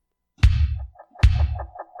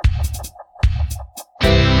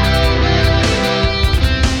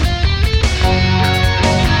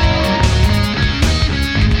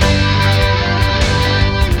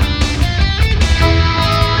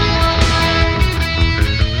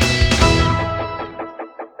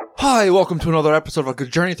Hi, welcome to another episode of A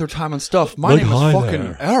Journey Through Time and Stuff. My name is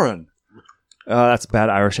fucking Aaron. That's a bad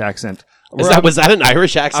Irish accent. Was that an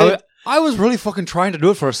Irish accent? I was really fucking trying to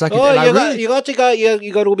do it for a second. Oh, and you got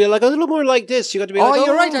to be like a little more like this. You got to be like,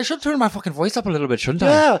 you're right. I should turn my fucking voice up a little bit, shouldn't I?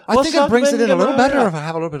 Yeah. I think it brings it in a little better if I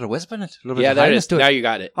have a little bit of wisp in it. A little bit of there it highness is. to it. Now you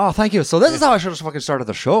got it. Oh, thank you. So this is how I should have fucking started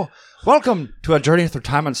the show. Welcome to A Journey Through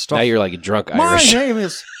Time and Stuff. Now you're like a drunk My Irish. name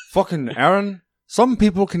is fucking Aaron. Some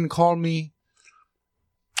people can call me...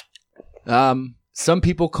 some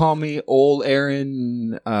people call me Old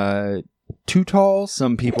Aaron Too Tall.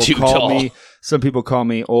 Some people call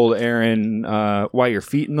me Old Aaron Why Your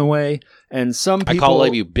Feet in the Way. And some people I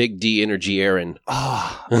call you Big D Energy Aaron.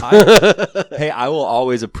 Hey, I will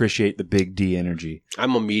always appreciate the big D energy.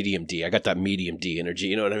 I'm a medium D. I got that medium D energy.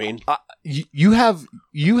 You know what I mean? You have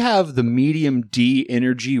the medium D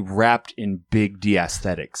energy wrapped in big D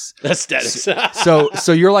aesthetics. Aesthetics.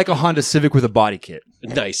 So you're like a Honda Civic with a body kit.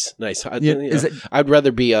 Nice. Yeah, I'd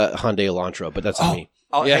rather be a Hyundai Elantra, but that's me.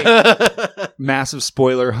 Oh, yeah. Hey, massive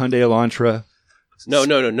spoiler, Hyundai Elantra.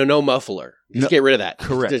 No muffler. Just get rid of that.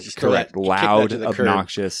 Correct. Just correct. Loud,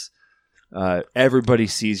 obnoxious. Everybody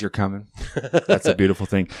sees you're coming. That's a beautiful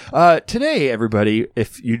thing. Today, everybody,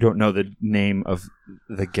 if you don't know the name of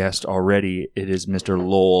the guest already, it is Mr.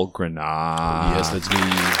 Lowell Granath. Yes, that's me.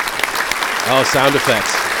 Oh, sound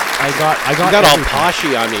effects. I got you got all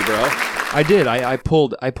poshy on me, bro. I did. I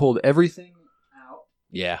pulled everything out.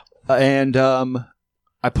 Yeah. And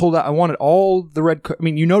I pulled out. I wanted all the red. I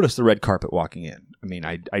mean, you noticed the red carpet walking in. I mean,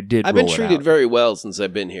 I did. I've been treated very well since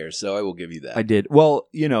I've been here, so I will give you that. I did. Well,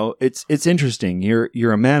 it's interesting.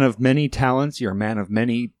 You're a man of many talents. You're a man of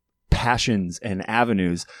many passions and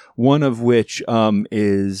avenues. One of which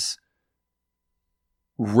is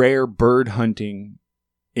rare bird hunting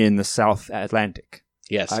in the South Atlantic.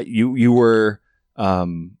 Yes. You were.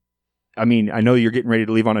 I mean, I know you're getting ready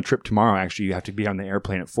to leave on a trip tomorrow. Actually, you have to be on the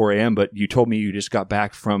airplane at 4 a.m., but you told me you just got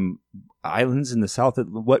back from islands in the South.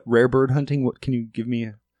 What rare bird hunting? What can you give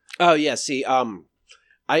me? Oh, yeah. See, I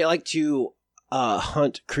like to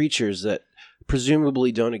hunt creatures that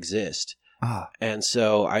presumably don't exist. And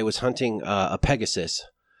so I was hunting a Pegasus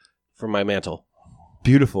for my mantle.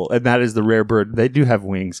 Beautiful. And that is the rare bird. They do have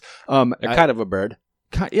wings. They're kind of a bird.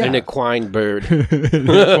 Yeah. An equine bird. An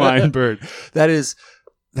equine bird. That is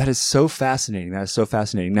so fascinating. That is so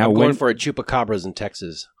fascinating. Now, I'm going for a chupacabras in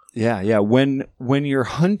Texas. Yeah. When you're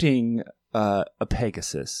hunting a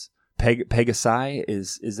Pegasus, Pegasi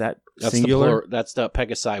is that singular? That's the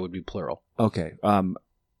Pegasi would be plural. Okay.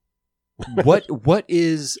 What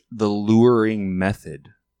is the luring method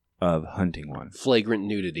of hunting one? Flagrant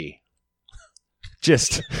nudity.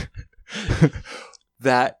 Just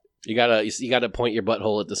that you gotta point your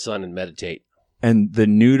butthole at the sun and meditate. And the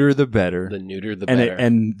nuder, the better. The neuter, the better.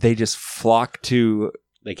 And they just flock to...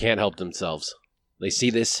 They can't help themselves. They see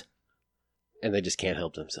this, and they just can't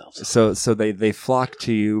help themselves. So they flock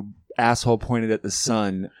to you, asshole pointed at the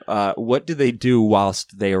sun. What do they do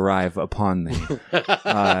whilst they arrive upon thee?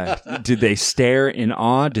 Do they stare in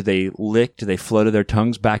awe? Do they lick? Do they flutter their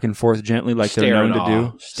tongues back and forth gently like they're known to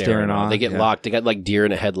do? Stare in awe. They get locked. They got like deer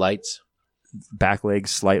in the headlights. Back legs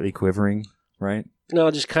slightly quivering, right? No,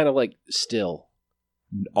 just kind of like still.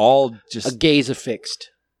 All just a gaze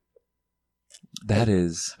affixed. That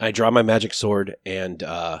is. I draw my magic sword and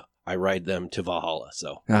I ride them to Valhalla.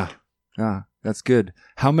 So that's good.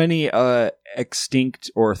 How many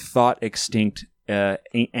extinct or thought extinct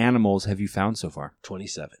animals have you found so far?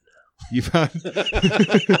 27. You found.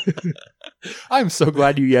 I'm so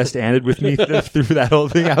glad you yes-anded with me through that whole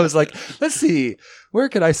thing. I was like, let's see, where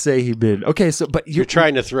could I say he'd been? Okay, so but you're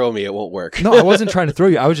trying to throw me. It won't work. No, I wasn't trying to throw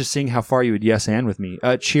you. I was just seeing how far you would yes-and with me.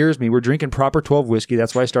 Cheers me. We're drinking proper 12 whiskey.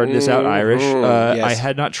 That's why I started this out Irish. Yes. I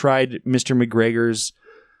had not tried Mr. McGregor's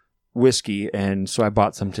whiskey, and so I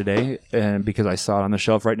bought some today, and because I saw it on the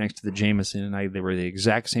shelf right next to the Jameson, and they were the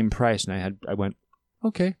exact same price, and I went,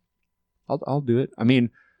 okay, I'll do it. I mean.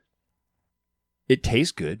 It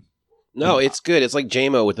tastes good. No, it's good. It's like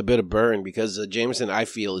JMO with a bit of burn because Jameson, I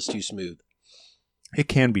feel, is too smooth. It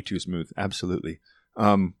can be too smooth, absolutely.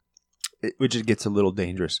 Which it gets a little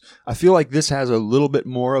dangerous. I feel like this has a little bit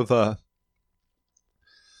more of a...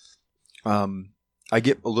 I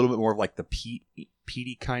get a little bit more of like the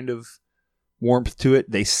peaty kind of warmth to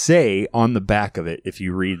it. They say on the back of it, if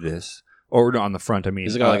you read this... Or on the front, I mean.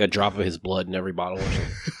 He's got like a drop of his blood in every bottle or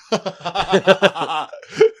something.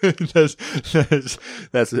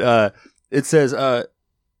 It says,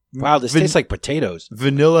 wow, this tastes like potatoes.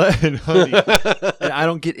 Vanilla and honey. And I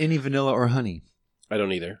don't get any vanilla or honey. I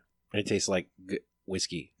don't either. It tastes like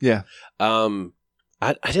whiskey. Yeah.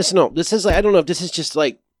 I just know. This is like, I don't know if this is just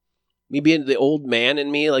like me being the old man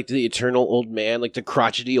in me, like the eternal old man, like the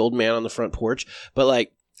crotchety old man on the front porch. But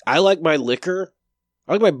like, I like my liquor.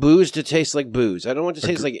 I like my booze to taste like booze. I don't want it to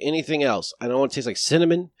taste like anything else. I don't want it to taste like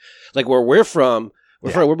cinnamon. Like where we're from,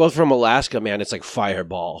 we're both from Alaska, man. It's like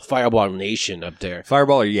Fireball Nation up there.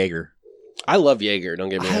 Fireball or Jaeger? I love Jaeger. Don't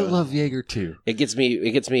get me wrong. I love Jaeger too. It gets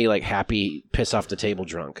me like happy, piss off the table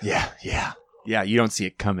drunk. Yeah. You don't see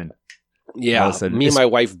it coming. Yeah, me and my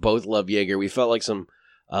wife both love Jaeger. We felt like some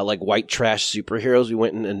like white trash superheroes. We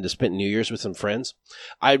went and spent New Year's with some friends.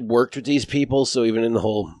 I worked with these people, so even in the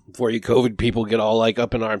whole before you COVID, people get all like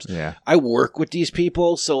up in arms. Yeah, I work with these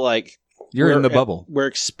people, so like you're in the bubble. We're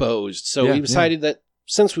exposed, so we decided that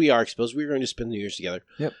since we are exposed, we were going to spend New Year's together.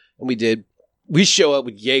 Yep, and we did. We show up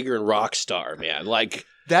with Jaeger and Rockstar, man. Like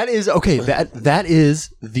that is okay. That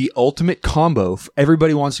is the ultimate combo.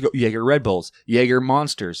 Everybody wants to go Jaeger Red Bulls, Jaeger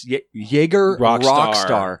Monsters, Jaeger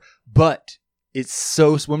Rockstar. But it's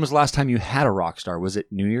so. When was the last time you had a Rockstar? Was it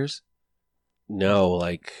New Year's? No,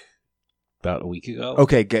 like about a week ago.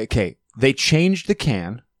 Okay. They changed the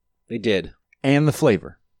can. They did, and the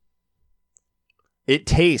flavor. It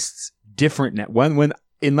tastes different now. When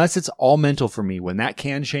unless it's all mental for me, when that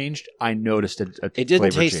can changed, I noticed it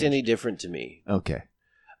didn't taste any different to me. Okay.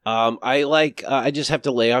 I just have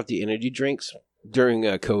to lay off the energy drinks during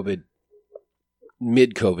COVID,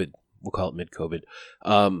 mid-COVID. We'll call it mid-COVID.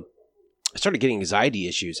 I started getting anxiety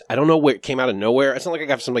issues. I don't know where it came out of nowhere. It's not like I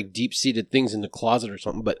got some like deep-seated things in the closet or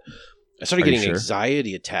something, but I started getting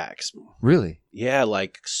anxiety attacks. Really? Yeah,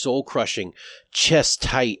 like soul-crushing, chest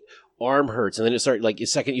tight, arm hurts, and then it started like the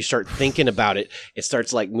second you start thinking about it, it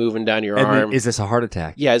starts like moving down your arm. Is this a heart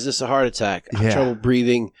attack? Yeah, is this a heart attack? I have trouble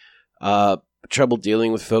breathing, trouble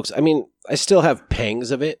dealing with folks. I mean, I still have pangs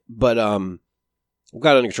of it, but I've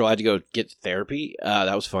got it under control. I had to go get therapy.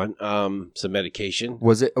 That was fun. Some medication.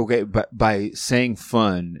 Was it okay? But by saying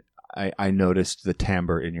fun, I noticed the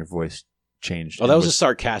timbre in your voice changed. Oh, that was a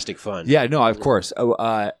sarcastic fun. Yeah, no, of course.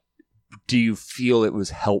 Do you feel it was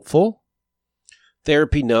helpful?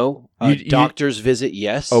 Therapy, no. Doctor's visit,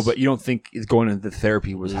 yes. Oh, but you don't think going into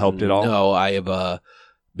therapy was helped at all? No, I have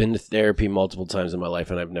been to therapy multiple times in my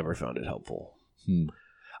life, and I've never found it helpful.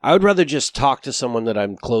 I would rather just talk to someone that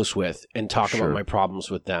I'm close with and talk about my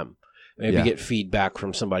problems with them. Maybe get feedback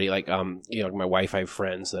from somebody like, my wife. I have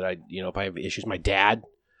friends that if I have issues. My dad,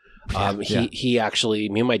 he actually,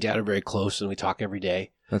 me and my dad are very close, and we talk every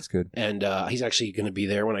day. That's good. And he's actually going to be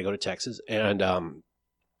there when I go to Texas, and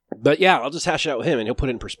but yeah, I'll just hash it out with him, and he'll put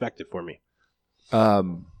it in perspective for me.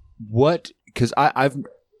 What? Because I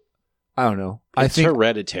don't know. I think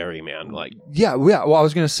hereditary, man. Like, yeah. Well, I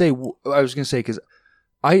was gonna say because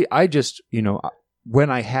I just when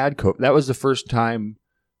I had COVID, that was the first time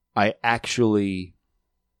I actually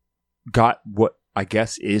got what I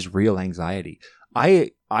guess is real anxiety.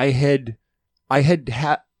 I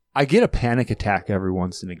get a panic attack every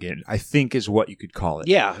once and again, I think is what you could call it.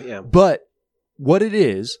 Yeah. But what it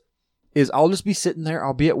is I'll just be sitting there,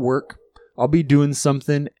 I'll be at work, I'll be doing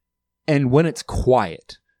something, and when it's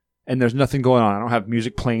quiet and there's nothing going on, I don't have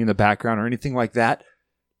music playing in the background or anything like that,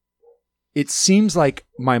 it seems like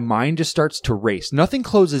my mind just starts to race. Nothing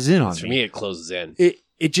closes in on me. For me, it closes in.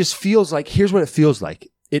 It just feels like, here's what it feels like.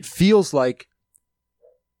 It feels like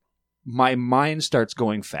my mind starts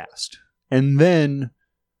going fast. And then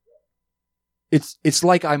it's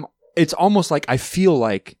almost like I feel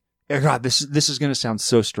like, oh God, this is going to sound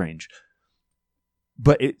so strange.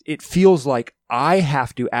 But it feels like I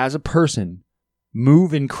have to, as a person,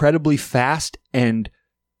 move incredibly fast and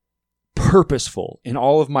purposeful in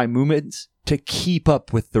all of my movements to keep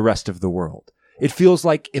up with the rest of the world. It feels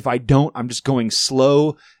like if I don't, I'm just going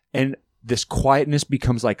slow, and this quietness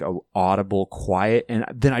becomes like an audible quiet, and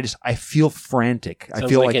then I feel frantic. Sounds I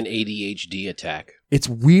feel like an ADHD attack. It's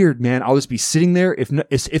weird, man. I'll just be sitting there.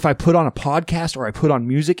 If I put on a podcast or I put on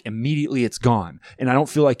music, immediately it's gone, and I don't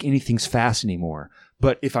feel like anything's fast anymore.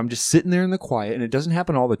 But if I'm just sitting there in the quiet, and it doesn't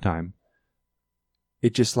happen all the time,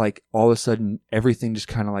 it just like all of a sudden everything just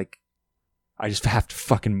kind of like I just have to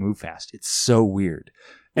fucking move fast. It's so weird.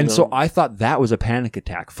 And so I thought that was a panic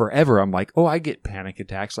attack forever. I'm like, oh, I get panic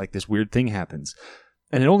attacks. Like this weird thing happens.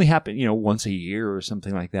 And it only happened, once a year or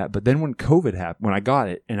something like that. But then when COVID happened, when I got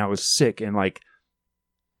it and I was sick and like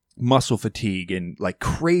muscle fatigue and like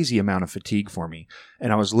crazy amount of fatigue for me.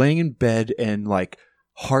 And I was laying in bed and like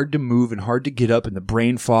hard to move and hard to get up and the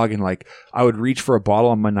brain fog. And like I would reach for a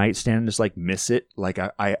bottle on my nightstand and just like miss it. Like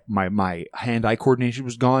my hand-eye coordination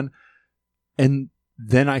was gone. And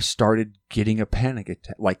then I started getting a panic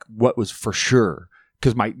attack, like what was for sure.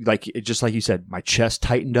 Because just like you said, my chest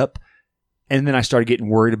tightened up. And then I started getting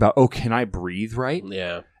worried about, can I breathe right?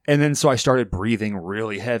 Yeah. And then so I started breathing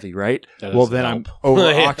really heavy, right? Well, then I'm over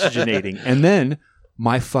oxygenating. And then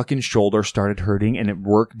my fucking shoulder started hurting and it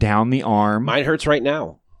worked down the arm. Mine hurts right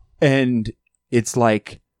now. And it's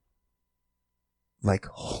like,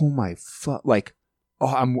 oh my fuck, like,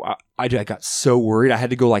 oh, I got so worried. I had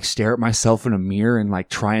to go like stare at myself in a mirror and like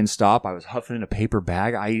try and stop. I was huffing in a paper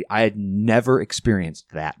bag. I had never experienced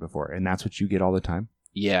that before. And that's what you get all the time?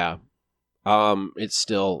 Yeah. It's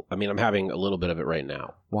still, I mean, I'm having a little bit of it right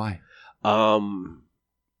now. Why? I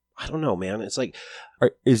don't know, man. It's like,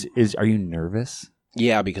 are you nervous?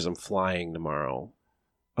 Yeah, because I'm flying tomorrow.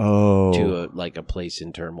 Oh. To a place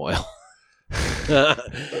in turmoil.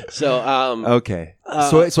 So okay.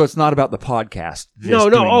 So it's not about the podcast. No.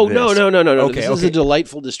 Okay, this is a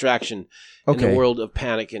delightful distraction in the world of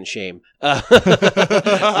panic and shame. Panic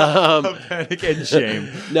and shame.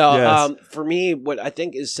 No, yes. For me, what I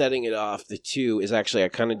think is setting it off, the two, is actually I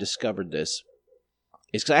kind of discovered this.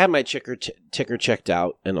 It's because I had my ticker checked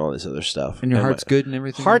out and all this other stuff. And your heart's good and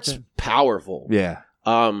everything? Heart's powerful. Yeah.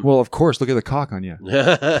 Well, of course. Look at the cock on you.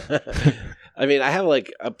 I mean, I have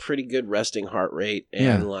like a pretty good resting heart rate,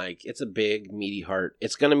 and like it's a big, meaty heart.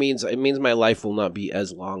 It means my life will not be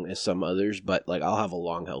as long as some others, but like I'll have a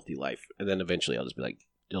long, healthy life, and then eventually I'll just be like,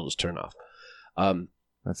 it'll just turn off.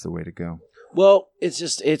 That's the way to go. Well, it's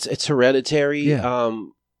just it's hereditary. Yeah.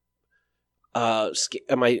 My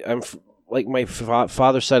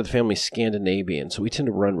father's side of the family is Scandinavian, so we tend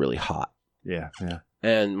to run really hot. Yeah.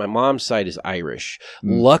 And my mom's side is Irish.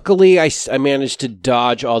 Luckily, I managed to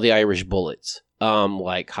dodge all the Irish bullets,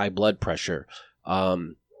 like high blood pressure,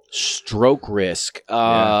 stroke risk,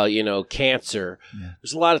 cancer. Yeah.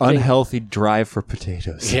 There's a lot of unhealthy drive for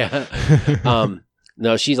potatoes. Yeah.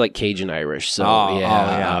 No, she's like Cajun Irish. So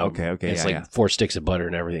okay. It's like 4 sticks of butter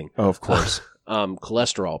and everything. Oh, of course.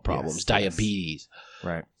 Cholesterol problems, diabetes.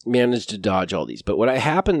 Right. Managed to dodge all these, but what I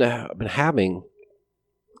happen to have been having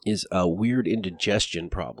is weird indigestion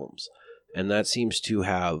problems, and that seems to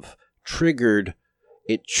have triggered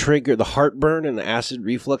the heartburn and the acid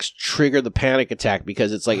reflux trigger the panic attack,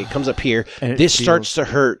 because it's like it comes up here, this starts to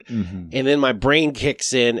hurt, and then my brain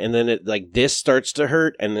kicks in, and then it like this starts to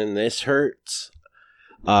hurt, and then this hurts.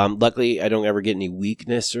 Luckily, I don't ever get any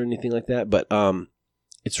weakness or anything like that, but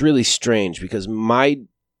it's really strange because my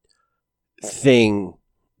thing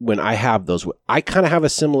when I have those, I kind of have a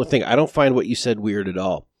similar thing. I don't find what you said weird at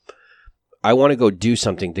all. I want to go do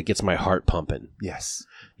something that gets my heart pumping. Yes.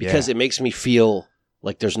 Because it makes me feel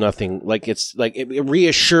like there's nothing, like it's like it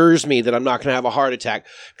reassures me that I'm not going to have a heart attack,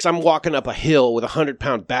 because I'm walking up a hill with a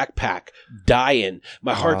 100-pound backpack dying.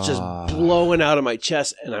 My heart's just blowing out of my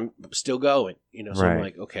chest and I'm still going, so I'm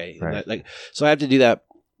like, okay. Right. And so I have to do that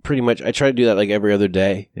pretty much. I try to do that like every other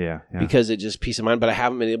day. Yeah. Because it just peace of mind, but I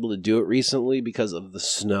haven't been able to do it recently because of the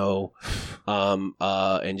snow,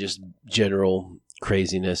 and just general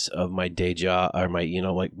craziness of my day job, or my,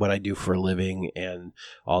 like what I do for a living and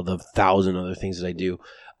all the 1,000 other things that I do.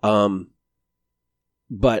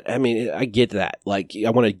 But I mean, I get that. Like,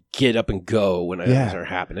 I want to get up and go when things are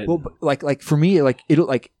happening. Well, like for me,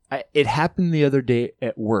 it happened the other day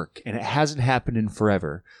at work, and it hasn't happened in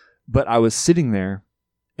forever. But I was sitting there,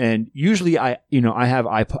 and usually I have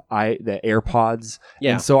the AirPods,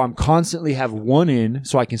 and so I'm constantly have one in,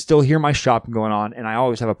 so I can still hear my shopping going on, and I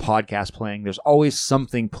always have a podcast playing. There's always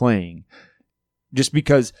something playing, just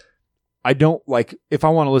because I don't like, if I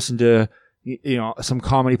want to listen to some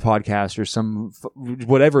comedy podcast or some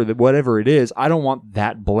whatever it is, I don't want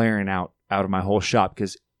that blaring out of my whole shop,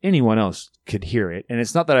 because anyone else could hear it. And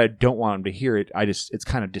it's not that I don't want them to hear it. It's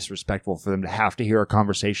kind of disrespectful for them to have to hear a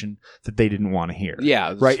conversation that they didn't want to hear.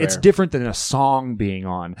 Yeah. Right. Fair. It's different than a song being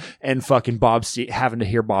on and fucking having to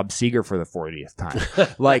hear Bob Seger for the 40th time.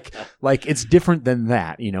 like it's different than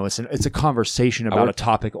that. It's a conversation about a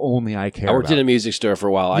topic only I care about. I worked in a music store for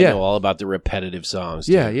a while. I know all about the repetitive songs.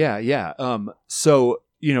 Too. Yeah. So,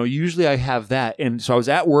 usually I have that. And so I was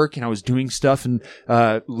at work and I was doing stuff and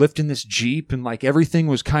lifting this Jeep, and like everything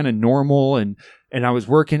was kind of normal, and I was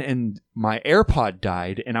working, and my AirPod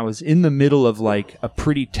died, and I was in the middle of like a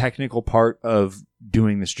pretty technical part of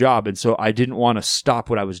doing this job. And so I didn't want to stop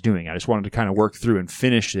what I was doing. I just wanted to kind of work through and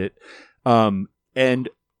finish it. And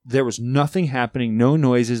there was nothing happening, no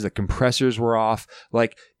noises. The compressors were off.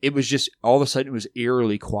 Like, it was just all of a sudden it was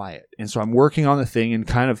eerily quiet. And so I'm working on the thing, and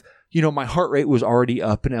kind of, my heart rate was already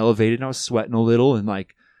up and elevated, and I was sweating a little, and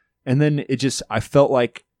then it just, I felt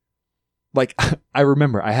like I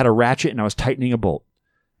remember I had a ratchet and I was tightening a bolt,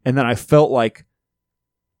 and then I felt like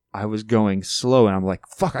I was going slow, and I'm like,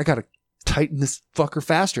 fuck, I gotta tighten this fucker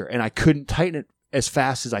faster, and I couldn't tighten it as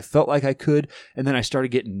fast as I felt like I could, and then I started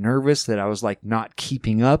getting nervous that I was like not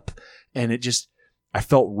keeping up, and it just, I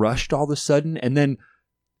felt rushed all of a sudden. And then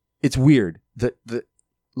it's weird. The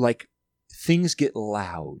like things get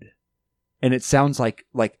loud. And it sounds like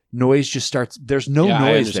noise just starts. There's no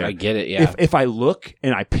noise there. I get it. Yeah. If I look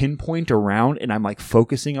and I pinpoint around and I'm like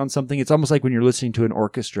focusing on something, it's almost like when you're listening to an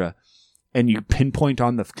orchestra and you pinpoint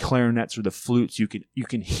on the clarinets or the flutes, you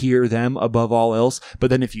can hear them above all else. But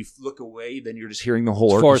then if you look away, then you're just hearing the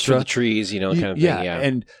whole orchestra. Forest for the trees, kind of thing. Yeah.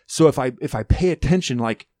 And so if I pay attention,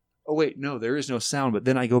 like, oh wait, no, there is no sound. But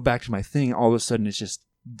then I go back to my thing. All of a sudden, it's just.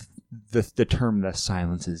 The term "the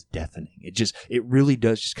silence is deafening." It really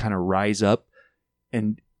does just kind of rise up,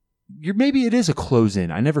 and maybe it is a close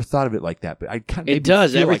in. I never thought of it like that, but I kind of it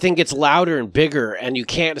does. Everything gets louder and bigger, and you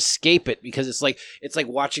can't escape it because it's like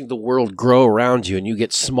watching the world grow around you, and you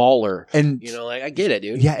get smaller. And I get it,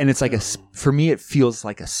 dude. Yeah, and it's like for me, it feels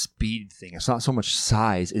like a speed thing. It's not so much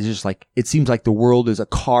size. It's just like it seems like the world is a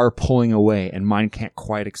car pulling away, and mine can't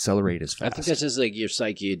quite accelerate as fast. I think that's just like your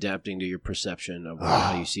psyche adapting to your perception of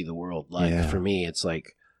how you see the world. Like for me, it's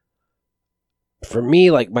like. For me,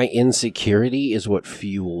 like my insecurity is what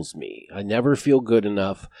fuels me. I never feel good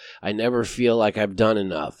enough. I never feel like I've done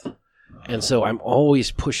enough. And so I'm always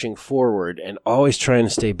pushing forward and always trying to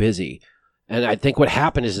stay busy. And I think what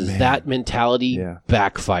happened is that mentality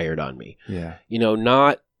backfired on me. Yeah.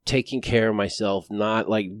 Not taking care of myself, not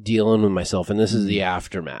like dealing with myself. And this is the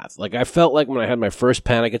aftermath. Like I felt like when I had my first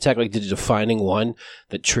panic attack, like the defining one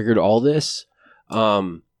that triggered all this, I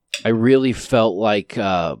really felt like,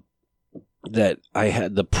 that I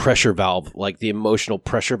had the pressure valve, like the emotional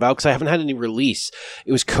pressure valve, because I haven't had any release.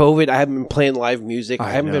 It was COVID. I haven't been playing live music. I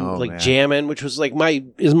haven't been jamming, which was like my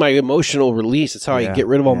emotional release. It's how I get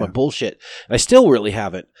rid of all my bullshit. And I still really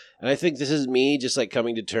haven't. And I think this is me just like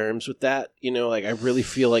coming to terms with that. Like I really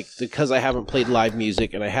feel like because I haven't played live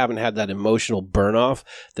music and I haven't had that emotional burn off,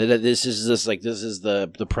 that this is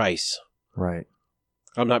the price. Right.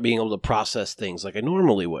 I'm not being able to process things like I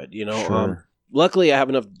normally would. Sure. Luckily I have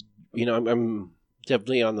enough. I'm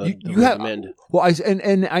definitely on the end. Well,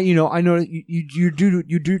 I know you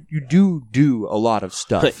do a lot of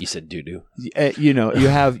stuff. You said do. You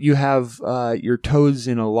have your toes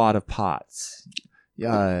in a lot of pots,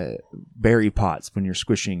 berry pots when you're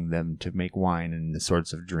squishing them to make wine and the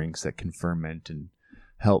sorts of drinks that can ferment and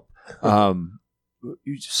help.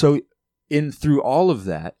 So through all of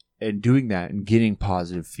that. And doing that and getting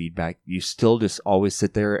positive feedback, you still just always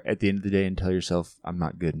sit there at the end of the day and tell yourself, I'm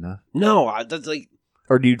not good enough? No, that's like...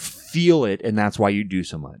 Or do you feel it and that's why you do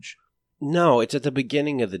so much? No, it's at the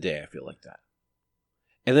beginning of the day I feel like that.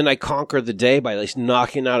 And then I conquer the day by like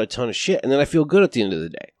knocking out a ton of shit, and then I feel good at the end of the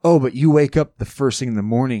day. Oh, but you wake up the first thing in the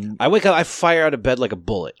morning... I wake up, I fire out of bed like a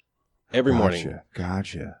bullet every morning.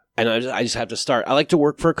 Gotcha. And I just have to start. I like to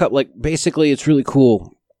work for a couple... Like, basically, it's really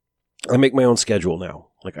cool. I make my own schedule now.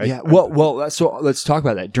 So let's talk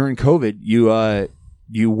about that. During COVID,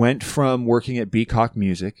 you went from working at Beacock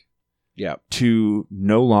Music, to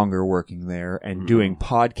no longer working there and doing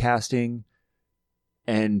podcasting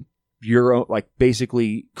and your own, like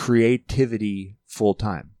basically creativity full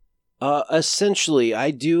time. Essentially,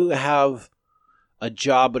 I do have a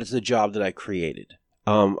job, but it's a job that I created.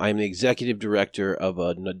 I'm the executive director of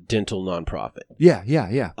a dental nonprofit. Yeah.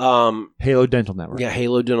 Halo Dental Network. Yeah,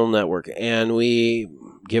 Halo Dental Network. And we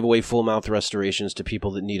give away full mouth restorations to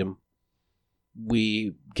people that need them.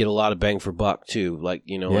 We get a lot of bang for buck too. Like,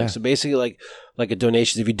 so basically like a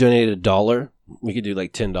donation, if you donated $1, we could do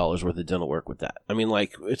like $10 worth of dental work with that. I mean,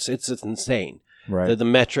 like it's insane. Right. The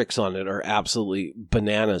metrics on it are absolutely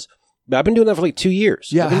bananas. But I've been doing that for like 2 years.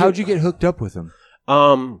 Yeah. How'd you get hooked up with them?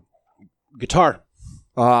 Guitar.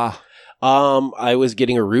 I was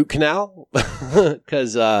getting a root canal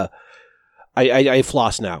because I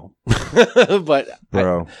floss now, but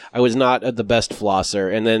I was not the best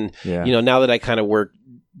flosser. And then now that I kind of work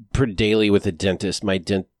pretty daily with a dentist, my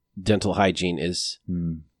dental hygiene is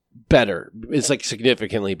better. It's like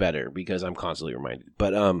significantly better because I'm constantly reminded.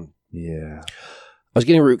 But I was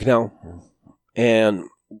getting a root canal, and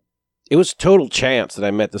it was total chance that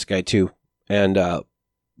I met this guy too, and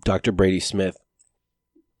Dr. Brady Smith.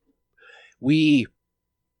 We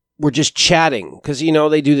were just chatting because,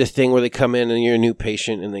 they do this thing where they come in and you're a new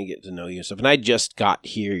patient and they get to know you and stuff. And I just got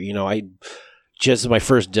here, I just my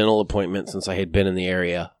first dental appointment since I had been in the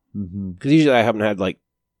area. Because usually I haven't had like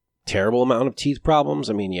terrible amount of teeth problems.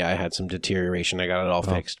 I mean, I had some deterioration. I got it all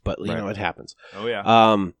fixed, but it happens. Oh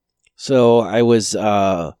yeah. So I was,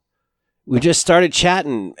 we just started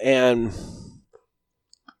chatting and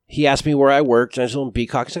he asked me where I worked and I told him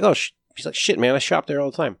Beacock. He's like, shit, man, I shop there all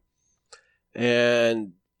the time.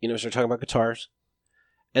 And, started talking about guitars.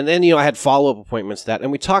 And then, I had follow-up appointments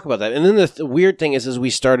and we talk about that. And then the weird thing is we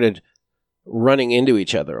started running into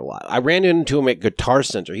each other a lot. I ran into him at Guitar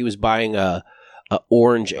Center. He was buying a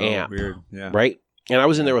orange amp, weird. Yeah. right? And I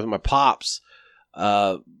was in there with my pops,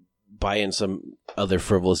 buying some other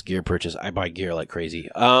frivolous gear purchase. I buy gear like crazy.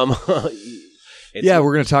 Yeah,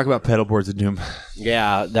 we're going to talk about Pedalboards of Doom.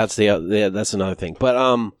 Yeah, that's that's another thing.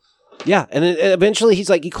 But yeah, and then eventually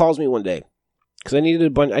he calls me one day because I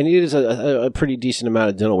needed a pretty decent amount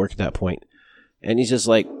of dental work at that point, and he's just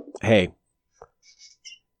like, "Hey,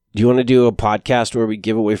 do you want to do a podcast where we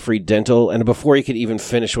give away free dental?" And before he could even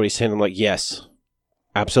finish what he's saying, I'm like, "Yes,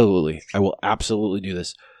 absolutely, I will absolutely do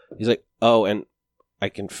this." He's like, "Oh, and I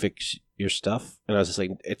can fix your stuff," and I was just like,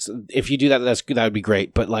 if you do that, that would be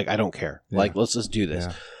great, but like I don't care. Yeah. Like, let's just do this.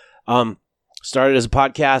 Yeah. Started as a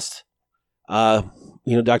podcast.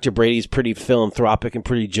 Dr. Brady's pretty philanthropic and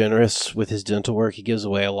pretty generous with his dental work. He gives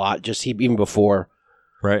away a lot, even before.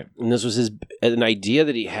 Right. And this was an idea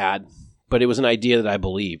that he had, but it was an idea that I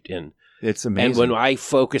believed in. It's amazing. And when I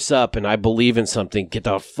focus up and I believe in something, get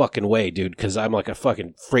the fucking way, dude, because I'm like a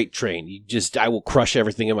fucking freight train. I will crush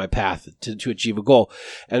everything in my path to achieve a goal.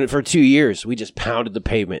 And for 2 years, we just pounded the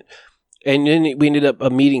pavement. And then we ended up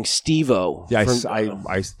meeting Steve-O. Yeah,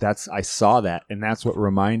 I saw that, and that's what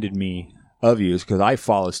reminded me of you, is because I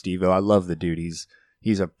follow Steve-O. I love the dude.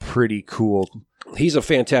 He's a pretty cool. He's a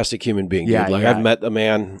fantastic human being. Dude. Yeah, I've met the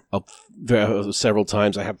man several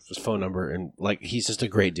times. I have his phone number, and he's just a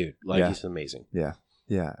great dude. He's amazing. Yeah,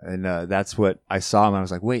 yeah, and that's what I saw him. I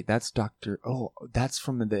was like, wait, that's Dr. Oh, that's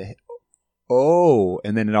from the. Oh,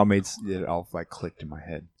 and then it all clicked in my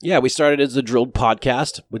head. Yeah, we started as the Drilled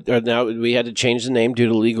Podcast. Now we had to change the name due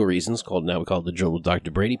to legal reasons. Now we call it the Drilled with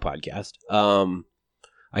Dr. Brady Podcast.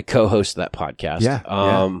 I co-host that podcast. Yeah.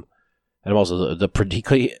 And I'm also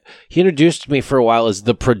he introduced me for a while as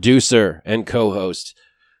the producer and co-host.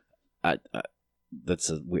 I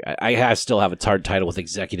still have a hard title with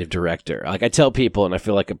executive director. Like I tell people, and I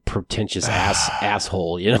feel like a pretentious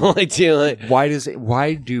asshole. You know,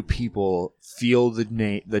 Why do people feel the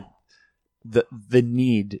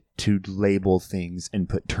need to label things and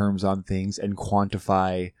put terms on things and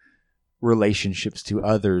quantify relationships to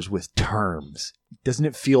others with terms? Doesn't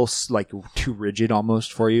it feel like too rigid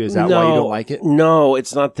almost for you? Is that why you don't like it? No,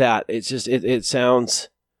 it's not that. It's just it sounds.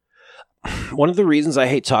 One of the reasons I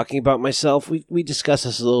hate talking about myself, we discussed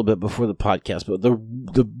this a little bit before the podcast, but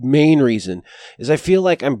the main reason is I feel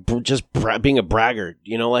like I'm just being a braggart.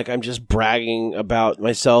 You know, like I'm just bragging about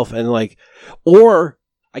myself, and or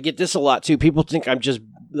I get this a lot too. People think I'm just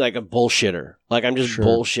like a bullshitter. Like I'm just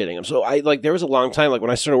bullshitting. So there was a long time,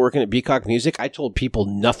 when I started working at Beacock Music, I told people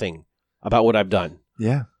nothing about what I've done.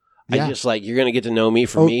 Yeah. I just you're going to get to know me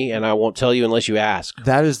for me, and I won't tell you unless you ask.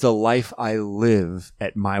 That is the life I live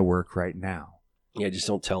at my work right now. Yeah, just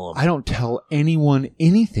don't tell them. I don't tell anyone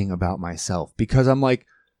anything about myself because I'm like,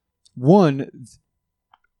 one,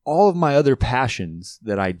 all of my other passions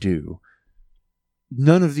that I do,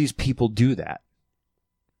 none of these people do that.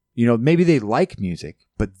 You know, maybe they like music,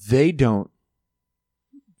 but they don't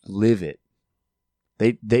live it.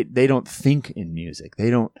 They don't think in music.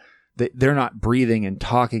 They're not breathing and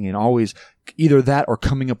talking and always either that or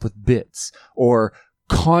coming up with bits or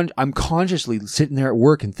I'm consciously sitting there at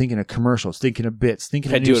work and thinking of commercials, thinking of bits,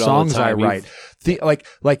 thinking of new songs I write.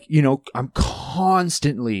 I'm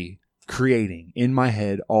constantly creating in my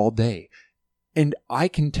head all day. And I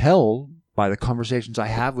can tell by the conversations I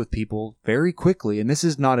have with people very quickly, and this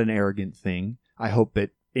is not an arrogant thing. I hope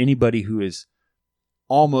that anybody who is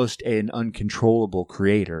almost an uncontrollable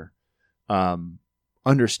creator,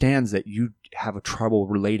 understands that you have a trouble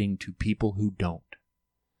relating to people who don't.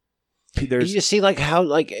 You just see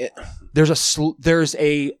how there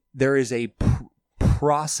is a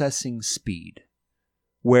processing speed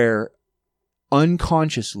where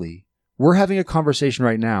unconsciously we're having a conversation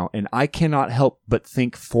right now, and I cannot help but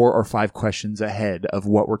think 4 or 5 questions ahead of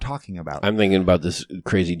what we're talking about. I'm thinking about this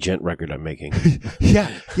crazy gent record I'm making.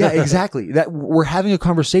 yeah, exactly. That we're having a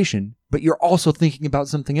conversation, but you're also thinking about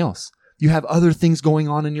something else. You have other things going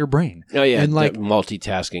on in your brain. Oh, yeah. And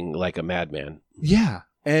multitasking like a madman. Yeah.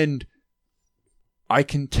 And I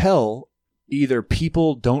can tell either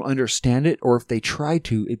people don't understand it, or if they try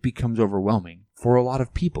to, it becomes overwhelming for a lot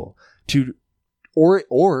of people.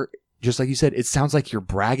 Or just like you said, it sounds like you're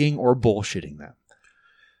bragging or bullshitting them.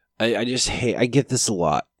 I just hate, I get this a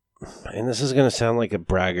lot. And this is going to sound like a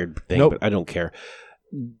braggart thing, but I don't care.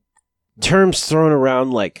 Terms thrown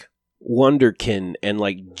around like wonderkin and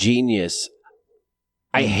genius,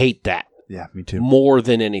 I hate that. Yeah, me too. More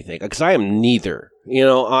than anything, because I am neither. You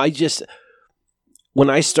know, when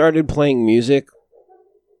I started playing music,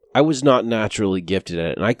 I was not naturally gifted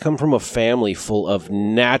at it. And I come from a family full of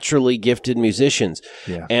naturally gifted musicians.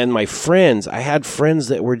 Yeah. And my friends, I had friends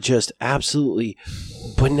that were just absolutely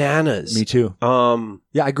bananas. Me too.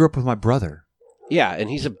 Yeah, I grew up with my brother. Yeah, and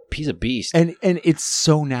he's a beast. And it's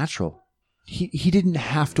so natural. He didn't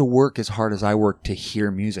have to work as hard as I work to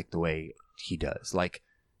hear music the way he does. Like,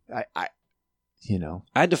 I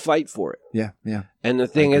had to fight for it. Yeah, yeah. And the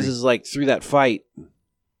thing is like through that fight,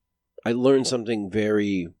 I learned something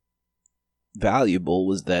very valuable.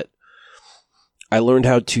 Was that I learned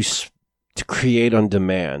how to create on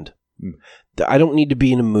demand. I don't need to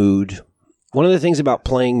be in a mood. One of the things about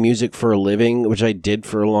playing music for a living, which I did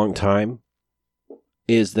for a long time,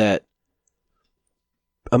 is that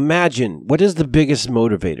imagine what is the biggest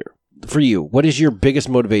motivator for you? What is your biggest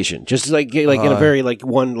motivation? Just like in a very like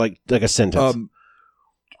a sentence.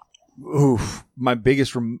 My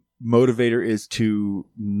biggest motivator is to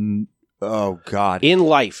oh god in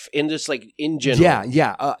life, in just like in general.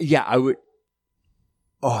 Yeah. I would.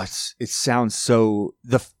 Oh, it sounds so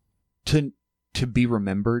to be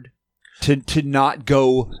remembered, to not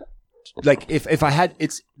go. Like if I had,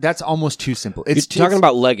 that's almost too simple. You're talking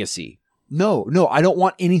about legacy. No, I don't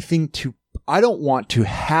want anything to. I don't want to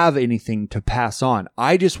have anything to pass on.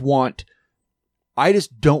 I just don't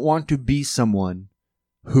want to be someone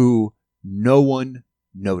who no one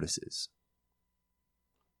notices.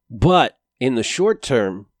 But in the short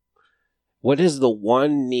term, what is the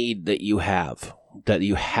one need that you have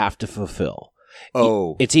to fulfill?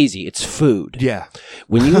 Oh, it's easy. It's food. Yeah.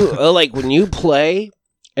 When you when you play.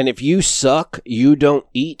 And if you suck, you don't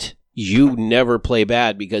eat, you never play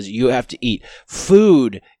bad because you have to eat.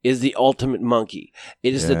 Food is the ultimate monkey.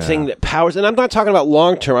 It is the thing that powers, and I'm not talking about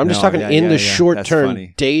long term. I'm just talking in the short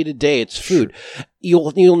term, day to day. It's food.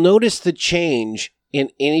 Sure. You'll notice the change in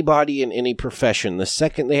anybody in any profession. The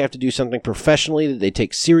second they have to do something professionally that they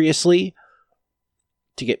take seriously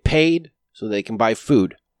to get paid so they can buy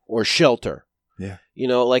food or shelter. Yeah.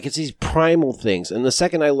 It's these primal things. And the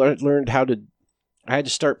second I learned I had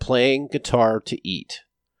to start playing guitar to eat.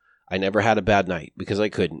 I never had a bad night because I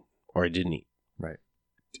couldn't or I didn't eat. Right.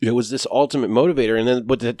 It was this ultimate motivator. And then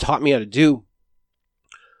what it taught me how to do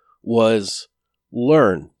was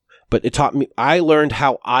learn. But I learned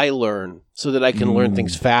how I learn so that I can learn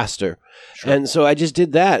things faster. Sure. And so I just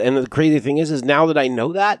did that. And the crazy thing is now that I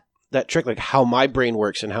know that trick, like how my brain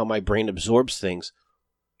works and how my brain absorbs things,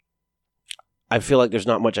 I feel like there's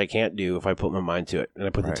not much I can't do if I put my mind to it and I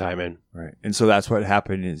put the time in. Right. And so that's what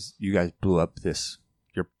happened is you guys blew up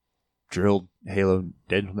your drilled Halo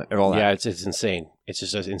dead and all that. Yeah, it's insane. It's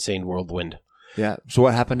just an insane whirlwind. Yeah. So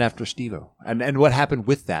what happened after Steve-O? And what happened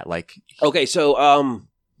with that? Like, okay, so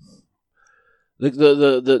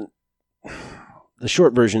the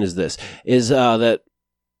short version is this, that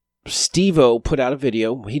Steve-O put out a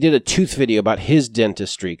video. He did a tooth video about his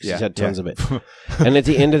dentistry because he's had tons of it. And at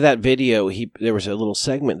the end of that video, there was a little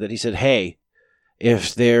segment that he said, hey,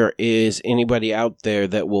 if there is anybody out there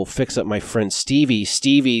that will fix up my friend Stevie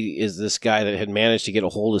is this guy that had managed to get a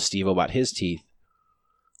hold of Steve-O about his teeth,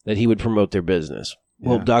 that he would promote their business. Yeah.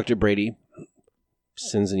 Well, Dr. Brady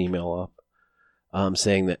sends an email up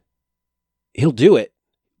saying that he'll do it.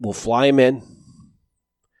 We'll fly him in.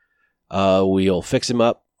 We'll fix him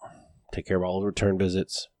up. Take care of all the return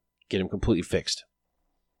visits, get him completely fixed.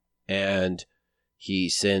 And he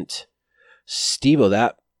sent Steve-O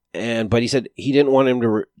that, but he said he didn't want him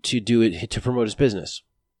to do it to promote his business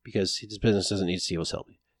because his business doesn't need Steve-O's help.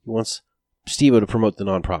 He wants Steve-O to promote the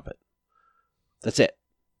nonprofit. That's it.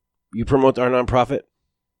 You promote our nonprofit,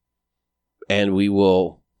 and we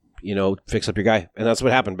will, fix up your guy. And that's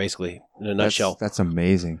what happened, basically, in a nutshell. That's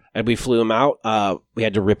amazing. And we flew him out. We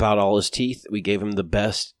had to rip out all his teeth. We gave him the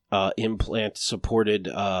best implant-supported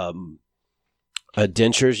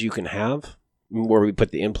dentures you can have, where we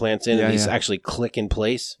put the implants in and these actually click in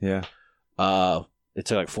place. Yeah. It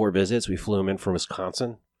took like 4 visits. We flew him in from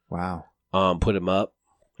Wisconsin. Wow. Put him up.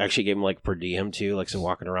 Actually gave him like per diem too, like some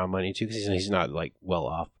walking around money too, because he's not like well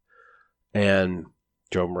off. And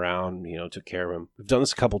drove him around, took care of him. We've done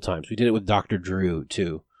this a couple times. We did it with Dr. Drew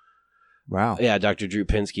too. Wow. Yeah, Dr. Drew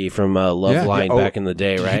Pinsky from Loveline back in the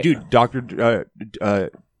day, right? Dude, Dr. Drew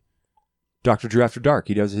After Dark.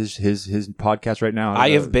 He does his podcast right now.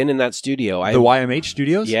 I have been in that studio. The YMH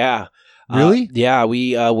studios? Yeah. Really? Yeah,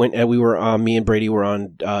 we went and we were me and Brady were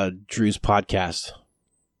on Drew's podcast.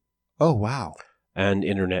 Oh, wow. And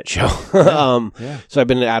internet show. Yeah. So I've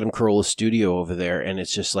been at Adam Carolla's studio over there, and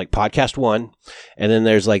it's just like podcast 1, and then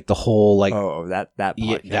there's like the whole like that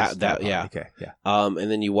podcast. Yeah. Okay. Yeah.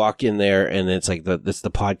 And then you walk in there, and it's like it's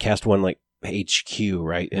the podcast 1 like HQ,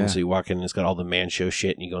 right? And so you walk in, and it's got all the man show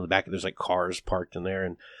shit, and you go in the back, and there's like cars parked in there,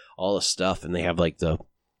 and all the stuff, and they have like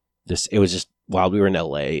it was just wild. We were in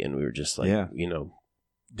LA and we were just like,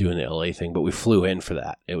 doing the LA thing, but we flew in for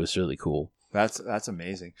that. It was really cool. That's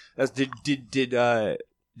amazing.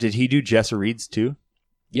 Did he do Jessa Reed's too?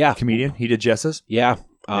 Yeah. Comedian? He did Jessa's? Yeah.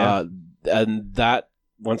 And that,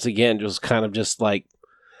 once again, just kind of just like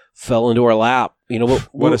fell into our lap. You know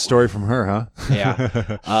what a story from her, huh?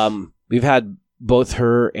 Yeah. We've had both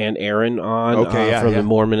her and Aaron on from the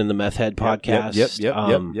Mormon and the Meth Head podcast.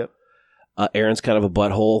 Yep. Aaron's kind of a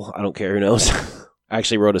butthole. I don't care who knows. I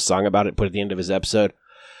actually wrote a song about it, put it at the end of his episode.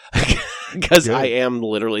 Because I am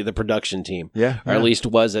literally the production team. Yeah. Or at least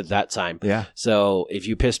was at that time. Yeah. So if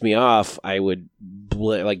you pissed me off, I would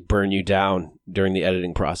burn you down during the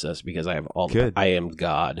editing process because I have I am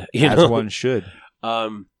God. As one should.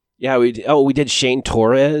 We did Shane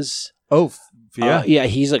Torres. Oh, yeah.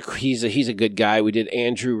 He's a good guy. We did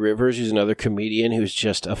Andrew Rivers, who's another comedian who's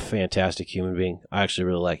just a fantastic human being. I actually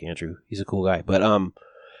really like Andrew. He's a cool guy. But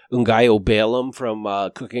Ungayo Balaam from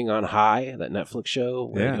Cooking on High, that Netflix show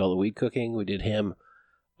where we did all the weed cooking. We did him.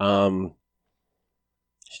 Man,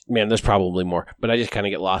 there's probably more, but I just kind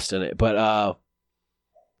of get lost in it. But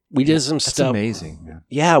we did some stuff. Amazing. Man.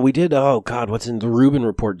 Yeah, we did. Oh God, what's in the Rubin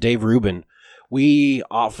Report? Dave Rubin. We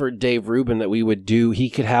offered Dave Rubin that we would do. He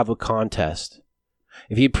could have a contest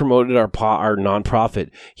if he promoted our nonprofit.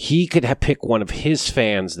 He could pick one of his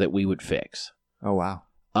fans that we would fix. Oh wow.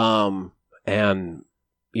 And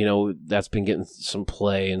that's been getting some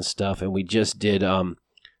play and stuff. And we just did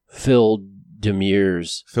Phil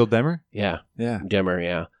Demer's. Phil Demer? Yeah. Yeah. Demer,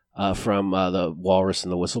 yeah. From the Walrus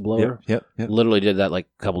and the Whistleblower. Yep. Literally did that like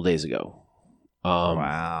a couple days ago.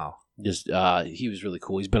 Wow. Just he was really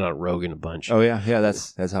cool. He's been on Rogan a bunch. Oh yeah.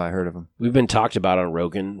 That's how I heard of him. We've been talked about on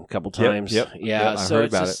Rogan a couple times. Yep. Yeah. I heard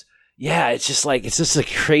about it. Yeah, it's just a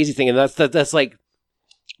crazy thing. And that's like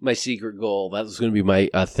my secret goal. That's going to be my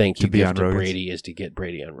thank you gift to Brady, is to get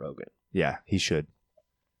Brady on Rogan. Yeah, he should.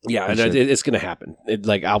 Yeah, and it's going to happen.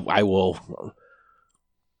 I will.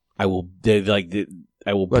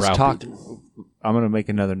 Let's talk. I'm going to make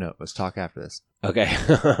another note. Let's talk after this. Okay.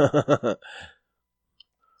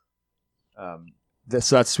 So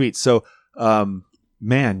that's sweet. So,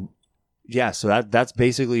 man, yeah. So that's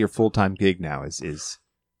basically your full time gig now. Is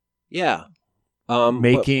yeah,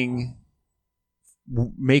 making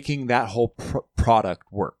that whole product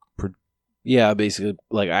work. Yeah, basically,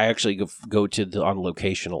 like I actually go to on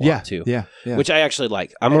location a lot too. Yeah, which I actually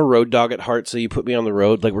like. I'm a road dog at heart, so you put me on the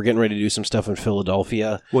road. Like we're getting ready to do some stuff in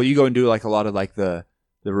Philadelphia. Well, you go and do like a lot of like the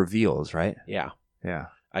reveals, right? Yeah.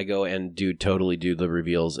 I go and totally do the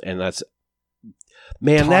reveals, and that's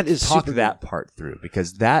talk that part through,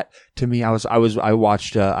 because that to me, I've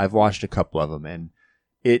watched a couple of them, and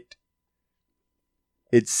it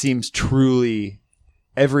seems truly.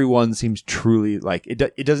 Everyone seems truly like it.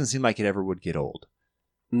 It doesn't seem like it ever would get old.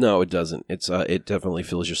 No, it doesn't. It's it definitely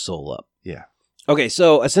fills your soul up. Yeah. Okay,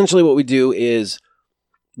 so essentially what we do is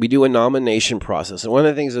we do a nomination process, and one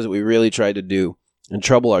of the things that we really tried to do and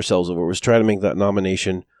trouble ourselves over was try to make that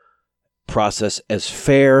nomination process as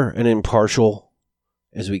fair and impartial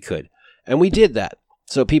as we could, and we did that.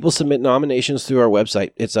 So people submit nominations through our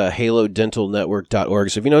website. It's halodentalnetwork.org.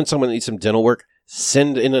 So if you know someone that needs some dental work,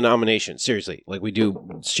 send in a nomination. Seriously, like we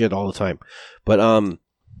do shit all the time. But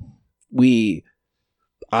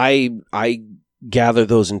I gather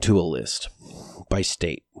those into a list by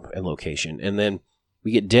state and location, and then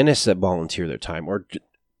we get dentists that volunteer their time or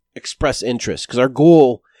express interest, because our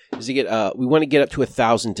goal is to get we want to get up to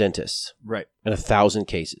 1,000 dentists, right, and 1,000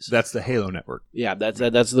 cases. That's the Halo network. Yeah,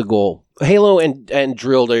 that's the goal. Halo and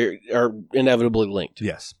Drilled are inevitably linked.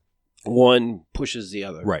 Yes, one pushes the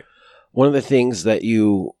other. Right. One of the things that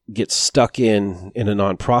you get stuck in a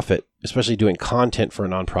nonprofit, especially doing content for a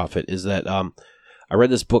nonprofit, is that I read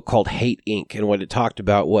this book called Hate Inc., and what it talked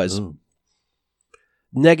about was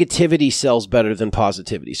negativity sells better than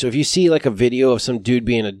positivity. So if you see like a video of some dude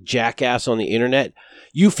being a jackass on the internet,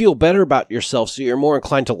 you feel better about yourself, so you're more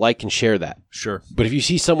inclined to like and share that. Sure. But if you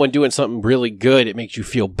see someone doing something really good, it makes you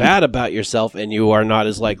feel bad about yourself, and you are not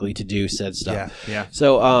as likely to do said stuff. Yeah.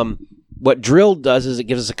 So what Drilled does is it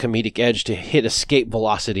gives us a comedic edge to hit escape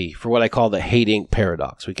velocity for what I call the Hate Inc.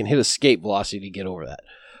 paradox. We can hit escape velocity to get over that.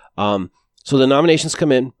 So the nominations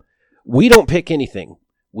come in. We don't pick anything.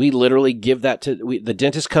 We literally give that to the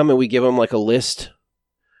dentists come, and we give them like a list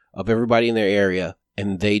of everybody in their area,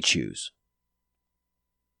 and they choose.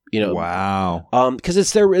 Wow. Because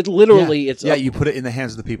it's their literally. Yeah. It's you put it in the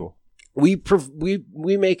hands of the people. We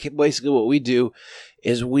make basically what we do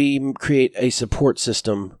is we create a support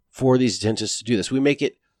system for these dentists to do this. We make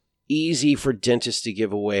it easy for dentists to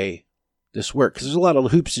give away this work? Because there's a lot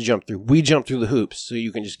of hoops to jump through. We jump through the hoops, so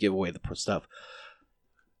you can just give away the stuff.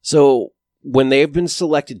 So when they have been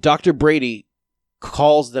selected, Dr. Brady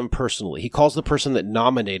calls them personally. He calls the person that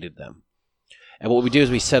nominated them. And what we do is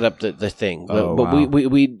we set up the thing. But wow.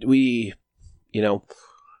 we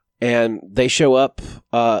and they show up.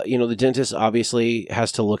 The dentist obviously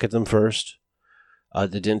has to look at them first.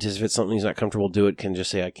 The dentist, if it's something he's not comfortable doing, can just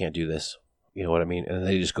say, I can't do this. You know what I mean? And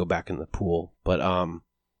they just go back in the pool. But,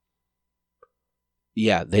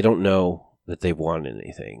 they don't know that they've won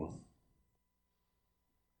anything.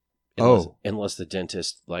 Unless the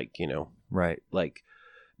dentist, right.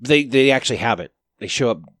 They actually have it. They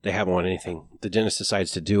show up, they haven't won anything. The dentist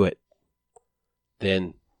decides to do it.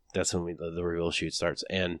 Then that's when the reveal shoot starts.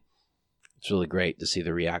 And it's really great to see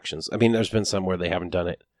the reactions. I mean, there's been some where they haven't done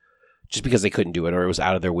it just because they couldn't do it or it was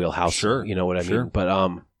out of their wheelhouse. Sure. You know what I mean? But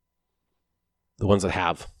the ones that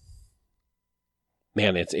have,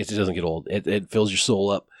 man, it doesn't get old. It fills your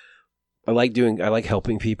soul up. I like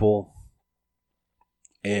helping people.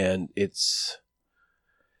 And it's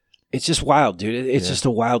just wild, dude. It's just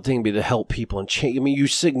a wild thing to help people and change. I mean, you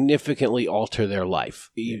significantly alter their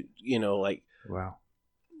life. Wow.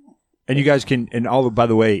 And you guys can, by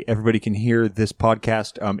the way, everybody can hear this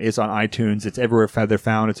podcast. It's on iTunes. It's everywhere they're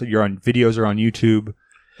found. Videos are on YouTube.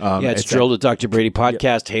 It's Drilled with Dr. Brady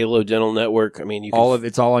podcast, Halo Dental Network. I mean,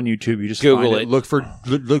 it's all on YouTube. You just Google find it.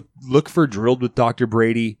 Look for Drilled with Dr.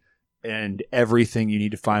 Brady, and everything you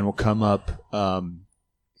need to find will come up.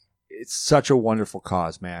 It's such a wonderful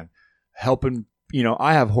cause, man. Helping,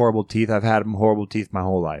 I have horrible teeth. I've had horrible teeth my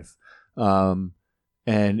whole life.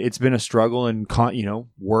 And it's been a struggle and,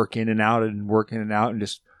 work in and out and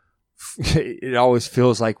just, it always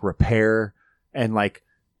feels like repair and like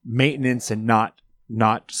maintenance and not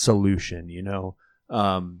solution,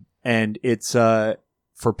 and it's,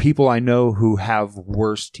 for people I know who have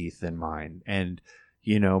worse teeth than mine. And,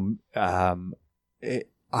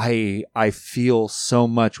 I feel so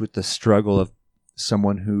much with the struggle of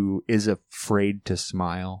someone who is afraid to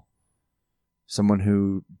smile, someone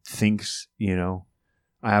who thinks,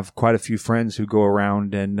 I have quite a few friends who go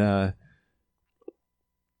around and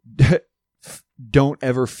don't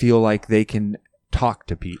ever feel like they can talk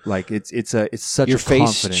to people. Like it's such your a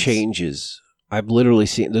face confidence. Changes. I've literally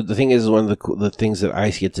seen the thing is one of the things that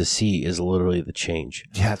I get to see is literally the change.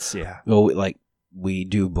 Yes, yeah. Well, like we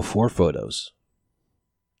do before photos.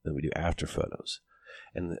 Then we do after photos.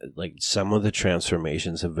 And like some of the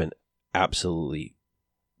transformations have been absolutely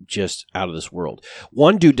just out of this world.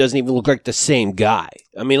 One dude doesn't even look like the same guy.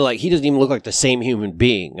 I mean, like he doesn't even look like the same human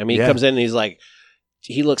being. I mean, he comes in and he's like,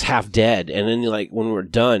 he looks half dead. And then like when we're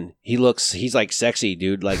done, he's like sexy,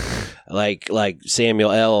 dude. Like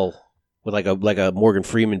Samuel L. with like a Morgan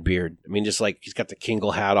Freeman beard. I mean, just like he's got the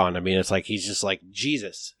Kingle hat on. I mean, it's like he's just like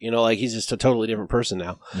Jesus. Like he's just a totally different person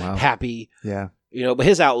now. Wow. Happy. Yeah. But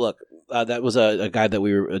his outlook, that was a guy that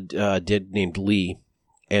we did named Lee,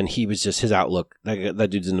 and he was just his outlook. That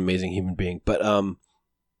dude's an amazing human being. But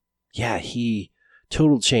he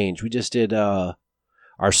total change. We just did our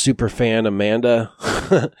super fan Amanda.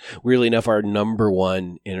 Weirdly enough, our number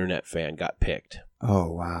one internet fan got picked.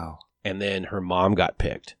 Oh wow! And then her mom got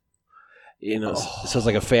picked. So it's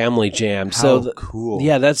like a family jam. How cool!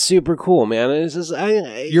 Yeah, that's super cool, man. It's just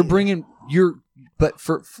but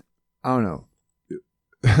for I don't know.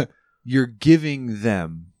 You're giving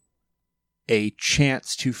them a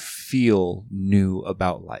chance to feel new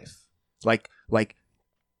about life. Like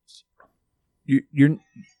you're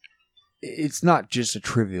it's not just a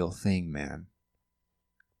trivial thing, man.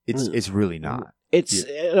 It's really not. It's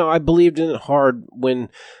I believed in it hard when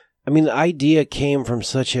the idea came from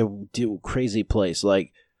such a crazy place.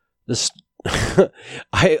 Like this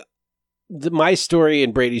my story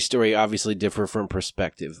and Brady's story obviously differ from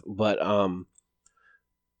perspective, but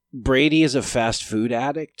Brady is a fast food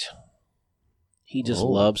addict. He just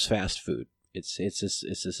loves fast food. It's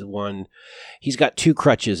this one. He's got two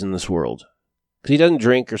crutches in this world because he doesn't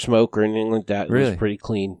drink or smoke or anything like that. Really? He's pretty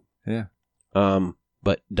clean. Yeah.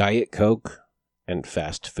 But Diet Coke and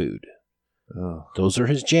fast food. Oh. Those are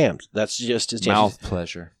his jams. That's just his jams. Mouth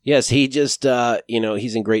pleasure. Yes, he just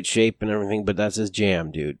he's in great shape and everything, but that's his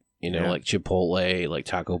jam, dude. Like Chipotle, like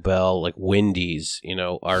Taco Bell, like Wendy's.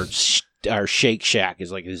 Our Shake Shack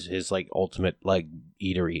is like his like ultimate like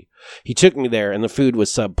eatery. He took me there and the food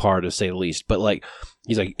was subpar to say the least, but like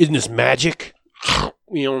he's like, isn't this magic?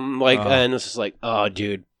 And it's just like, oh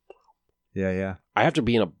dude. Yeah. I have to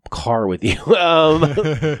be in a car with you.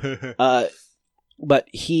 But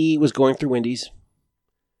he was going through Wendy's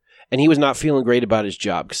And he was not feeling great about his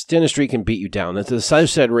job because dentistry can beat you down. The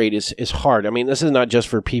suicide rate is hard. I mean, this is not just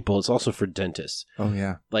for people. It's also for dentists. Oh,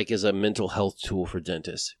 yeah. Like as a mental health tool for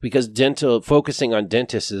dentists. Because focusing on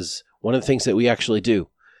dentists is one of the things that we actually do.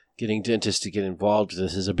 Getting dentists to get involved.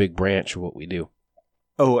 This is a big branch of what we do.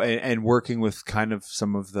 Oh, and working with kind of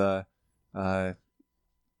some of the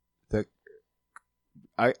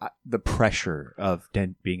pressure of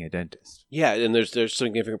being a dentist. Yeah, and there's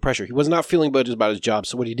significant pressure. He was not feeling good about his job,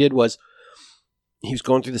 so what he did was he was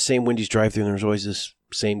going through the same Wendy's drive-thru, and there was always this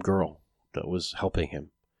same girl that was helping him.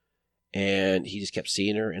 And he just kept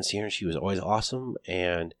seeing her. She was always awesome.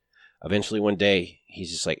 And eventually one day,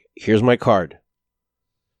 he's just like, here's my card.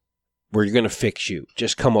 We're going to fix you.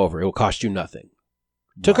 Just come over. It will cost you nothing.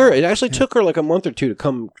 Wow. It actually took her like a month or two to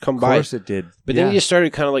come by. Of course it did. But then he just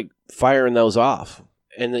started kind of like firing those off.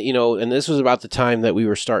 And, and this was about the time that we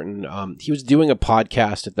were starting. He was doing a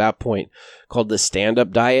podcast at that point called The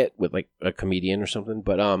Stand-Up Diet with like a comedian or something.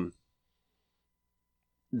 But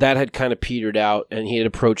that had kind of petered out. And he had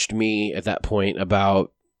approached me at that point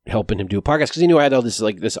about helping him do a podcast. Because he knew I had all this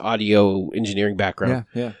this audio engineering background.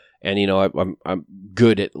 Yeah. And, I'm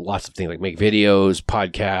good at lots of things, like make videos,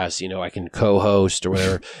 podcasts, I can co-host or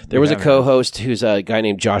whatever. There was a co-host who's a guy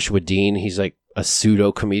named Joshua Dean. He's like a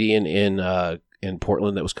pseudo-comedian in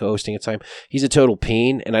Portland that was co-hosting at the time. He's a total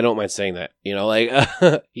peen, and I don't mind saying that.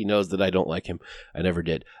 He knows that I don't like him. I never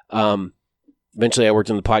did. Eventually, I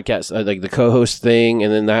worked on the podcast, like the co-host thing,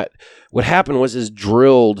 and then what happened was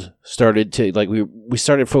Drilled started to, we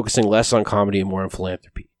started focusing less on comedy and more on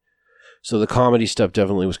philanthropy. So the comedy stuff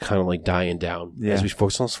definitely was kind of like dying down as we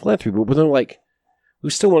focused on philanthropy. But then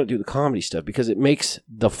we still want to do the comedy stuff because it makes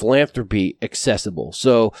the philanthropy accessible.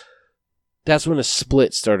 So that's when a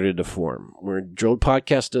split started to form where Drilled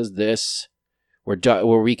Podcast does this, where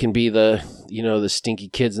we can be the stinky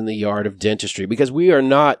kids in the yard of dentistry, because we are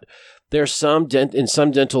not, there's in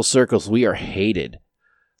some dental circles, we are hated.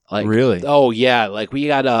 Like, really? Oh yeah. Like we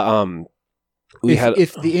got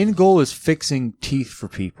if the end goal is fixing teeth for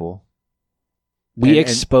people. We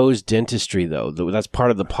expose dentistry, though. That's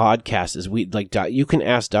part of the podcast. Is you can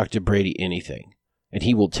ask Dr. Brady anything, and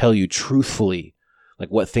he will tell you truthfully,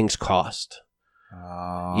 what things cost.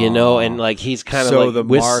 And he's kind of the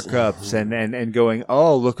markups and going,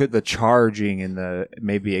 oh, look at the charging and the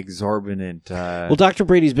maybe exorbitant. Well, Dr.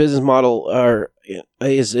 Brady's business model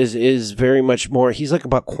is very much more. He's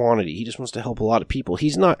about quantity. He just wants to help a lot of people.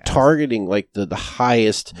 He's not targeting the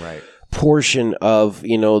highest. Right. Portion of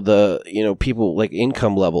people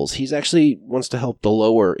income levels. He's actually wants to help the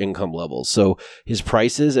lower income levels. So his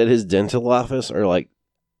prices at his dental office are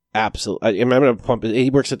absolutely. I'm gonna pump it. He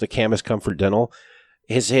works at the Camus Comfort Dental.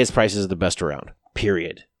 His prices are the best around.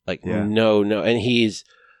 Period. No, and his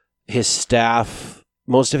staff.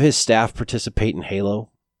 Most of his staff participate in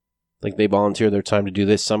Halo. They volunteer their time to do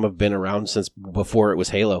this. Some have been around since before it was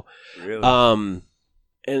Halo. Really?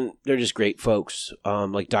 And they're just great folks,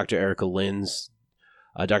 like Dr. Erica Linz,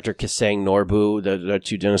 Dr. Kisang Norbu, the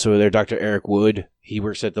two dentists over there, Dr. Eric Wood. He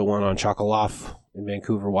works at the one on Chocoloff in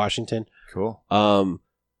Vancouver, Washington. Cool.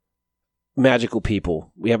 Magical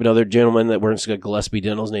people. We have another gentleman that works at Gillespie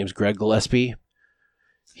Dental. His name's Greg Gillespie.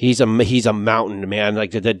 He's a mountain, man.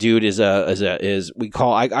 That dude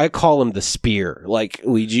I call him the spear.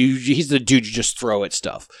 He's the dude you just throw at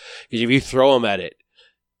stuff. Because if you throw him at it,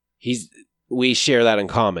 we share that in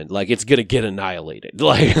common. It's going to get annihilated.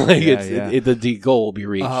 The goal will be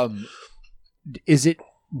reached.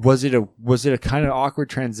 Was it a kind of awkward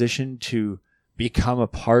transition to become a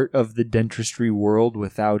part of the dentistry world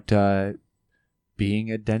without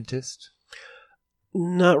being a dentist?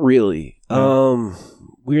 Not really. No.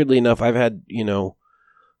 Weirdly enough, I've had,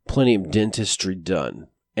 plenty of dentistry done.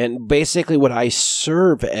 And basically what I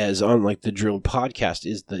serve as on the Drilled podcast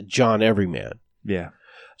is the John Everyman. Yeah.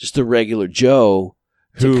 Just the regular Joe.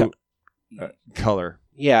 Color.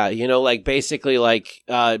 Yeah, basically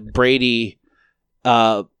Brady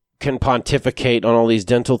can pontificate on all these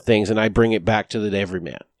dental things, and I bring it back to the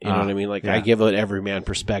everyman. You know what I mean? I give an everyman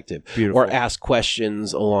perspective. Beautiful. Or ask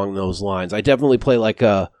questions along those lines. I definitely play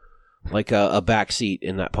a backseat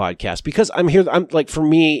in that podcast because I'm here. For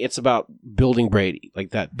me, it's about building Brady.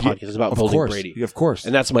 That podcast is about building Brady. Of course.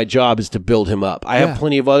 And that's my job, is to build him up. I have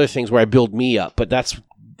plenty of other things where I build me up, but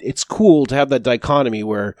it's cool to have that dichotomy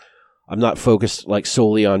where I'm not focused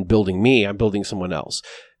solely on building me. I'm building someone else.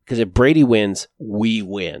 Because if Brady wins, we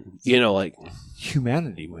win.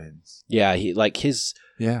 Humanity wins. Yeah,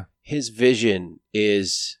 his vision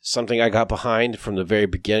is something I got behind from the very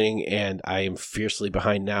beginning, and I am fiercely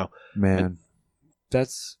behind now. Man,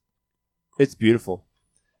 it's beautiful.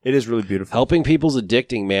 It is really beautiful. Helping people's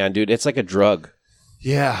addicting, man, dude. It's like a drug.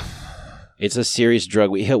 Yeah. It's a serious drug.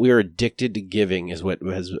 We are addicted to giving, is what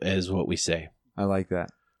we say. I like that.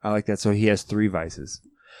 So he has 3 vices.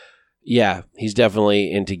 Yeah, he's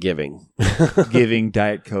definitely into giving. Giving,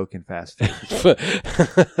 Diet Coke, and fast food.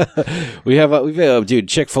 we have dude,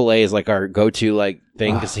 Chick-fil-A is like our go-to like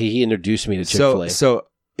thing because he introduced me to Chick-fil-A. So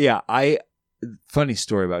yeah, funny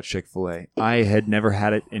story about Chick-fil-A. I had never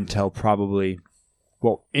had it until probably,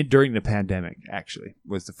 during the pandemic, actually,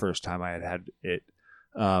 was the first time I had it.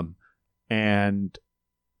 And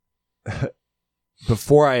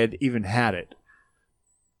before I had even had it,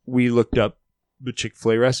 we looked up the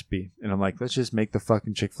Chick-fil-A recipe, and I'm like, let's just make the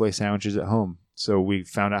fucking Chick-fil-A sandwiches at home. So we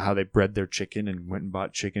found out how they bread their chicken and went and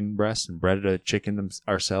bought chicken breasts and breaded a chicken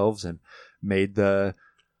ourselves and made the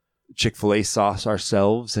Chick-fil-A sauce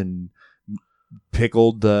ourselves and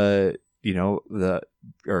pickled got the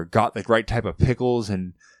right type of pickles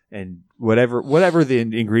and whatever the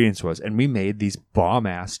ingredients was. And we made these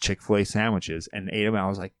bomb-ass Chick-fil-A sandwiches and ate them. And I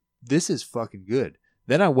was like, this is fucking good.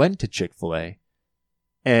 Then I went to Chick-fil-A,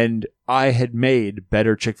 and I had made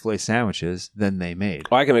better Chick-fil-A sandwiches than they made.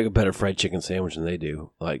 I can make a better fried chicken sandwich than they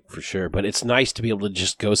do, like, for sure. But it's nice to be able to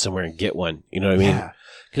just go somewhere and get one. You know what I mean? Yeah.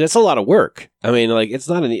 Because it's a lot of work. I mean, like, it's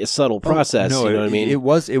not a subtle process. No, you know what I mean? It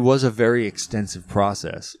was a very extensive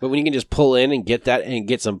process. But when you can just pull in and get that and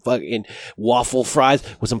get some fucking waffle fries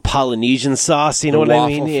with some Polynesian sauce, you know what I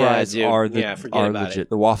mean? The waffle fries are legit. It.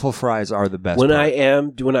 The waffle fries are the best. When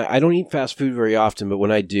I don't eat fast food very often, but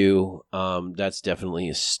when I do, that's definitely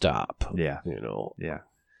a stop. Yeah. You know. Yeah.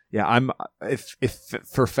 Yeah, I'm if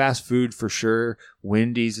for fast food for sure,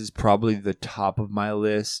 Wendy's is probably the top of my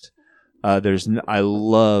list. I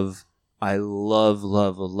love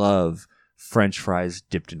French fries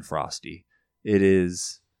dipped in Frosty. It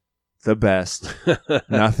is the best.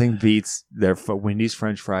 Nothing beats their Wendy's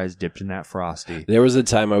French fries dipped in that Frosty. There was a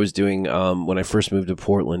time I was doing when I first moved to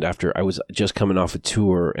Portland after I was just coming off a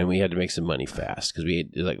tour and we had to make some money fast because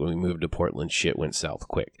when we moved to Portland, shit went south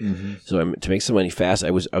quick. Mm-hmm. So to make some money fast,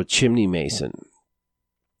 I was a chimney mason.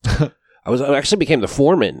 I actually became the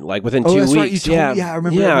foreman like within 2 weeks. Right. I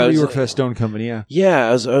remember you worked for a stone company. Yeah,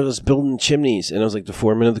 I was building chimneys and I was like the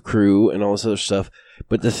foreman of the crew and all this other stuff.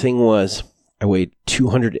 But the thing was, I weighed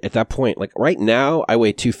 200 at that point. Like right now, I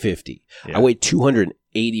weigh 250. Yeah. I weighed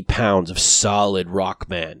 280 pounds of solid rock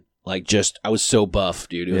man. Like I was so buff,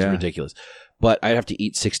 dude. It was ridiculous. But I'd have to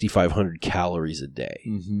eat 6,500 calories a day.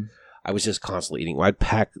 Mm-hmm. I was just constantly eating. I'd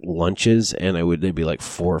pack lunches and they'd be like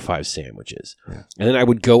 4 or 5 sandwiches. Yeah. And then I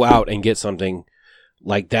would go out and get something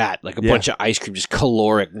like that, like a bunch of ice cream, just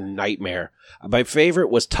caloric nightmare. My favorite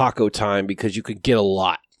was Taco Time because you could get a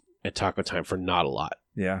lot at Taco Time for not a lot.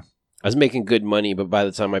 Yeah. I was making good money, but by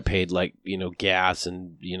the time I paid gas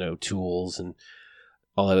and, tools and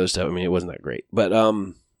all that other stuff, I mean, it wasn't that great. But,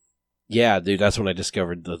 yeah, dude, that's when I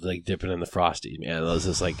discovered the dipping in the Frosty, man. It was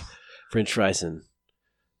just like French fries and...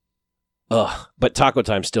 But Taco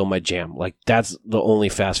Time's still my jam. Like, that's the only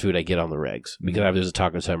fast food I get on the regs because there's a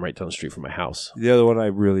Taco Time right down the street from my house. The other one I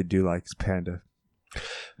really do like is Panda.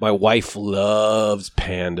 My wife loves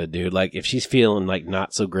Panda, dude. Like, if she's feeling, like,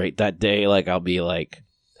 not so great that day, like, I'll be like,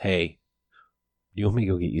 hey, do you want me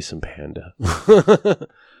to go get you some Panda?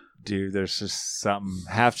 Dude, there's just something,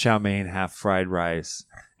 half chow mein, half fried rice,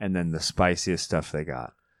 and then the spiciest stuff they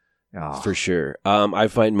got. Oh. For sure. I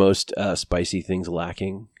find most spicy things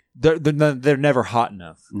lacking. They're never hot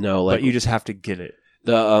enough. No, but you just have to get it.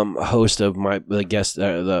 The host of the guest,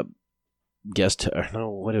 what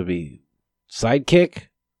would it be? Sidekick?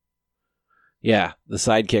 Yeah, the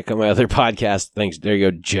sidekick on my other podcast. Thanks. There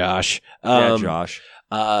you go, Josh. Josh.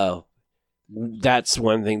 That's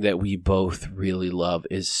one thing that we both really love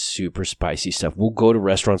is super spicy stuff. We'll go to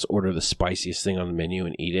restaurants, order the spiciest thing on the menu,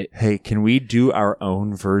 and eat it. Hey, can we do our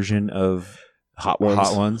own version of Hot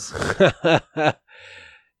Ones?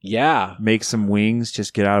 Yeah. Make some wings,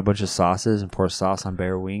 just get out a bunch of sauces and pour sauce on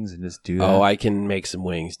bare wings and just do that. Oh, I can make some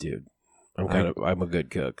wings, dude. I'm a good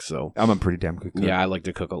cook, so. I'm a pretty damn good cook. Yeah, I like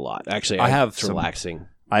to cook a lot. Actually, it's relaxing.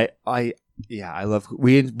 I love,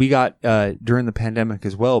 we got, during the pandemic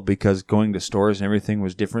as well, because going to stores and everything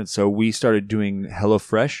was different. So we started doing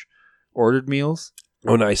HelloFresh ordered meals.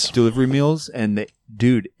 Oh, nice. Delivery meals. And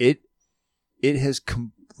it has,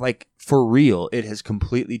 for real, it has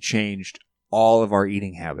completely changed all of our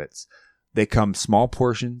eating habits. They come small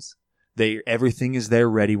portions. Everything is there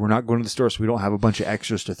ready. We're not going to the store, so we don't have a bunch of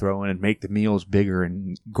extras to throw in and make the meals bigger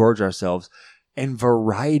and gorge ourselves. And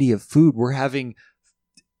variety of food. We're having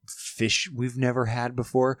fish we've never had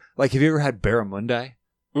before. Like, have you ever had barramundi?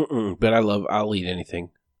 But I'll eat anything.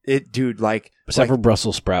 Except for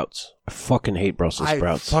Brussels sprouts. I fucking hate Brussels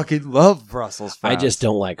sprouts. I fucking love Brussels sprouts. I just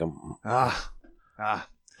don't like them.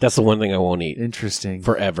 That's the one thing I won't eat. Interesting.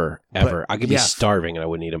 Forever, ever. I could be starving and I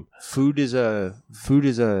wouldn't eat them. Food is a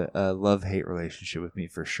love-hate relationship with me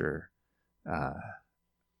for sure.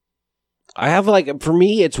 I have for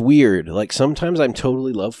me, it's weird. Like sometimes I'm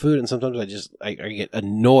totally love food, and sometimes I get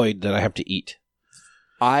annoyed that I have to eat.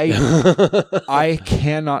 I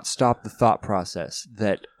cannot stop the thought process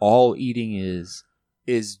that all eating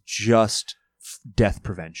is just death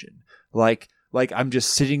prevention. Like I'm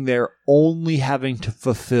just sitting there only having to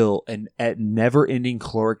fulfill a never-ending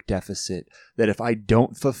caloric deficit that if I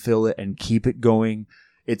don't fulfill it and keep it going,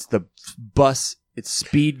 it's the bus. It's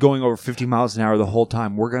speed going over 50 miles an hour the whole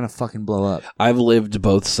time. We're going to fucking blow up. I've lived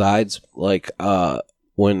both sides. Like,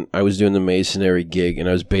 when I was doing the masonry gig and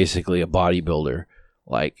I was basically a bodybuilder,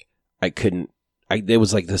 like, it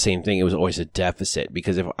was like the same thing. It was always a deficit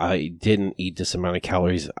because if I didn't eat this amount of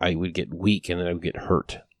calories, I would get weak and then I would get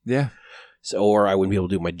hurt. Yeah. So, or I wouldn't be able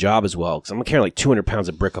to do my job as well because I'm carrying like 200 pounds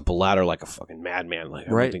of brick up a ladder like a fucking madman. Like,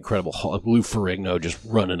 right. Incredible. Lou Ferrigno just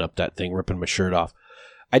running up that thing, ripping my shirt off.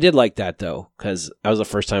 I did like that though, because that was the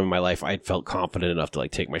first time in my life I felt confident enough to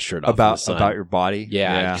like take my shirt off about your body.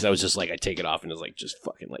 Yeah, because I was just like I take it off and it was like just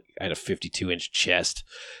fucking like I had a 52-inch chest,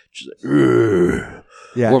 just like,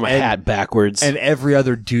 wore my hat backwards, and every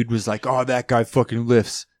other dude was like, "Oh, that guy fucking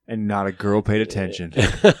lifts," and not a girl paid attention.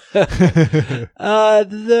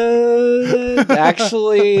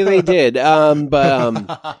 Actually, they did,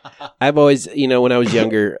 but I've always, when I was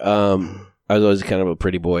younger, I was always kind of a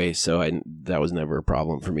pretty boy, so that was never a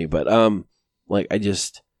problem for me. But I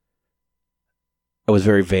was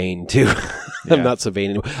very vain too. Yeah. I'm not so vain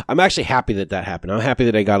anymore. I'm actually happy that happened. I'm happy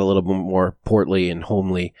that I got a little bit more portly and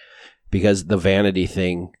homely because the vanity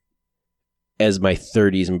thing, as my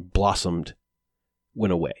 30s blossomed,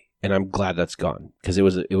 went away, and I'm glad that's gone because it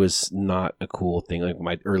was not a cool thing. Like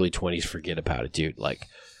my early 20s, forget about it, dude. Like.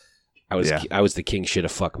 I was the king shit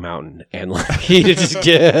of fuck mountain, and like he just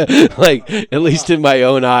get like at least in my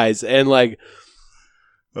own eyes, and like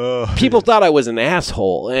people thought I was an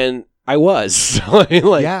asshole, and I was. So,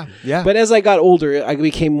 yeah. But as I got older, I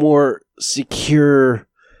became more secure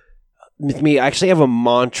with me. I actually have a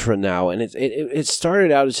mantra now, and it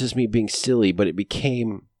started out as just me being silly, but it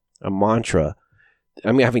became a mantra.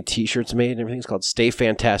 I'm having T-shirts made and everything. It's called "Stay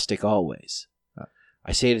Fantastic Always."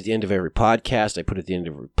 I say it at the end of every podcast. I put it at the end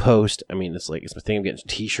of every post. I mean, it's my thing. I'm getting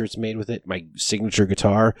T-shirts made with it. My signature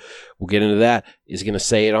guitar, we'll get into that, is going to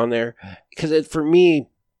say it on there. Because for me,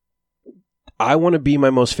 I want to be my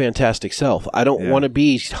most fantastic self. I don't want to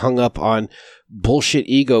be hung up on bullshit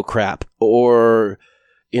ego crap or,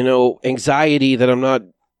 anxiety that I'm not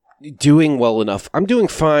doing well enough. I'm doing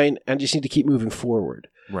fine. I just need to keep moving forward.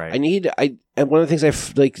 Right. And one of the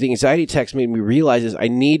things the anxiety text made me realize is I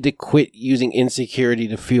need to quit using insecurity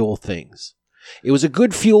to fuel things. It was a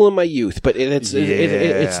good fuel in my youth, but it's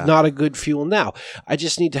not a good fuel now. I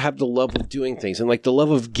just need to have the love of doing things, and like the love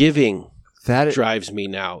of giving that drives me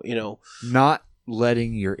now. Not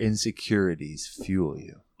letting your insecurities fuel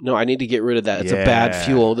you. No, I need to get rid of that. It's a bad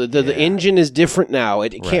fuel. The engine is different now.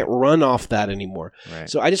 It can't run off that anymore. Right.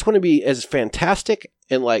 So I just want to be as fantastic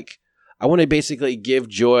and like. I want to basically give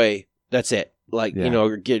joy. That's it. Like,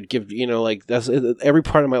 give, like that's every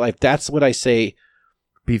part of my life. That's what I say.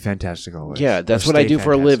 Be fantastic always. Yeah. That's what I do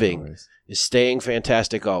for a living always. Is staying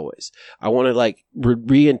fantastic always. I want to like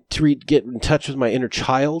get in touch with my inner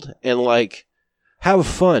child and like have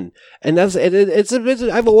fun. And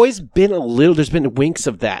I've always been there's been winks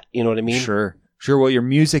of that. You know what I mean? Sure. Well, your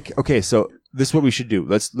music. Okay. So this is what we should do.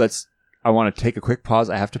 I want to take a quick pause.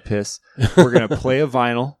 I have to piss. We're going to play a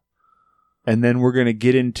vinyl. And then we're going to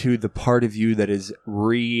get into the part of you that is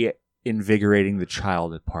reinvigorating the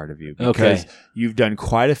child part of you. Because you've done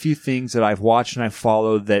quite a few things that I've watched and I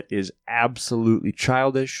follow that is absolutely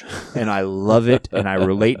childish. And I love it. And I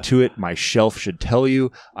relate to it. My shelf should tell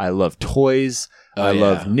you. I love toys. I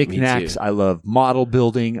love knickknacks. I love model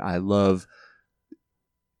building. I love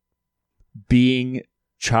being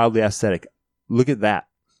childly aesthetic. Look at that.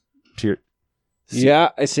 Yeah,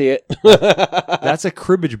 I see it. That's a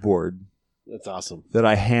cribbage board. That's awesome. That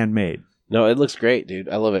I handmade. No, it looks great, dude.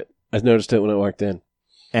 I love it. I noticed it when I walked in.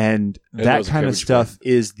 And that kind of stuff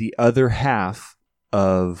is the other half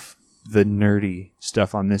of the nerdy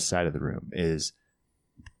stuff on this side of the room is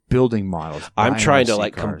building models. I'm trying to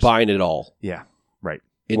like combine it all. Yeah, right.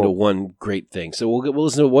 Into one great thing. So we'll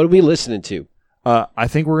listen to what are we listening to? I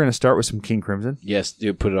think we're going to start with some King Crimson. Yes,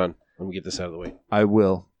 dude, put it on. Let me get this out of the way. I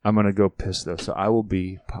will. I'm going to go piss though. So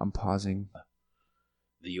I'm pausing.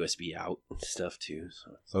 The USB out stuff too.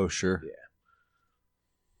 So. Oh, sure. Yeah.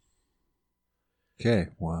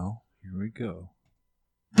 Okay, well, here we go.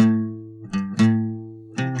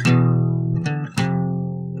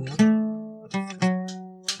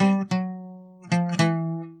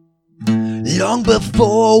 Long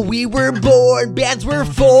before we were born, bands were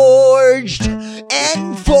forged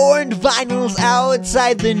and formed, vinyls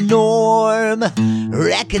outside the norm.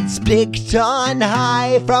 Records picked on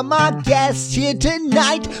high from our guests here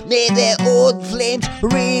tonight. May their old flames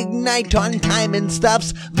reignite on time and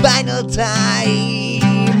stuff's vinyl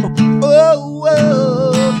time. Oh,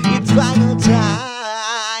 oh, it's vinyl time.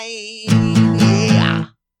 Yeah.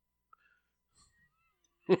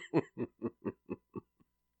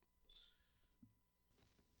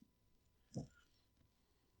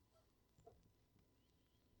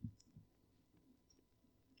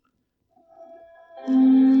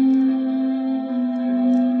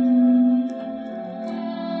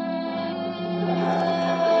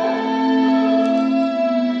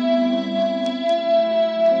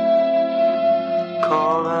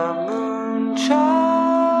 Call a moon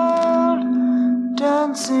child,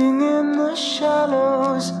 dancing in the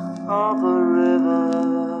shallows of a river.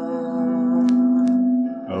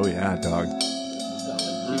 Oh yeah, dog.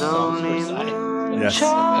 Lonely moon Yes.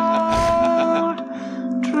 child,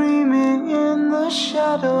 dreaming in the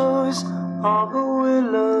shadows of a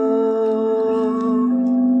willow.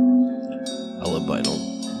 I love vinyl.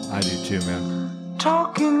 I do too, man.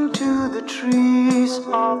 Talking to the trees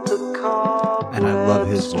of the cobweb. And I love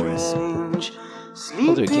his voice. Well,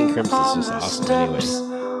 dude, King Crimson's just awesome anyway.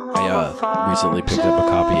 I recently picked up a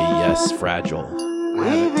copy of Yes, Fragile.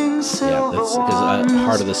 Yeah, that's because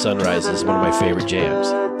Heart of the Sunrise is one of my favorite jams.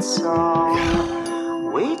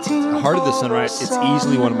 Heart of the Sunrise, it's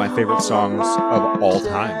easily one of my favorite songs of all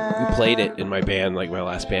time. We played it in my band, like my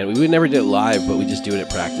last band. We would never do it live, but we just do it at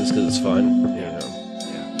practice because it's fun. Yeah. You know?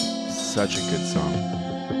 Yeah. Such a good song.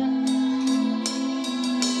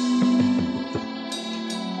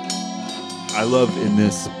 I love in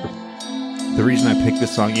this, the reason I picked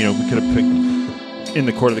this song, you know, we could have picked In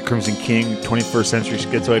the Court of the Crimson King, 21st Century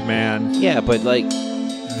Schizoid Man. Yeah, but like...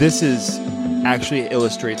 This is actually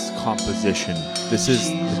illustrates composition. This is,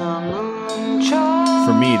 for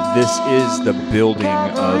me, this is the building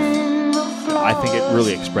of, I think it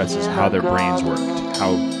really expresses how their brains worked.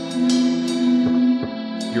 How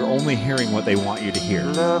you're only hearing what they want you to hear.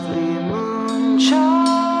 What's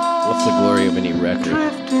the glory of any record?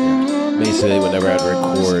 Basically, whenever I'd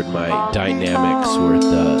record, my dynamics were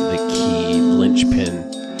the key linchpin,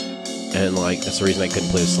 and like that's the reason I couldn't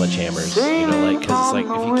play with sledgehammers. You know, like because it's like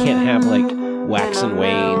if you can't have like wax and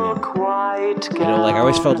wane, you know, like I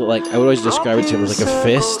always felt it like I would always describe it to him as like a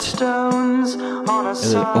fist and an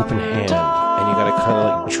open hand, and you got to kind of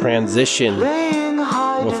like transition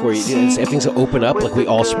before you. If things open up, like we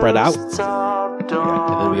all spread out, and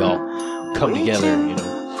then we all come together. You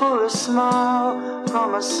know. For a smile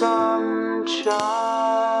from a sun child.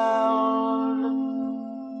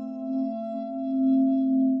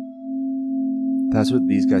 That's what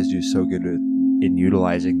these guys do so good with, in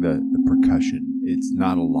utilizing the percussion. It's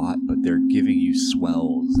not a lot, but they're giving you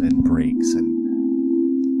swells and breaks and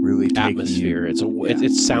really taking Atmosphere. You,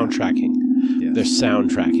 It's soundtracking. Yes. They're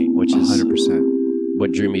soundtracking, which is 100%.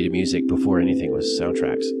 what drew me to music before anything was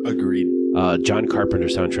soundtracks. Agreed. John Carpenter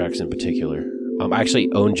soundtracks in particular. I actually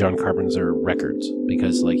own John Carpenter records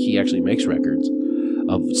because like he actually makes records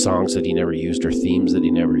of songs that he never used or themes that he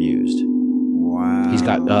never used. Wow. He's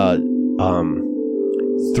got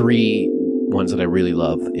 3 ones that I really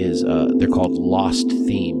love. Is they're called Lost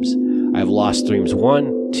Themes. I have Lost Themes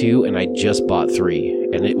 1, 2, and I just bought 3.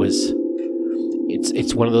 And it's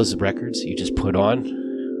one of those records you just put on.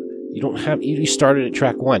 You don't have you started at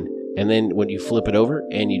track 1, and then when you flip it over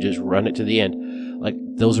and you just run it to the end, like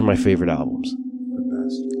those are my favorite albums.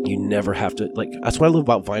 You never have to, like, that's what I love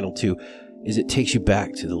about vinyl too, is it takes you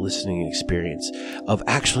back to the listening experience of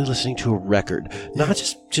actually listening to a record, not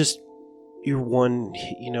just your one,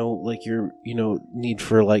 you know, like your, you know, need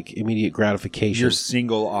for like immediate gratification. Your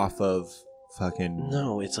single off of fucking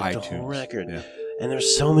No, it's like iTunes. the whole record. Yeah. And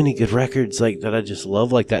there's so many good records like that I just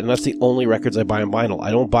love like that, and that's the only records I buy on vinyl.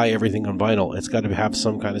 I don't buy everything on vinyl. It's got to have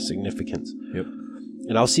some kind of significance. Yep.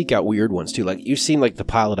 And I'll seek out weird ones too. Like you've seen like the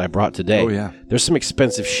pile that I brought today. Oh yeah. There's some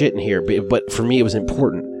expensive shit in here, but for me it was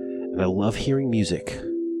important. And I love hearing music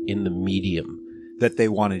in the medium That they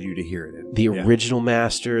wanted you to hear it in. the original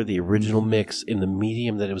master, the original mix in the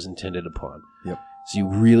medium that it was intended upon. Yep. So you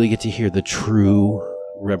really get to hear the true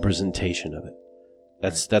representation of it.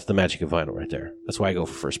 That's the magic of vinyl right there. That's why I go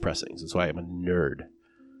for first pressings. That's why I'm a nerd.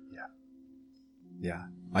 Yeah.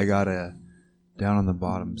 I got a down on the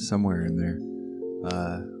bottom somewhere in there.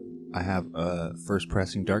 I have a first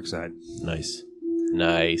pressing Dark Side Nice.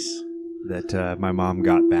 that my mom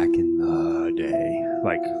got back in the day.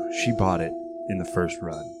 Like she bought it in the first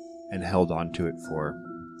run and held on to it for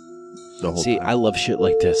the whole See, time. I love shit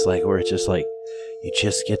like this, like where it's just like you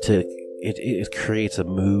just get to, it creates a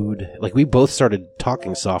mood. Like, we both started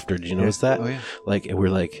talking softer. Did you notice that? Oh, yeah. Like, we're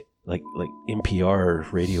like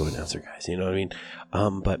NPR radio announcer guys, you know what I mean?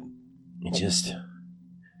 But it just,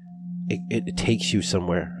 it takes you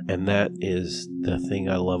somewhere. And that is the thing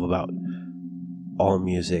I love about all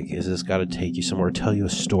music, is it's got to take you somewhere, tell you a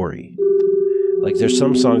story. Like, there's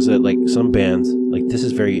some songs that, like, some bands, like, this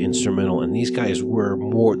is very instrumental, and these guys were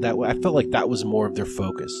more, that I felt like that was more of their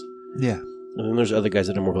focus. Yeah. And then there's other guys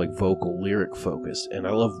that are more, like, vocal, lyric focused, and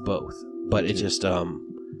I love both. But it just,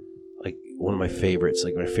 like, one of my favorites,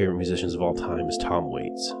 like, my favorite musicians of all time is Tom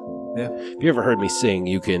Waits. Yeah. If you ever heard me sing,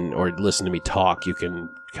 you can, or listen to me talk, you can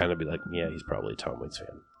kind of be like, yeah, he's probably a Tom Waits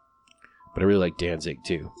fan. But I really like Danzig,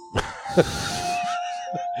 too.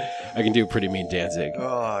 I can do a pretty mean Danzig.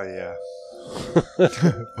 Oh, yeah.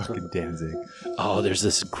 Fucking Danzig. Oh, there's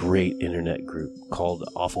this great internet group called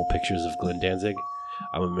Awful Pictures of Glenn Danzig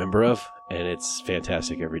I'm a member of, and it's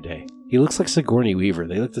fantastic every day. He looks like Sigourney Weaver.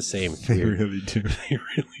 They look the same. They really do. They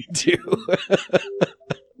really do.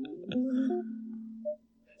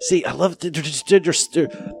 See, I love it.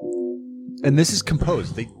 And this is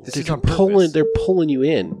composed. This is on purpose. They're pulling you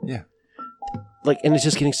in. Yeah. Like, and it's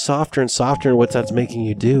just getting softer and softer, and what that's making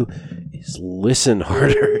you do is listen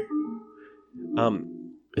harder.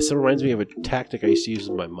 It reminds me of a tactic I used to use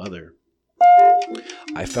with my mother.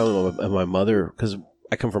 I found my mother, because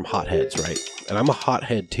I come from hotheads, right? And I'm a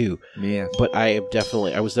hothead too. Yeah. But I was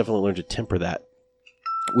definitely learned to temper that.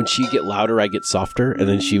 When she'd get louder, I get softer, and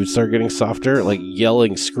then she would start getting softer, like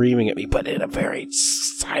yelling, screaming at me, but in a very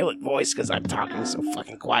silent voice because I'm talking so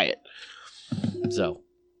fucking quiet. So,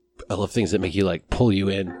 I love things that make you, like, pull you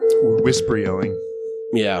in. Whisper yelling.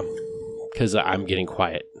 Yeah, because I'm getting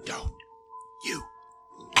quiet. Don't you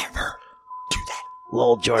ever do that.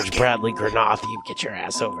 Lowell George Bradley Granath, you get your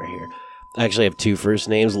ass over here. I actually have two first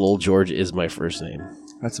names. Lowell George is my first name.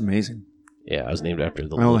 That's amazing. Yeah, I was named after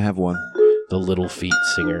I only have one. The Little Feet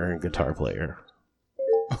singer and guitar player.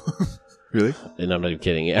 Really? And I'm not even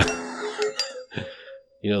kidding, yeah.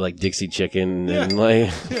 You know, like Dixie Chicken and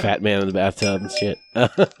like Fat Man in the Bathtub and shit.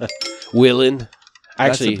 Willin.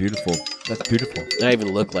 Actually, That's beautiful. I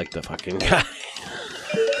even look like the fucking guy.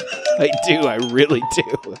 I do. I really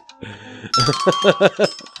do.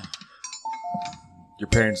 Your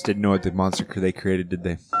parents didn't know what the monster they created, did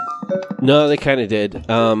they? No, they kind of did.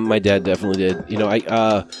 My dad definitely did. You know,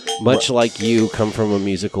 I much like you, come from a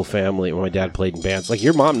musical family where my dad played in bands. Like,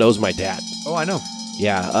 your mom knows my dad. Oh, I know.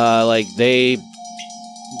 Yeah, like, they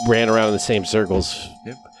ran around in the same circles.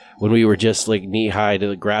 Yep. When we were just, like, knee-high to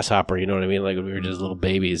the grasshopper, you know what I mean? Like, when we were just little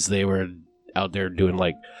babies, they were out there doing,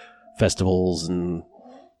 like, festivals and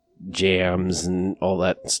jams and all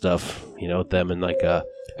that stuff, you know, with them. And, like,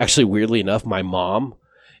 actually, weirdly enough, my mom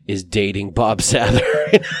is dating Bob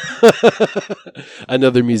Sather,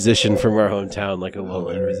 another musician from our hometown, like a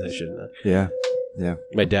well-known musician. Yeah, yeah.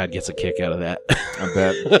 My dad gets a kick out of that. I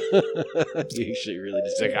bet. He actually really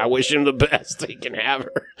just like, I wish him the best. He can have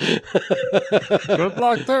her. Good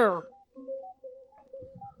luck there.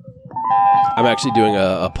 I'm actually doing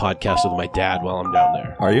a podcast with my dad while I'm down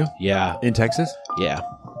there. Are you? Yeah. In Texas? Yeah.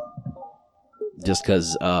 Just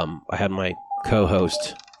because I had my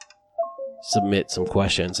co-host submit some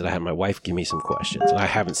questions, and I had my wife give me some questions, and I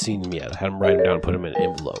haven't seen them yet. I had them write them down and put them in an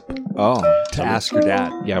envelope. Oh, to ask your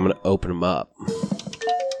dad. Yeah, I'm going to open them up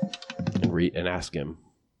and read and ask him.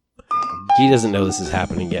 He doesn't know this is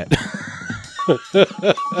happening yet. I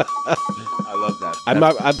love that.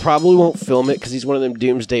 I probably won't film it because he's one of them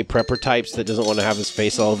doomsday prepper types that doesn't want to have his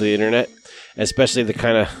face all over the internet, especially the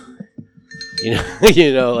kind of, you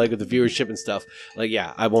know, like with the viewership and stuff. Like,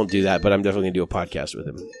 yeah, I won't do that, but I'm definitely going to do a podcast with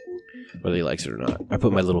him, whether he likes it or not. I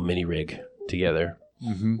put my little mini rig together.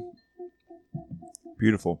 Mm-hmm.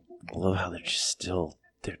 Beautiful. I love how they're just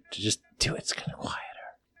do it's kind of quieter.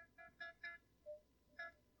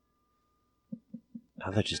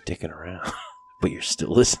 Now they're just dicking around, but you're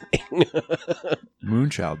still listening.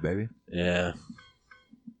 Moonchild, baby. Yeah.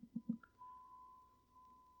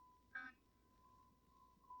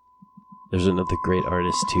 There's another great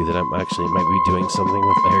artist too that I'm actually might be doing something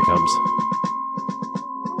with. Here it comes.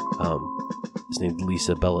 His name's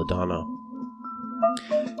Lisa Belladonna.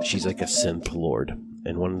 She's like a synth lord,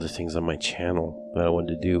 and one of the things on my channel that I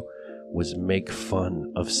wanted to do was make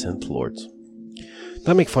fun of synth lords.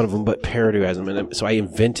 Not make fun of them, but parodize them. And so I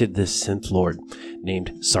invented this synth lord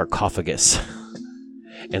named Sarcophagus.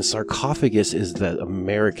 And Sarcophagus is the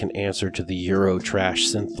American answer to the Euro trash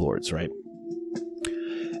synth lords, right?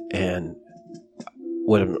 And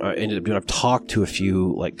what I ended up doing, I've talked to a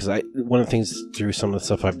few, like, because one of the things through some of the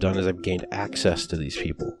stuff I've done is I've gained access to these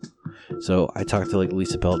people. So I talked to like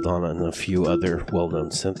Lisa Belladonna and a few other well-known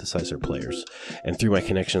synthesizer players. And through my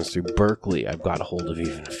connections through Berkeley, I've got a hold of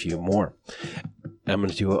even a few more. I'm going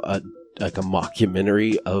to do a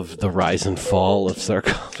mockumentary of the rise and fall of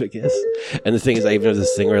Sarcophagus. And the thing is, I even have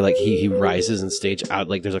this thing where like he rises and stage out,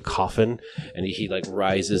 like there's a coffin and he like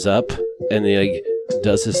rises up and he like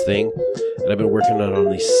does his thing. And I've been working on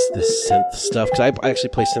this synth stuff because I actually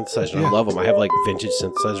play synthesizers and I love them. I have like vintage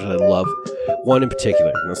synthesizers I love. One in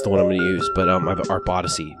particular, and that's the one I'm going to use. But I have an Art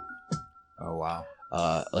Odyssey. Oh wow!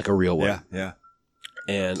 Like a real one. Yeah.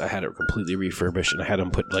 And I had it completely refurbished, and I had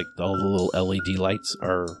them put like all the little LED lights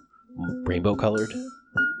are rainbow colored.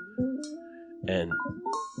 But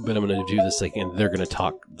I'm going to do this like, and they're going to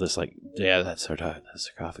talk this like, yeah, that's that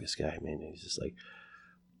Sarcophagus guy, man. He's just like.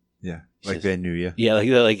 Yeah, like they knew you. Yeah,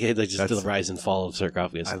 like just the rise and fall of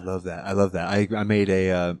Sarcophagus. I love that. I made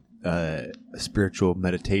a spiritual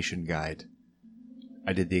meditation guide.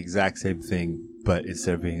 I did the exact same thing, but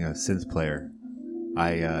instead of being a synth player,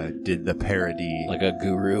 I did the parody. Like a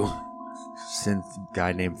guru. Synth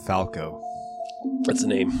guy named Falco. That's the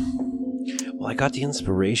name. Well, I got the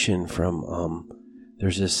inspiration from,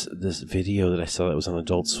 there's this video that I saw that was on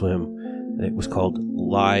Adult Swim. It was called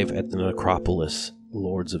Live at the Necropolis.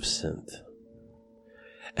 Lords of Synth.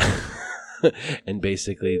 And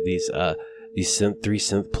basically these three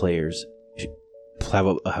synth players have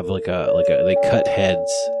they cut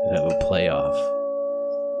heads and have a playoff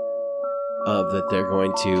of that they're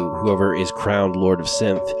going to, whoever is crowned Lord of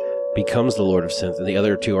Synth becomes the Lord of Synth, and the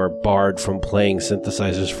other two are barred from playing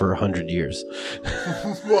synthesizers for 100 years.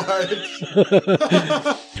 What?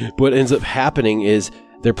 What ends up happening is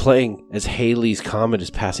they're playing as Halley's Comet is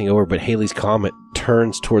passing over, but Halley's Comet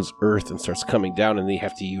turns towards Earth and starts coming down, and they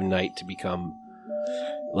have to unite to become,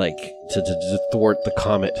 like, to thwart the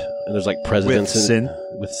comet. And there's, like, presidents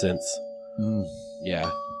with synths. Mm.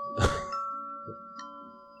 Yeah.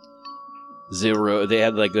 Zero. They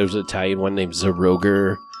had, like, there's an Italian one named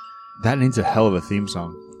Zeroger. That needs a hell of a theme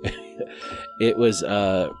song. It was,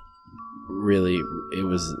 really, it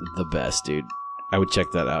was the best, dude. I would check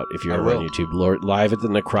that out if you're ever on YouTube. Live at the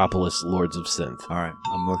Necropolis, Lords of Synth. All right,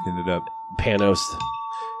 I'm looking it up. Panos.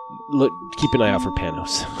 Look, keep an eye out for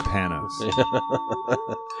Panos. Panos.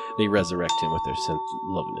 They resurrect him with their synth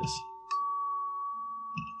loveness.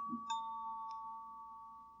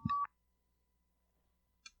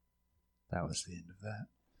 That was the end of that.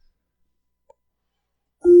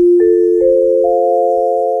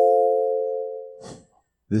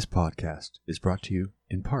 This podcast is brought to you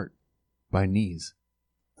in part by Knees.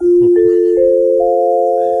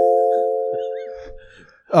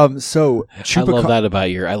 So I love that about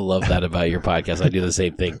your podcast. I do the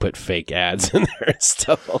same thing, put fake ads in there and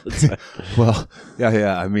stuff all the time. Well,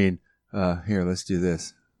 yeah. I mean, here, let's do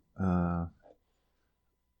this.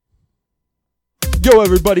 Yo,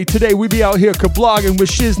 everybody, today we be out here kablogging with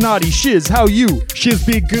Shiz Naughty. Shiz, how you? Shiz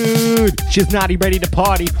be good. Shiz Naughty ready to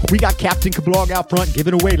party. We got Captain Kablog out front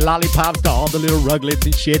giving away lollipops to all the little ruglets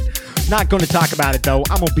and shit. Not gonna talk about it though.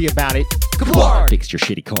 I'm gonna be about it. Kablog! Fix your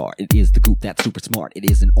shitty car. It is the goop that's super smart.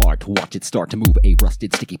 It is an art to watch it start to move a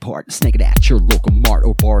rusted sticky part. Snag it at your local mart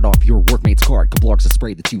or bar it off your workmate's cart. Kablog's a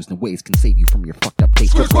spray that's used in ways can save you from your fucked up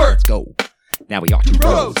taste. Let's go. Now we are two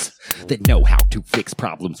bros that know how to fix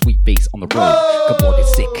problems we face on the road. Kablog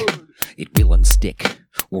is sick. It will unstick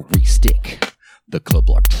or re-stick the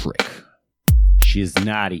Kablog trick. Shiz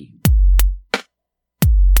Naughty.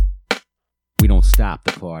 We don't stop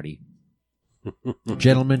the party.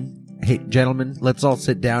 Gentlemen, let's all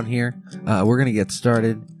sit down here. We're going to get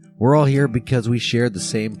started. We're all here because we share the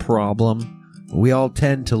same problem. We all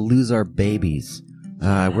tend to lose our babies.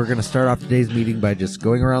 We're going to start off today's meeting by just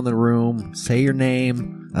going around the room, say your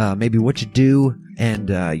name, maybe what you do, and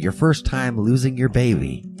your first time losing your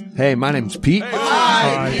baby. Hey, my name's Pete.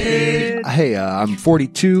 Hi, Pete. Hey, I'm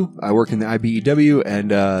 42. I work in the IBEW,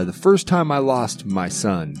 and the first time I lost my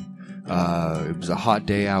son, it was a hot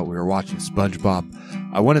day out. We were watching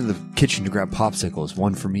SpongeBob. I went in the kitchen to grab popsicles,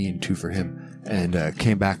 one for me and two for him, and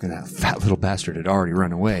came back, and that fat little bastard had already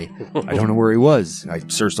run away. I don't know where he was. I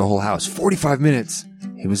searched the whole house. 45 minutes.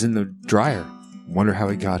 He was in the dryer. Wonder how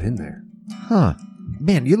he got in there. Huh.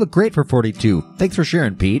 Man, you look great for 42. Thanks for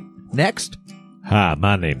sharing, Pete. Next. Hi,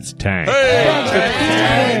 my name's Tank.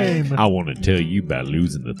 I want to tell you about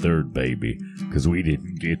losing the third baby, because we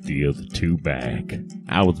didn't get the other two back.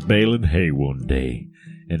 I was baling hay one day,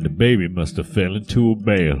 and the baby must have fell into a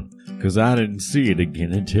bale, because I didn't see it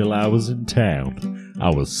again until I was in town.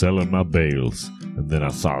 I was selling my bales, and then I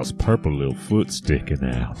saw his purple little foot sticking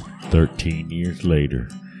out. 13 years later,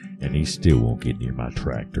 and he still won't get near my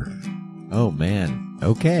tractor. Oh, man.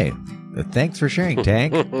 Okay. Thanks for sharing,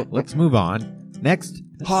 Tank. Let's move on. Next.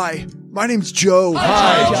 Hi, my name's Joe.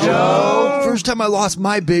 Hi, Joe. First time I lost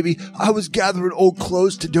my baby, I was gathering old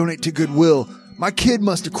clothes to donate to Goodwill. My kid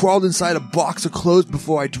must have crawled inside a box of clothes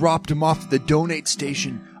before I dropped him off at the donate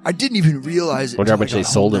station. I didn't even realize it. Wonder how much they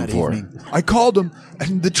sold him for. I called him,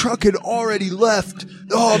 and the truck had already left.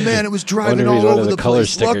 Oh man, it was driving Wonder if he's all one of over the the color place.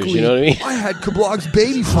 stickers, Luckily, you know what I mean? I had Kablog's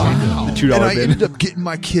baby finder, The $2 and I bin. ended up getting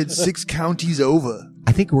my kid 6 counties over.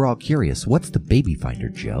 I think we're all curious. What's the baby finder,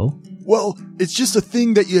 Joe? Well, it's just a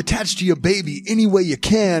thing that you attach to your baby any way you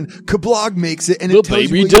can. Kablog makes it, and The it tells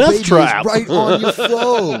baby you where your death baby trap. is right on your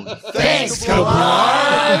phone. Thanks,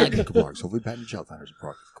 Kablog. Kablog, so we patent child finders of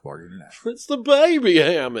Kablog International. It's the baby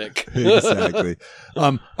hammock. Exactly.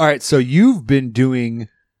 All right, so you've been doing.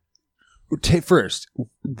 First,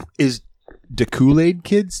 is the Kool-Aid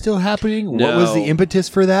Kid still happening? No. What was the impetus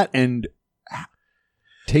for that? And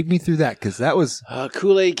take me through that, because that was.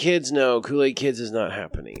 Kool-Aid Kids, no. Kool-Aid Kids is not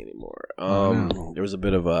happening anymore. There was a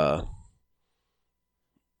bit of a...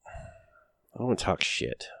 I don't want to talk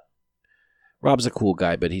shit. Rob's a cool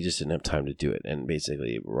guy, but he just didn't have time to do it. And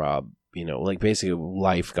basically, Rob, basically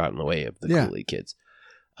life got in the way of the Kool-Aid Kids.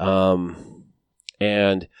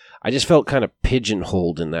 And I just felt kind of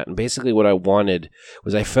pigeonholed in that. And basically what I wanted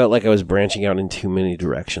was I felt like I was branching out in too many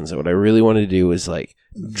directions. And what I really wanted to do was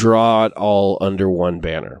draw it all under one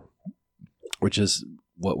banner, which is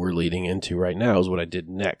what we're leading into right now, is what I did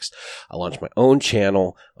next. I launched my own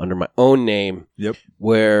channel under my own name. Yep.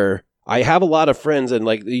 Where I have a lot of friends, and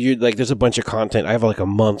there's a bunch of content. I have a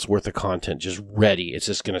month's worth of content just ready. It's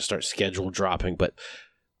just going to start schedule dropping, but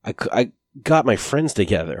I got my friends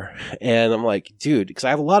together, and I'm like, dude, because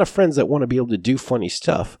I have a lot of friends that want to be able to do funny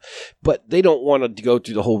stuff, but they don't want to go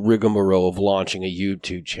through the whole rigmarole of launching a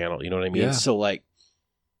YouTube channel. You know what I mean? Yeah. So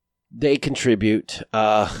they contribute.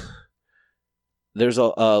 There's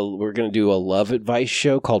we're going to do a love advice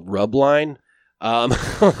show called Rubline.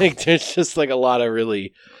 There's just a lot of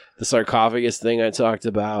really the sarcophagus thing I talked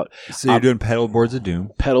about. So you're doing Pedalboards of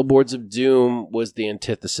Doom. Pedalboards of Doom was the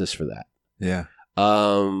antithesis for that. Yeah.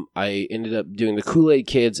 I ended up doing the Kool-Aid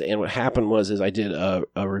Kids, and what happened was I did a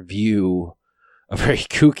review, a very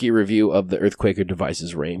kooky review of the Earthquaker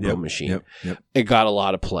Devices Rainbow Machine. Yep. It got a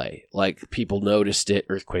lot of play. People noticed it.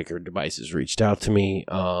 Earthquaker Devices reached out to me.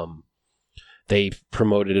 They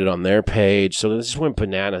promoted it on their page, so this just went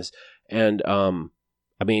bananas. And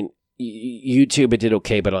YouTube, it did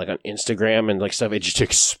okay, but on Instagram and stuff, it just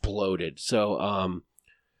exploded. So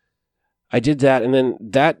I did that, and then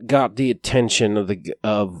that got the attention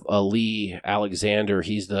of Lee Alexander.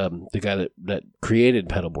 He's the guy that created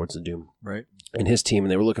Pedalboards of Doom, Right. and his team,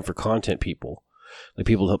 and they were looking for content people,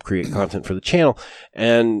 people to help create content for the channel.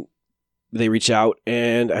 And they reached out,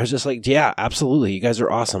 and I was just like, yeah, absolutely, you guys are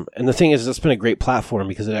awesome. And the thing is, that's been a great platform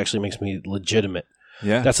because it actually makes me legitimate.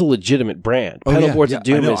 Yeah. That's a legitimate brand. Oh, Pedalboards yeah. of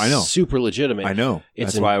Doom I know. is super legitimate. I know.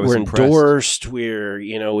 It's That's why I was we're impressed. endorsed.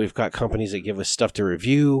 We've got companies that give us stuff to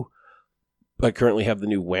review. I currently have the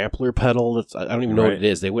new Wampler pedal. I don't even know what it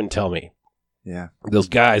is. They wouldn't tell me. Yeah. Those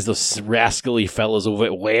guys, those rascally fellows over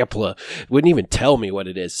at Wampler wouldn't even tell me what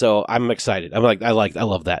it is. So I'm excited. I'm I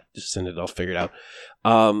love that. Just send it. I'll figure it out.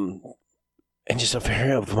 And just a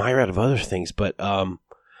myriad of other things. But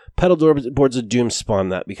Pedalboards of Doom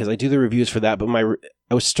spawned that because I do the reviews for that. But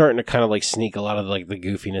I was starting to kind of sneak a lot of the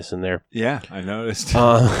goofiness in there. Yeah, I noticed.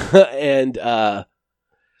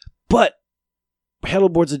 But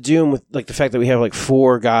Pedalboards of Doom, with the fact that we have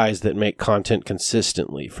 4 guys that make content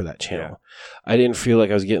consistently for that channel, I didn't feel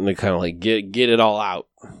like I was getting to kind of get it all out.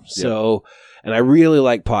 So, and I really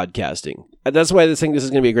like podcasting. That's why I think this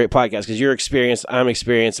is going to be a great podcast, because you're experienced, I'm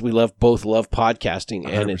experienced. We both love podcasting,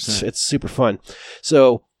 and 100%. it's super fun.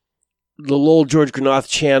 So the Lowell Granath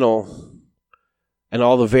channel and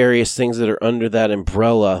all the various things that are under that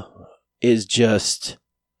umbrella is just,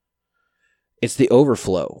 it's the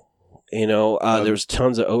overflow. There's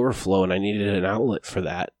tons of overflow, and I needed an outlet for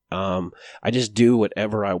that. I just do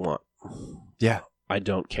whatever I want. Yeah. I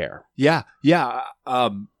don't care. Yeah.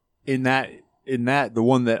 In that, the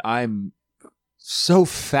one that I'm so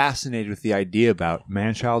fascinated with the idea about,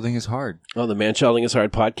 Manchilding is Hard. Oh, the Manchilding is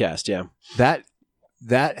Hard podcast. Yeah. That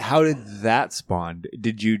how did that spawn?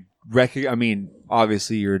 Did you recognize? I mean,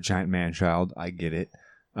 obviously you're a giant man-child. I get it.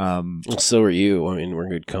 So are you. I mean, we're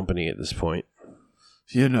good company at this point.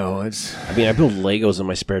 It's. I mean, I build Legos in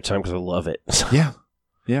my spare time because I love it. Yeah.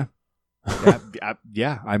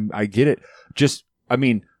 I get it. Just, I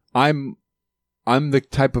mean, I'm the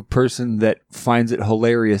type of person that finds it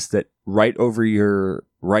hilarious that right over your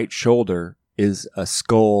right shoulder is a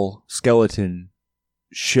skeleton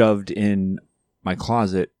shoved in my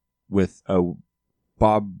closet with a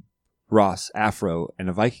Bob Ross afro and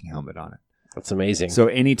a Viking helmet on it. That's amazing. So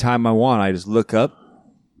anytime I want, I just look up,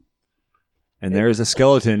 and there's a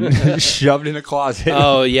skeleton shoved in a closet.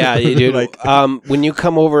 Oh yeah, dude. When you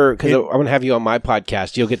come over, because I'm gonna have you on my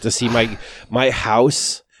podcast, you'll get to see my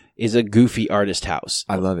house is a goofy artist house.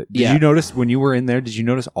 I love it. Did you notice when you were in there? Did you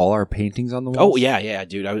notice all our paintings on the walls? Oh yeah,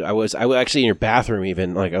 dude. I was actually in your bathroom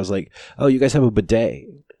even. Like I was like, oh, you guys have a bidet.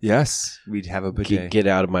 Yes, we'd have a bidet. Get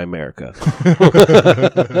out of my America.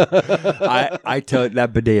 I tell you,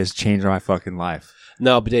 that bidet has changed my fucking life.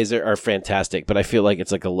 No, bidets are fantastic, but I feel like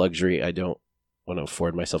it's like a luxury I don't want to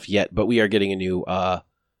afford myself yet. But we are getting a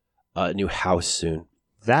new house soon.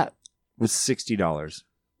 That was $60.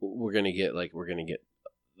 We're gonna get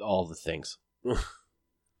all the things.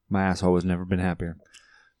 My asshole has never been happier.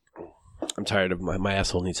 I'm tired of my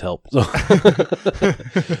asshole needs help.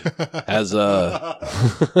 As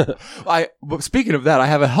but speaking of that, I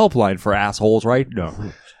have a helpline for assholes right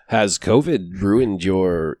now. Has COVID ruined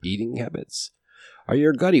your eating habits? Are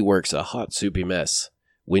your gutty works a hot soupy mess?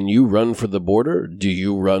 When you run for the border, do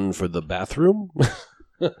you run for the bathroom?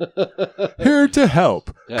 Here to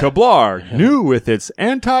help, Kablar, new with its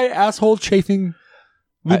anti-asshole chafing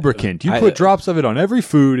lubricant. You put drops of it on every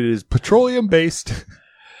food. It is petroleum based.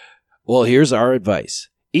 Well, here's our advice.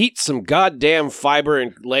 Eat some goddamn fiber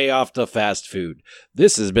and lay off the fast food.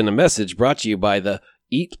 This has been a message brought to you by the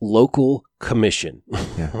Eat Local Commission.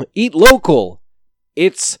 Yeah. Eat local.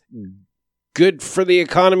 It's good for the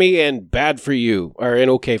economy and bad for you, and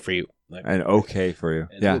okay for you. And okay for you.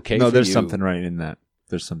 And yeah. Okay no, for there's you. something right in that.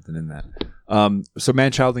 There's something in that. So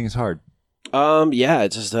Manchilding is hard. Yeah,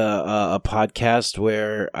 it's just a podcast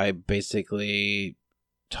where I basically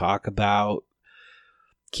talk about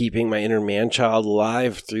keeping my inner man-child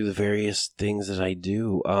alive through the various things that I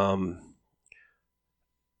do. I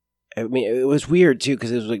mean, it was weird too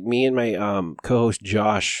because it was like me and my co-host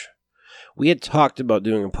Josh. We had talked about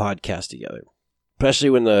doing a podcast together, especially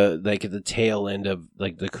when at the tail end of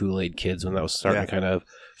like the Kool-Aid Kids, when that was starting to kind of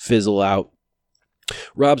fizzle out.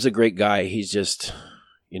 Rob's a great guy. He's just,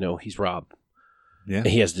 he's Rob. Yeah,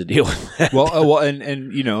 he has to deal with that. Well, and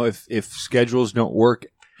if schedules don't work,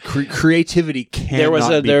 creativity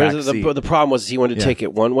cannot be backseat. The problem was he wanted to take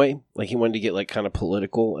it one way, like he wanted to get like kind of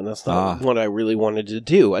political, and that's not what I really wanted to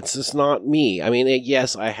do. It's just not me. I mean,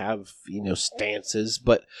 yes, I have stances,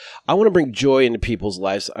 but I want to bring joy into people's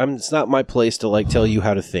lives. It's not my place to like tell you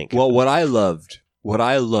how to think. Well, what I loved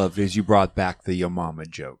is you brought back the Yo Mama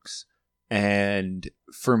jokes, and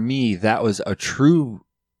for me, that was a true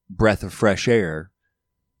breath of fresh air.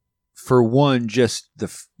 For one, just the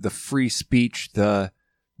free speech, the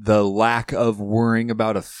lack of worrying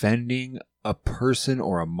about offending a person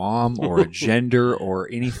or a mom or a gender or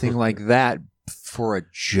anything like that for a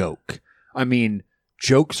joke. I mean,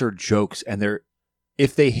 jokes are jokes, and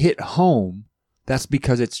if they hit home, that's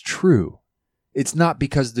because it's true. It's not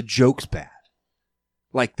because the joke's bad.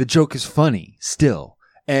 Like, the joke is funny still,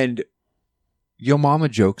 and Yo Mama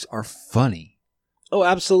jokes are funny. Oh,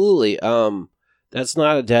 absolutely. That's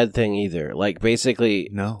not a dead thing either. Like, basically,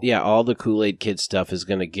 no. Yeah, all the Kool-Aid Kid stuff is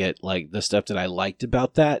going to get, like, the stuff that I liked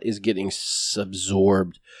about that is getting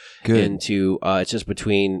absorbed into, it's just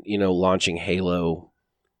between, launching Halo.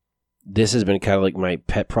 This has been kind of like my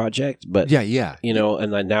pet project, but, yeah.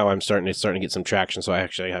 And then now it's starting to get some traction, so I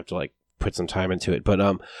actually have to, like, put some time into it. But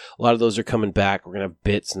a lot of those are coming back. We're going to have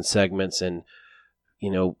bits and segments and,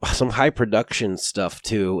 some high production stuff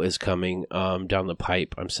too is coming down the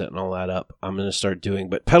pipe. I'm setting all that up. I'm going to start doing,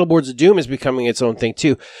 but Pedalboards of Doom is becoming its own thing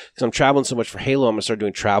too. Because I'm traveling so much for Halo, I'm going to start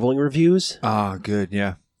doing traveling reviews. Ah, good,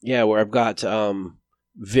 yeah. Yeah, where I've got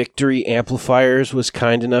Victory Amplifiers was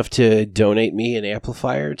kind enough to donate me an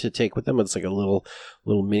amplifier to take with them. It's like a little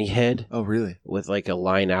mini head. Oh, really? With like a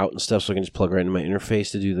line out and stuff, so I can just plug right into my interface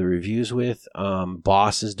to do the reviews with.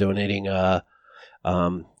 Boss is donating a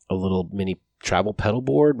little mini travel pedal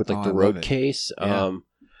board with like the road case. Yeah.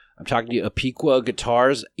 I'm talking to you, Apiqua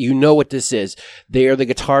guitars. You know what this is. They are the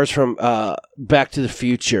guitars from Back to the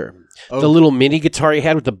Future. The little mini guitar he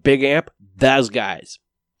had with the big amp, those guys.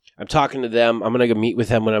 I'm talking to them. I'm going to go meet with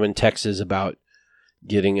them when I'm in Texas about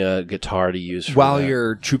getting a guitar to use for while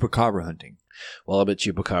you're chupacabra hunting. While I'm at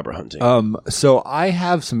chupacabra hunting. So I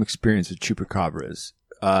have some experience with chupacabras.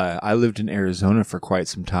 I lived in Arizona for quite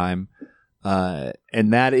some time.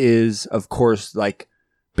 And that is, of course, like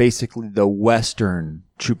basically the Western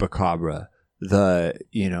chupacabra.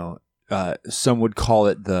 Some would call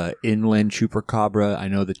it the inland chupacabra. I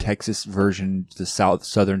know the Texas version, the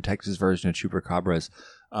southern Texas version of chupacabras,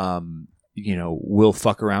 will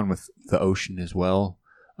fuck around with the ocean as well.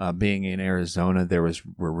 Being in Arizona,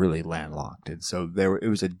 we're really landlocked, and so it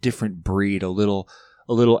was a different breed, a little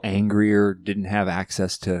a little angrier, didn't have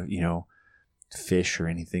access to, fish or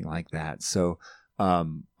anything like that. So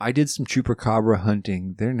I did some chupacabra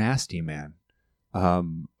hunting. They're nasty, man.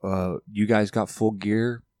 You guys got full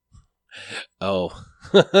gear? Oh,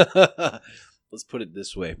 let's put it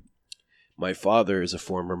this way. My father is a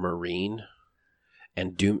former Marine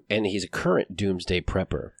and he's a current doomsday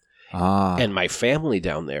prepper. And my family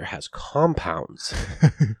down there has compounds.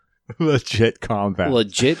 Legit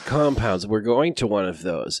compounds. We're going to one of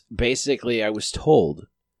those. Basically, I was told,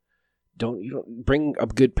 don't bring a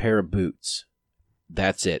good pair of boots.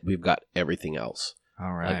 That's it. We've got everything else.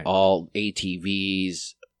 All right. Like all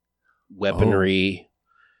ATVs, weaponry,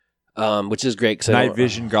 which is great. Night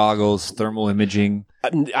vision goggles, thermal imaging.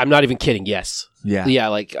 I'm not even kidding. Yes. Yeah. Yeah,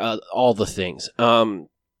 like all the things.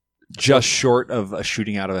 Just short of a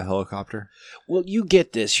shooting out of a helicopter. Well, you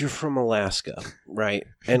get this. You're from Alaska, right?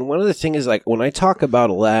 And one of the things is, like, when I talk about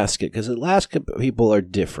Alaska, because Alaska people are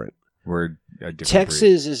different. We're a different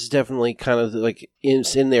Texas breed. is definitely kind of like in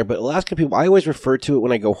there, but Alaska people, I always refer to it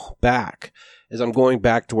when I go back as I'm going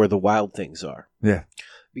back to where the wild things are. Yeah.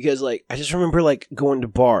 Because, like, I just remember, like, going to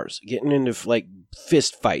bars, getting into, like,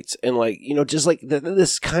 fist fights, and, like, just, like,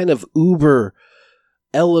 this kind of uber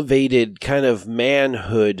elevated kind of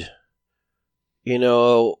manhood,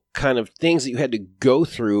 kind of things that you had to go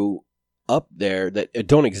through up there that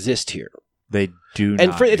don't exist here. They do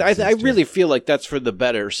not. And I really feel like that's for the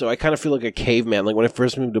better. So I kind of feel like a caveman. Like when I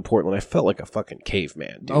first moved to Portland, I felt like a fucking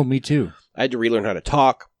caveman, dude. Oh, me too. I had to relearn how to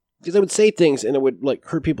talk because I would say things and it would like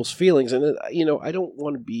hurt people's feelings. And I don't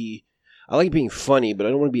want to be. I like being funny, but I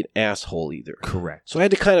don't want to be an asshole either. Correct. So I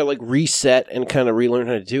had to kind of like reset and kind of relearn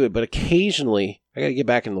how to do it. But occasionally, I got to get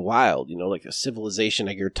back in the wild. Like a civilization.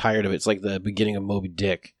 I get tired of it. It's like the beginning of Moby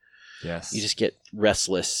Dick. Yes. You just get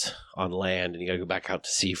restless on land, and you got to go back out to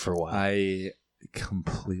sea for a while. I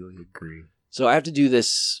completely agree. So I have to do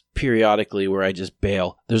this periodically where I just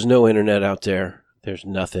bail. There's no internet out there. There's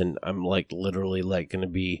nothing. I'm like literally like going to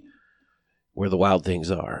be where the wild things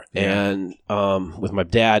are. Yeah. And with my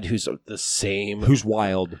dad, who's the same. Who's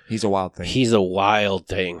wild. He's a wild thing. He's a wild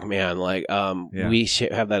thing, man. Like we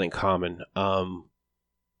have that in common.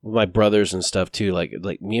 With my brothers and stuff too.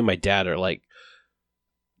 Like me and my dad are like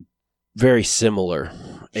very similar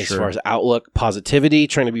as far as outlook, positivity,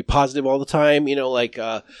 trying to be positive all the time, and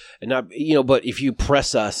not, but if you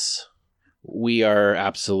press us, we are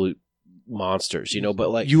absolute monsters, but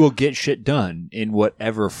like you will get shit done in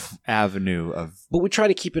whatever avenue of. But we try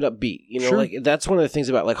to keep it upbeat, Sure. Like that's one of the things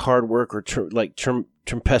about like hard work or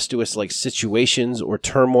tempestuous like situations or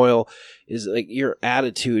turmoil is like your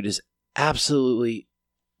attitude is absolutely.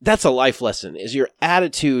 That's a life lesson. Is your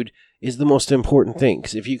attitude is the most important thing.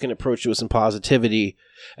 Because if you can approach it with some positivity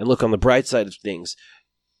and look on the bright side of things,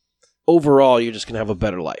 overall, you're just going to have a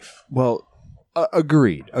better life. Well,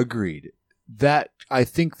 agreed. That, I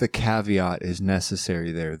think the caveat is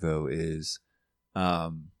necessary there, though, is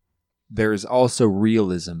there's also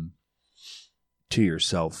realism to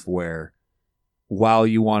yourself where while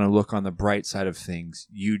you want to look on the bright side of things,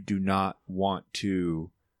 you do not want to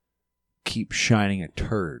keep shining a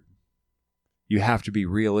turd. You have to be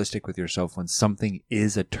realistic with yourself when something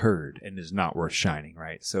is a turd and is not worth shining,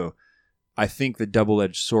 right? So I think the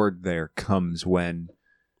double-edged sword there comes when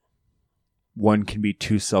one can be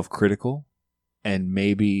too self-critical and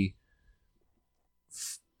maybe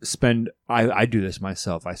I do this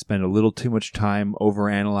myself. I spend a little too much time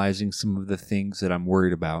overanalyzing some of the things that I'm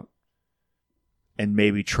worried about and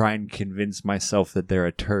maybe try and convince myself that they're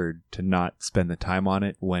a turd to not spend the time on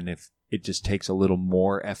it when if it just takes a little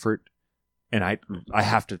more effort. And I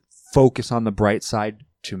have to focus on the bright side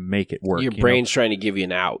to make it work. Your brain's trying to give you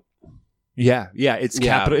an out. Yeah. It's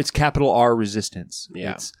capital. It's capital R resistance.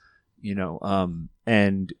 Yeah. It's,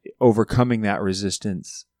 and overcoming that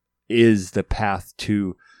resistance is the path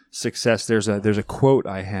to success. There's a quote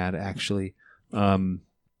I had actually. Where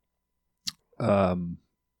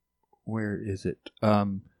is it?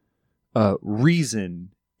 Reason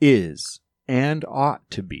is and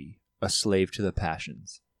ought to be a slave to the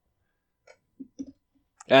passions.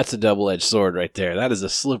 That's a double-edged sword right there. That is a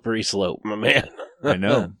slippery slope, my man. I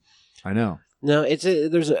know. No,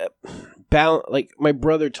 there's a balance. Like my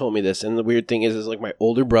brother told me this, and the weird thing is like my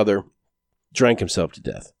older brother drank himself to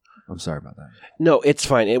death. I'm sorry about that. No, it's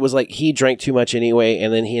fine. It was like he drank too much anyway,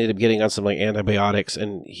 and then he ended up getting on some like antibiotics,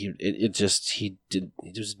 and he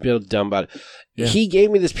was a bit dumb about it. Yeah. He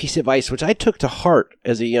gave me this piece of advice, which I took to heart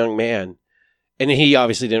as a young man, and he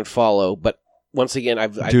obviously didn't follow. But once again,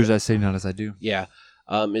 do as I say, not as I do. Yeah,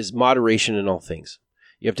 is moderation in all things.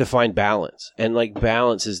 You have to find balance, and like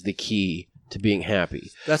balance is the key to being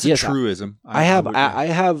happy. That's a truism. I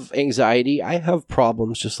have anxiety. I have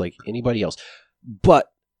problems just like anybody else.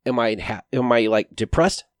 But am I like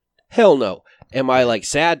depressed? Hell no. Am I like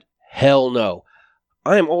sad? Hell no.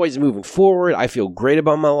 I am always moving forward. I feel great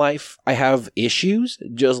about my life. I have issues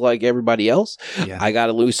just like everybody else. Yeah. I got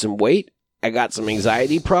to lose some weight. I got some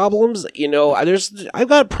anxiety problems. You know, I've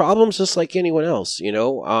got problems just like anyone else, you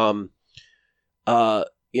know.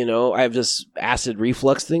 You know, I have this acid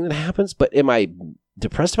reflux thing that happens, but am I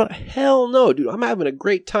depressed about it? Hell no, dude. I'm having a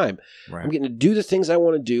great time. Right. I'm getting to do the things I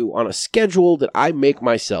want to do on a schedule that I make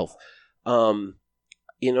myself. You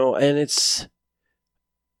know, and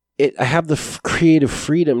I have the creative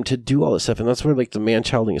freedom to do all this stuff. And that's where like the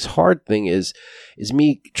Manchilding is hard thing is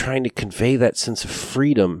me trying to convey that sense of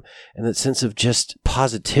freedom and that sense of just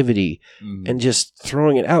positivity and just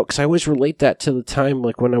throwing it out. Cause I always relate that to the time,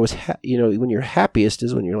 like when I was, you know, when you're happiest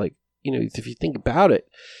is when you're like, you know, if you think about it,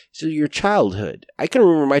 so your childhood, I can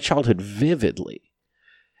remember my childhood vividly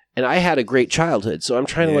and I had a great childhood. So I'm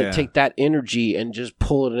trying to like take that energy and just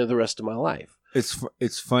pull it into the rest of my life.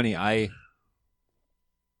 It's funny.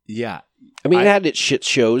 Yeah. I mean, I had its shit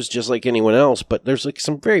shows just like anyone else, but there's like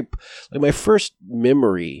some very, like my first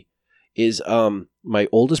memory is my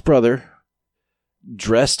oldest brother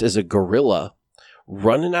dressed as a gorilla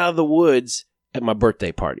running out of the woods at my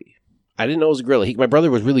birthday party. I didn't know it was a gorilla. My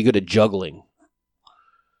brother was really good at juggling,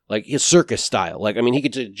 like his circus style. Like, I mean, he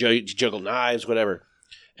could juggle knives, whatever,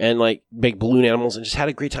 and like make balloon animals and just had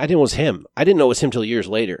a great time. I didn't know it was him. I didn't know it was him till years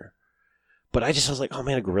later. But I was like, oh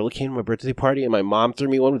man, a gorilla came to my birthday party and my mom threw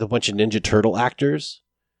me one with a bunch of Ninja Turtle actors.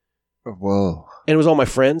 Whoa. And it was all my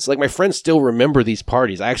friends. Like my friends still remember these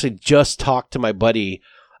parties. I actually just talked to my buddy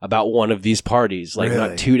about one of these parties, like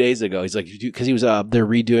not 2 days ago. He's like, because he was, they're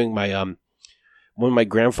redoing my, when my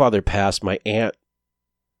grandfather passed, my aunt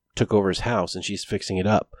took over his house and she's fixing it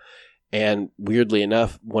up. And weirdly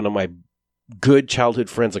enough, one of my good childhood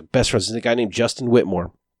friends, like best friends, is a guy named Justin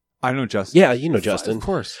Whitmore. I know Justin. Yeah, you know Justin. Of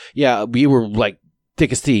course. Yeah, we were like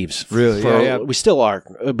thick as thieves. Really? Yeah. We still are,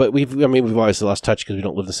 but we've obviously lost touch because we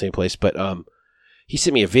don't live in the same place. But he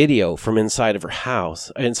sent me a video from inside of her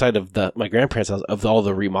house, inside of my grandparents' house, of all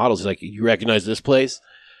the remodels. He's like, "You recognize this place?"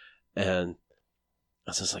 And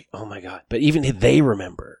I was just like, "Oh my god!" But even they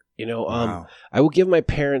remember. You know, wow. I will give my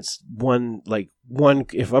parents one.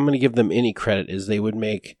 If I'm going to give them any credit, is they would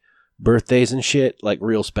make birthdays and shit like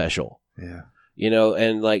real special. Yeah. You know,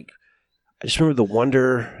 and like, I just remember the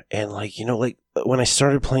wonder and like, you know, like when I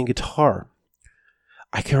started playing guitar,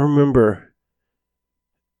 I can remember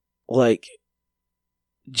like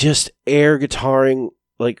just air guitaring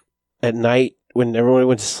like at night when everyone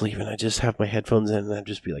went to sleep and I just have my headphones in and I'd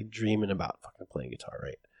just be like dreaming about fucking playing guitar,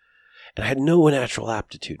 right? And I had no natural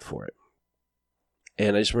aptitude for it.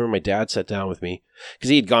 And I just remember my dad sat down with me because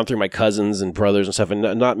he had gone through my cousins and brothers and stuff, and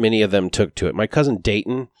not many of them took to it. My cousin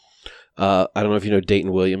Dayton, I don't know if you know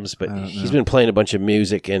Dayton Williams, but he's been playing a bunch of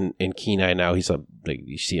music in Kenai now. He's like,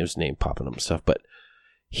 you see his name popping up and stuff, but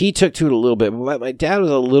he took to it a little bit. But my dad was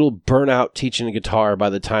a little burnout teaching the guitar by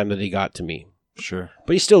the time that he got to me. Sure.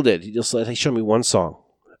 But he still did. He showed me one song.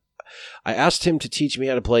 I asked him to teach me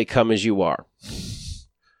how to play Come As You Are.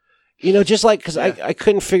 You know, just like, because I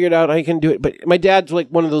couldn't figure it out. I couldn't do it. But my dad's like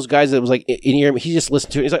one of those guys that was like, in here, he just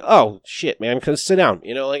listened to it. He's like, oh, shit, man, sit down.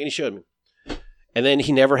 You know, like, and he showed me. And then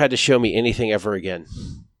he never had to show me anything ever again.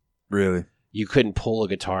 Really? You couldn't pull a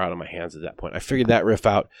guitar out of my hands at that point. I figured that riff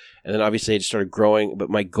out. And then obviously I just started growing. But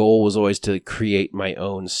my goal was always to create my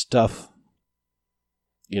own stuff.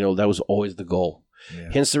 You know, that was always the goal. Yeah.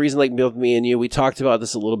 Hence the reason, like me and you, we talked about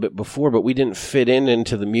this a little bit before, but we didn't fit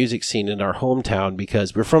into the music scene in our hometown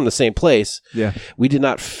because we're from the same place. Yeah. We did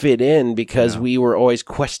not fit in because we were always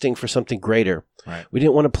questing for something greater. Right. We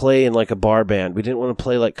didn't want to play in like a bar band. We didn't want to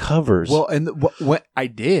play like covers. Well, and what I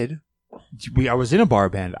did, I was in a bar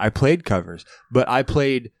band. I played covers, but I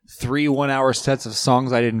played 3 1-hour sets of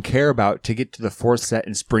songs I didn't care about to get to the 4th set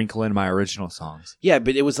and sprinkle in my original songs. Yeah,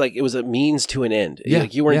 but it was a means to an end. Yeah,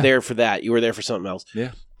 like you weren't there for that. You were there for something else.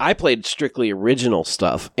 Yeah. I played strictly original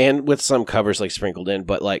stuff and with some covers like sprinkled in,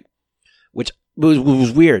 but like, which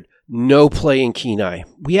was weird. No play in Kenai.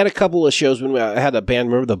 We had a couple of shows when I had a band,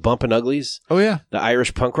 remember the Bumpin' Uglies? Oh, yeah. The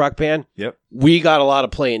Irish punk rock band? Yep. We got a lot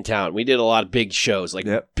of play in town. We did a lot of big shows, like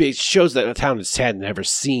big shows that the town had never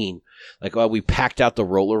seen. Like, we packed out the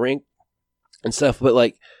roller rink and stuff. But,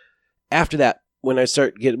 like, after that, when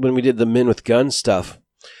we did the Men with Guns stuff,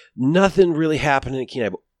 nothing really happened in Kenai.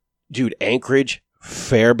 But, dude, Anchorage,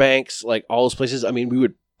 Fairbanks, like, all those places. I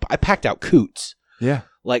mean, I packed out coots. Yeah.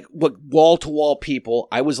 Like, wall-to-wall people.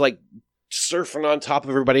 I was, like, surfing on top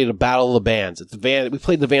of everybody at a battle of the bands. We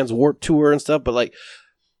played the Vans Warped Tour and stuff, but, like,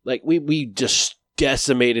 Like we just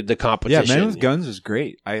decimated the competition. Yeah, Men with Guns was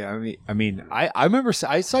great. I remember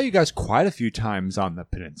I saw you guys quite a few times on the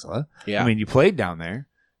peninsula. Yeah, I mean, you played down there.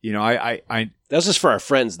 You know, I that was just for our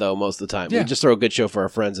friends though. Most of the time, yeah. we just throw a good show for our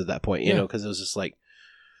friends at that point. You know, because it was just like,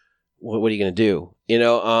 what are you gonna do? You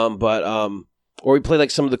know, or we played like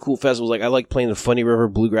some of the cool festivals. Like I like playing the Funny River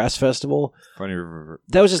Bluegrass Festival. Funny River.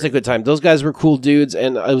 That was just a good time. Those guys were cool dudes,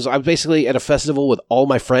 and I was basically at a festival with all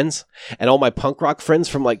my friends, and all my punk rock friends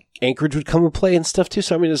from like Anchorage would come and play and stuff too.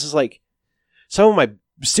 So I mean, this is like some of my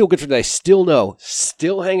still good friends I still know,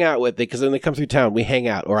 still hang out with. Because when they come through town, we hang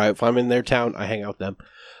out. Or if I'm in their town, I hang out with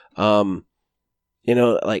them. You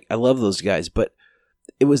know, like I love those guys, but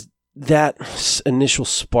it was that initial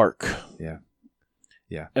spark. Yeah.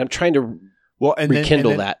 And I'm trying to. Well, and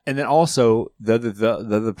rekindle then, that, and then also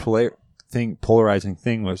the polarizing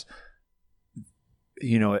thing was,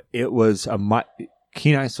 you know, it was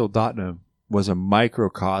Kenai Soldotna was a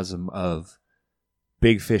microcosm of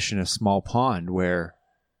big fish in a small pond, where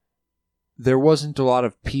there wasn't a lot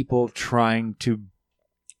of people trying to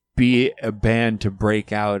be a band to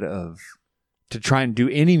break out of, to try and do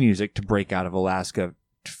any music to break out of Alaska.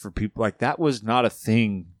 For people like that was not a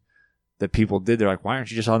thing that people did. They're like, why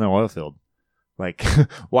aren't you just on the oil field? Like,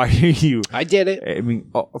 why are you? I did it. I mean,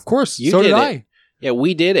 of course, you so did it. I. Yeah,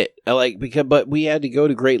 we did it. But we had to go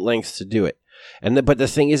to great lengths to do it. But the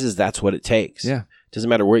thing is that's what it takes. Yeah, doesn't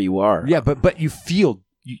matter where you are. Yeah, but you feel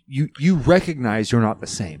you recognize you're not the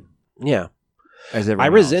same. Yeah, as everyone I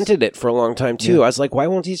else. resented it for a long time too. Yeah. I was like, why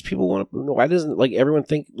won't these people want to? Why doesn't like everyone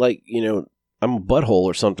think like, you know, I'm a butthole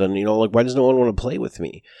or something? You know, like why does no one want to play with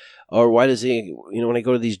me? Or why does he? You know, when I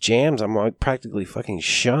go to these jams, I'm like practically fucking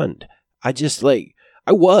shunned. I just like.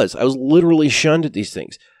 I was literally shunned at these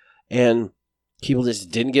things, and people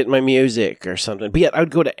just didn't get my music or something. But yet I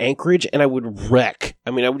would go to Anchorage and I would wreck.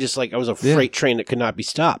 I mean, I would just like, I was a freight train that could not be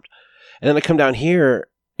stopped. And then I come down here,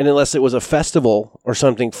 and unless it was a festival or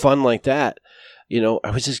something fun like that, you know,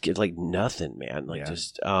 I would just get like nothing, man. Like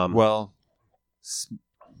just,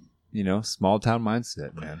 you know, small town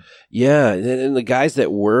mindset, man. Yeah. And the guys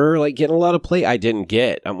that were like getting a lot of play, I didn't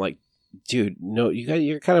get. I'm like, dude, no,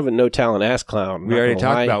 you're kind of a no talent ass clown. We already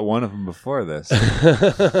talked about one of them before this.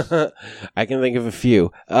 I can think of a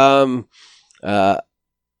few. And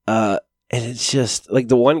it's just like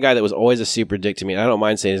the one guy that was always a super dick to me. And I don't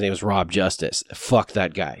mind saying his name was Rob Justice. Fuck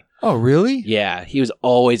that guy. Oh, really? Yeah, he was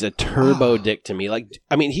always a turbo dick to me. Like,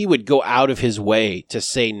 I mean, he would go out of his way to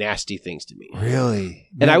say nasty things to me. Really?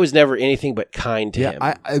 And I was never anything but kind to him.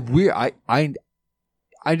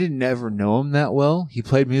 I didn't ever know him that well. He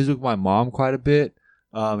played music with my mom quite a bit.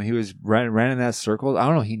 He was ran in that circle. I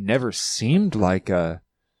don't know. He never seemed like a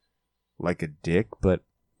dick, but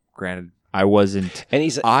granted, I wasn't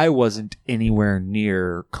anywhere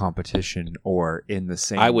near competition or in the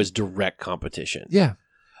same. I was direct competition. Yeah,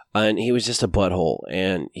 and he was just a butthole,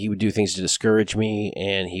 and he would do things to discourage me,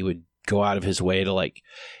 and he would go out of his way to like.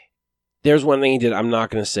 There's one thing he did. I'm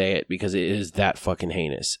not going to say it because it is that fucking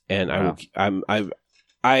heinous, and wow.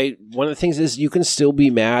 One of the things is you can still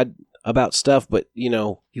be mad about stuff, but you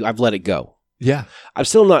know, I've let it go. Yeah. I'm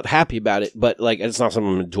still not happy about it, but like, it's not something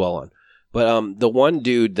I'm going to dwell on. But the one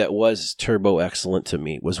dude that was turbo excellent to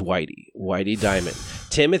me was Whitey Diamond.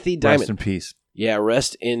 Timothy Diamond. Rest in peace. Yeah,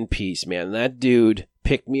 rest in peace, man. That dude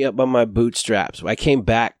picked me up by my bootstraps. I came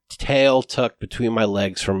back tail tucked between my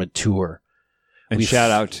legs from a tour. And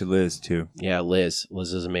shout out to Liz too. Yeah, Liz.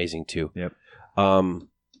 Liz is amazing too. Yep.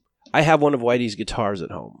 I have one of Whitey's guitars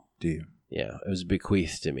at home. Do you? Yeah, it was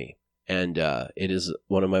bequeathed to me. And it is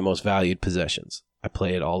one of my most valued possessions. I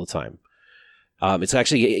play it all the time. It's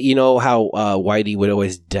actually, you know how Whitey would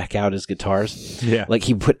always deck out his guitars? Yeah. Like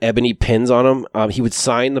he put ebony pins on them. He would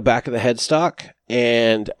sign the back of the headstock,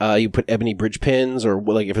 and you put ebony bridge pins, or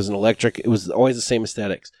like if it was an electric, it was always the same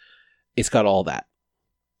aesthetics. It's got all that.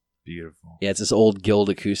 Beautiful. Yeah, it's this old Guild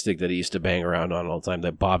acoustic that he used to bang around on all the time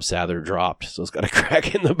that Bob Sather dropped. So it's got a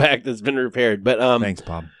crack in the back that's been repaired. But thanks,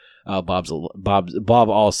 Bob. Bob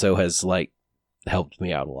also has like helped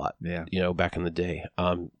me out a lot. Yeah, you know, back in the day.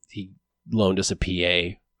 He loaned us a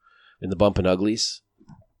PA in the Bumpin' Uglies,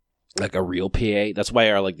 like a real PA. That's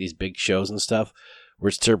why our like these big shows and stuff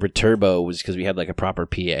were super turbo, was because we had like a proper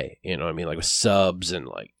PA. You know what I mean? Like with subs and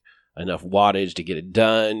like enough wattage to get it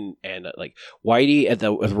done. And like Whitey at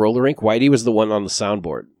the roller rink, Whitey was the one on the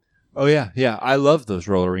soundboard. Oh yeah, yeah. I love those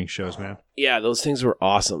roller rink shows, man. Yeah, those things were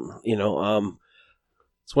awesome. You know,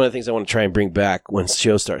 it's one of the things I want to try and bring back when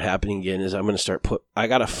shows start happening again. Is I'm going to start I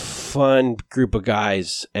got a fun group of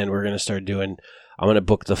guys, and we're going to start I'm going to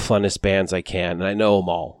book the funnest bands I can, and I know them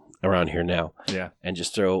all around here now. Yeah, and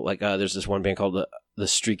just throw like there's this one band called the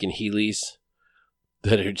Streakin' Heelys.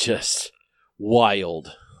 that are just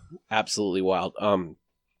wild, absolutely wild.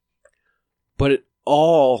 But it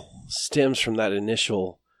all stems from that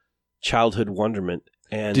initial childhood wonderment.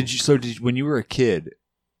 And when you were a kid,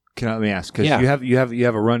 let me ask, because you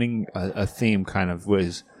have a running a theme kind of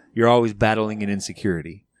was you're always battling an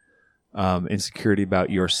insecurity. Insecurity about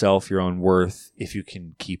yourself, your own worth, if you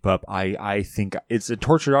can keep up. I think it's a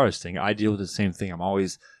tortured artist thing. I deal with the same thing.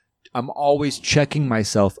 I'm always checking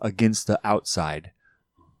myself against the outside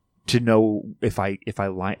to know if I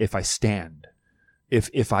stand,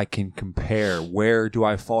 if I can compare, where do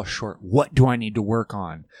I fall short? What do I need to work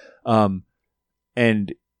on?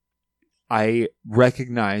 And I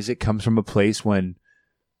recognize it comes from a place when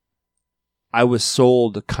I was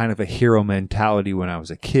sold kind of a hero mentality when I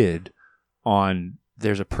was a kid on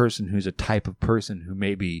there's a person who's a type of person who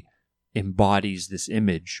maybe embodies this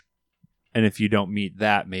image. And if you don't meet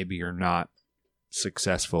that, maybe you're not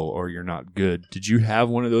successful or you're not good. Did you have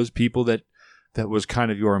one of those people that was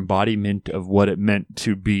kind of your embodiment of what it meant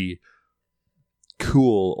to be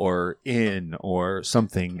cool or in or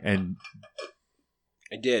something? And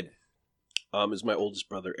I did. Is my oldest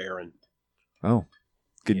brother, Aaron. Oh,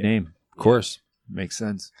 good name. Of course. Makes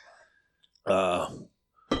sense.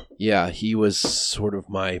 Yeah, he was sort of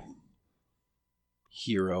my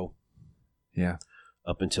hero. Yeah.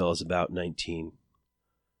 Up until I was about 19.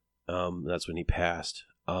 That's when he passed.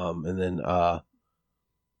 And then, I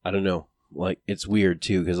don't know, like, it's weird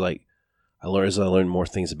too, because like, as I learned more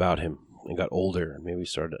things about him and got older, and maybe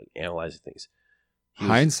started analyzing things.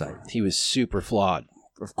 Hindsight. He was super flawed.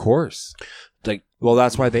 Of course. Like, well,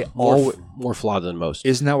 that's why they all more flawed than most.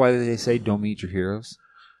 Isn't that why they say don't meet your heroes?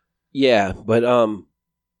 Yeah, but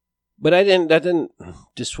that didn't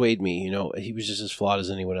dissuade me. You know, he was just as flawed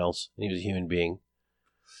as anyone else. He was a human being.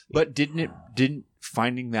 But didn't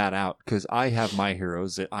finding that out, because I have my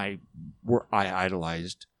heroes that I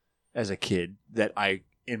idolized as a kid, that I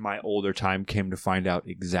in my older time came to find out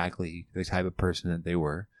exactly the type of person that they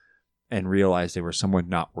were, and realized they were someone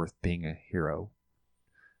not worth being a hero.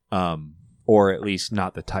 Or at least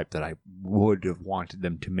not the type that I would have wanted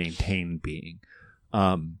them to maintain being.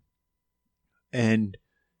 And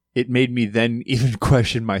it made me then even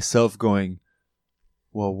question myself, going,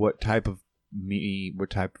 well, what type of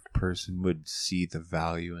person would see the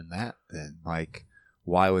value in that then? Like,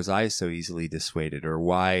 why was I so easily dissuaded? Or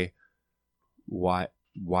why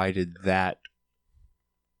did that,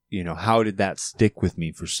 how did that stick with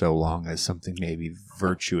me for so long as something maybe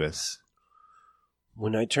virtuous?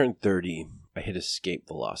 When I turned 30, I hit escape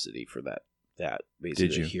velocity for that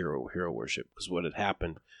basically hero worship. Because what had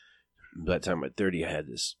happened by the time at 30, I had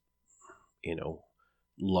this,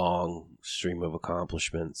 long stream of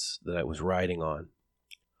accomplishments that I was riding on.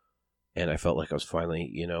 And I felt like I was finally,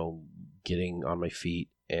 getting on my feet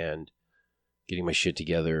and getting my shit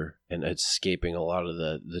together and escaping a lot of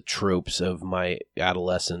the tropes of my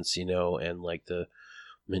adolescence, and like the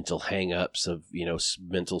mental hang-ups of,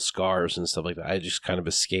 mental scars and stuff like that. I just kind of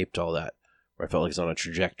escaped all that, where I felt like I was on a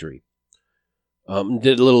trajectory.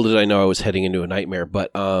 Little did I know I was heading into a nightmare,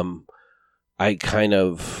 but I kind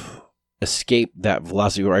of escaped that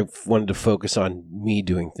velocity where I wanted to focus on me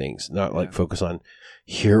doing things, not like focus on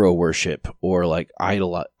hero worship or like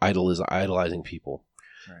idolizing people.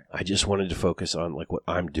 Right. I just wanted to focus on like what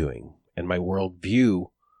I'm doing, and my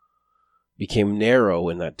worldview became narrow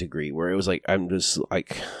in that degree where it was like, I'm just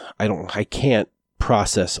like, I can't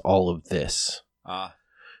process all of this.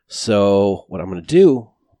 So what I'm going to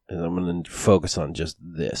do is I'm going to focus on just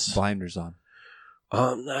this. Blinders on.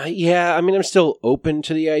 Yeah, I mean, I'm still open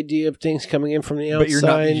to the idea of things coming in from the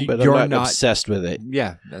outside, but I'm not obsessed with it.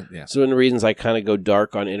 Yeah. So one of the reasons I kind of go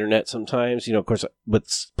dark on internet sometimes, of course,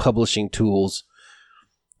 with publishing tools,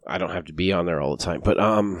 I don't have to be on there all the time, but,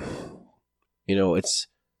 it's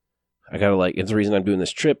the reason I'm doing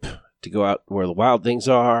this trip, to go out where the wild things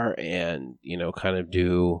are and, kind of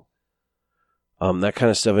do, that kind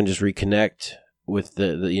of stuff and just reconnect with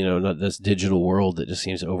the not this digital world that just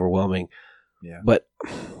seems overwhelming. Yeah. But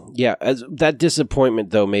yeah, as that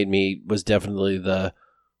disappointment though was definitely the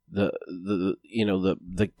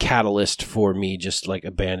catalyst for me just like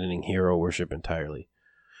abandoning hero worship entirely.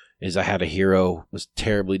 Is I had a hero, was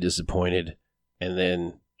terribly disappointed, and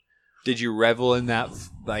then did you revel in that?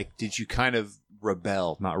 Like, did you kind of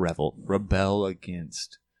rebel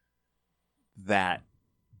against that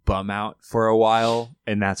bum out for a while,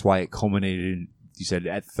 and that's why it culminated, you said,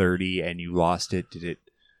 at 30 and you lost it?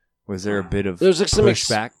 Was there a bit of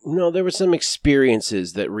pushback? No, there were some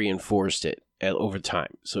experiences that reinforced it over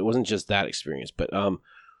time. So it wasn't just that experience, but I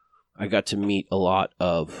got to meet a lot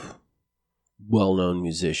of well-known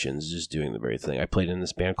musicians just doing the very thing. I played in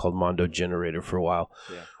this band called Mondo Generator for a while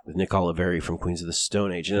with Nick Oliveri from Queens of the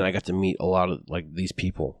Stone Age, and then I got to meet a lot of like these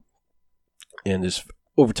people, and there's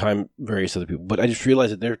over time various other people. But I just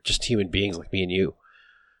realized that they're just human beings like me and you.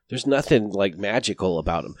 There's nothing like magical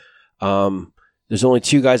about them. There's only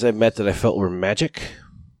two guys I've met that I felt were magic.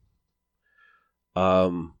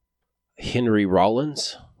 Henry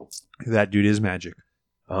Rollins. That dude is magic.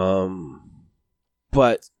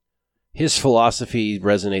 But his philosophy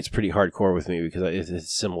resonates pretty hardcore with me because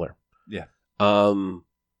it's similar. Yeah. And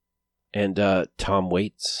Tom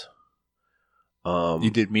Waits.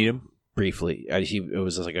 You did meet him? Briefly. It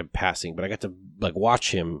was like a passing, but I got to like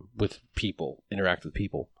watch him with people, interact with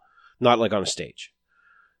people. Not like on a stage.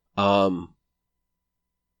 And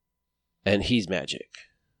he's magic.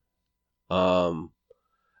 I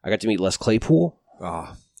got to meet Les Claypool.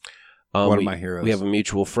 One of my heroes. We have a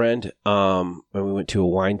mutual friend. And we went to a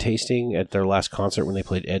wine tasting at their last concert when they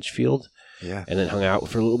played Edgefield. Yeah. And then hung out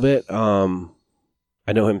for a little bit.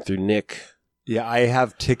 I know him through Nick. Yeah, I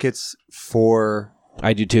have tickets for...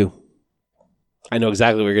 I do too. I know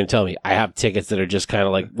exactly what you're going to tell me. I have tickets that are just kind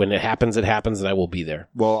of like, when it happens, and I will be there.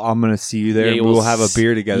 Well, I'm going to see you there. Yeah, we'll have a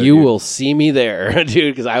beer together. You will see me there,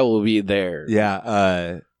 dude, because I will be there.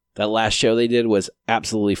 Yeah. That last show they did was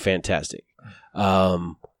absolutely fantastic.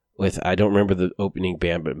 With, I don't remember the opening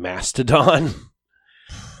band, but Mastodon.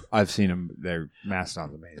 I've seen them.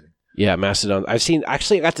 Mastodon's amazing. Yeah, Mastodon.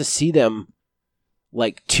 Actually, I got to see them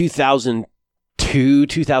like 2002,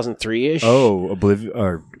 2003-ish. Oh, Oblivion.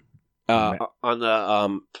 Or, on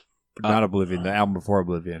the... not Oblivion, the album before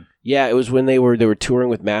Oblivion. Yeah, it was when they were touring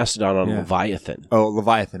with Mastodon on Leviathan. Oh,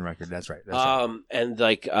 Leviathan record. That's right. And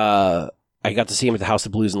like, I got to see him at the House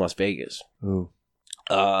of Blues in Las Vegas. Ooh.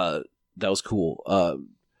 That was cool.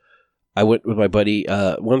 I went with my buddy.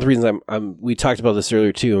 One of the reasons we talked about this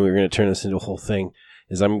earlier too, and we were going to turn this into a whole thing,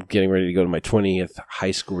 is I'm getting ready to go to my 20th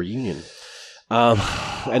high school reunion.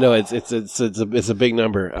 I know it's a big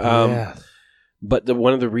number. Yeah. But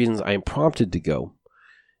one of the reasons I'm prompted to go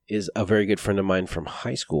is a very good friend of mine from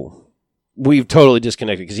high school. We've totally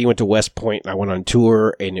disconnected because he went to West Point and I went on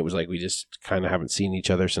tour, and it was like we just kind of haven't seen each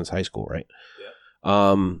other since high school, right?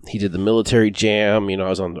 Yeah. He did the military jam. I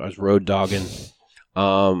was road dogging.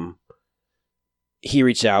 He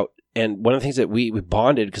reached out, and one of the things that we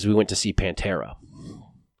bonded because we went to see Pantera.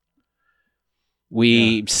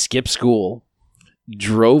 We skipped school,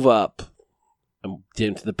 drove up, and did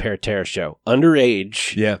into the Pantera show.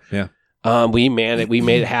 Underage. Yeah. We made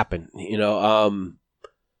it happen,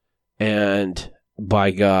 and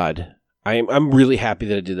by God, I'm really happy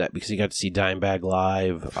that I did that because you got to see Dimebag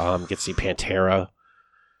live, get to see Pantera,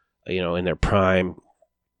 in their prime.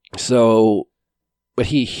 So, but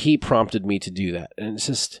he prompted me to do that, and it's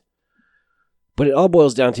just, but it all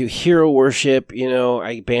boils down to hero worship.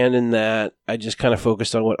 I abandoned that. I just kind of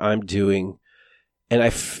focused on what I'm doing,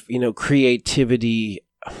 and creativity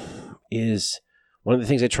is one of the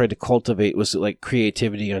things I tried to cultivate was like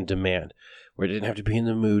creativity on demand, where I didn't have to be in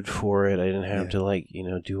the mood for it. I didn't have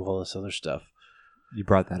to do all this other stuff. You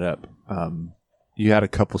brought that up. You had a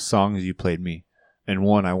couple songs you played me, and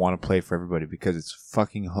one I want to play for everybody because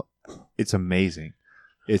it's amazing.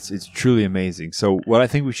 It's truly amazing. So what I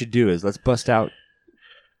think we should do is let's bust out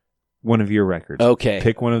one of your records. Okay.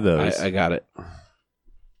 Pick one of those. I got it.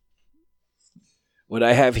 What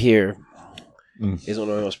I have here is one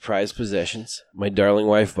of my most prized possessions. My darling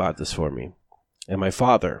wife bought this for me. And my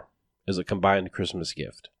father, as a combined Christmas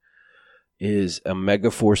gift, is a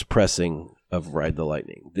Megaforce pressing of Ride the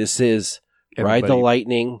Lightning. This is Ride the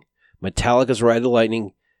Lightning, Metallica's Ride the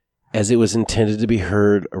Lightning, as it was intended to be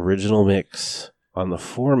heard, original mix on the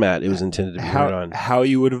format it was intended to be heard on. How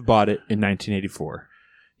you would have bought it in 1984.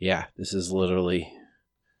 Yeah, this is literally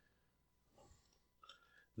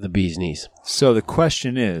the bee's knees. So the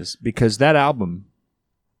question is, because that album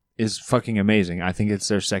is fucking amazing. I think it's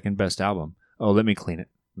their second best album. Oh, let me clean it.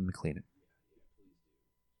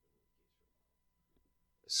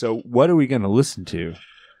 So what are we going to listen to?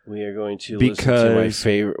 We are going to listen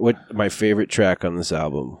to my favorite track on this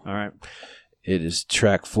album. All right. It is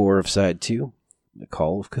track 4 of side 2, The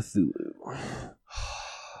Call of Cthulhu.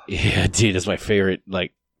 Yeah, dude, it's my favorite.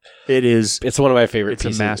 Like, it is. It's one of my favorite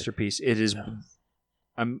pieces. It's a masterpiece. It is.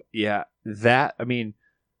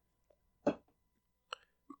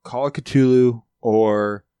 Call of Cthulhu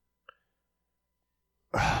or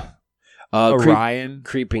Orion,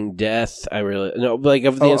 Creeping Death. I really no like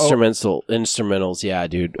of the instrumentals. Yeah,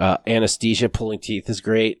 dude. Anesthesia, Pulling Teeth is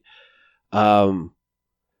great. To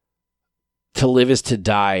Live Is to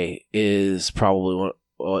Die is probably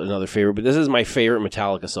another favorite, but this is my favorite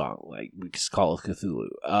Metallica song. Like, Call of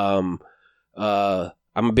Cthulhu. I'm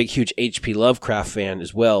a big, huge H.P. Lovecraft fan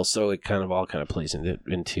as well, so it kind of all plays into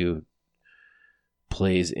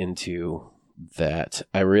that.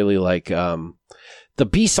 I really like the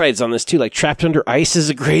B-sides on this too. Like Trapped Under Ice is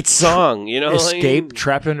a great song. You know, Escape,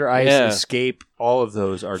 Trapped Under Ice, Escape. All of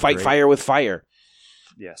those are Fight great. Fire with Fire.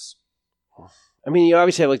 Yes. I mean, you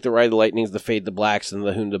obviously have like the Ride of the Lightnings, the Fade the Blacks, and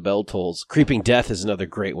the Whom the Bell Tolls. Creeping Death is another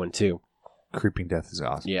great one too. Creeping Death is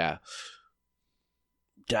awesome. Yeah.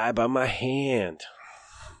 Die by My Hand.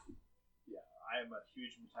 Yeah, I am a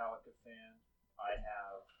huge Metallica fan.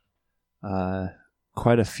 I have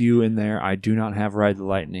quite a few in there. I do not have Ride the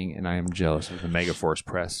Lightning, and I am jealous of the Megaforce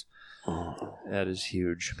press. That is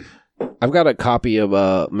huge. I've got a copy of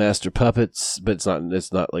Master Puppets, but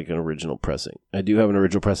it's not like an original pressing. I do have an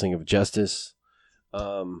original pressing of Justice,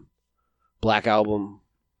 Black Album,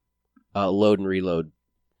 Load and Reload.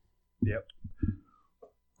 Yep.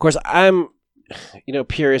 Of course,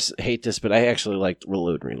 purists hate this, but I actually like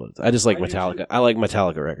Reload and Reload. I just like Metallica. I like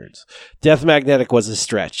Metallica records. Death Magnetic was a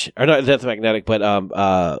stretch. Or not Death Magnetic, but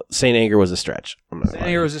Saint Anger was a stretch. Saint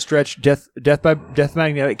Anger was a stretch. Death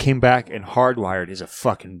Magnetic came back, and Hardwired is a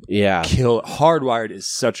fucking kill. Hardwired is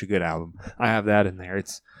such a good album. I have that in there.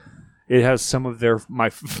 It has some of my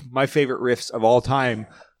favorite riffs of all time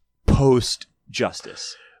post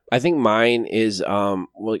Justice. I think mine is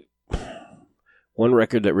one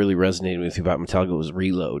record that really resonated with me about Metallica was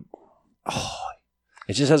Reload. Oh,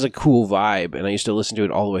 it just has a cool vibe, and I used to listen to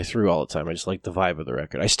it all the way through all the time. I just like the vibe of the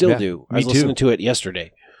record. I still do. I was listening to it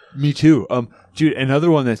yesterday. Me too. Dude,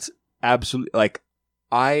 another one that's absolutely like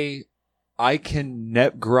I can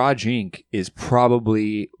Garage Inc. is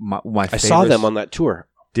probably my favorite. I saw them on that tour.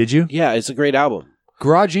 Did you? Yeah, it's a great album.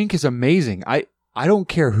 Garage Inc. is amazing. I don't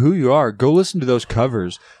care who you are. Go listen to those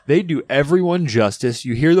covers. They do everyone justice.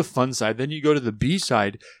 You hear the fun side, then you go to the B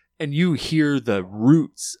side, and you hear the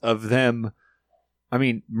roots of them. I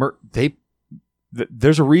mean,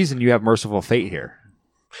 there's a reason you have Mercyful Fate here.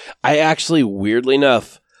 I actually, weirdly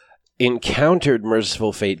enough, encountered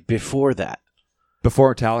Mercyful Fate before that.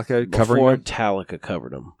 Before Metallica covering them? Before Metallica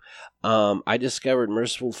covered them. I discovered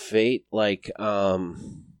Mercyful Fate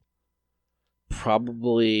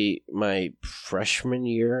probably my freshman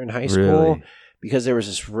year in high school, because there was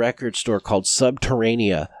this record store called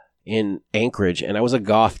Subterranea in Anchorage, and I was a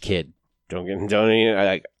goth kid. I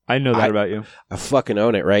know that about you. I fucking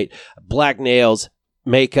own it, right? Black nails,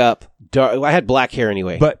 makeup, I had black hair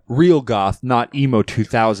anyway. But real goth, not emo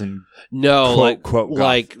 2000. No, quote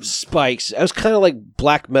like spikes. I was kind of like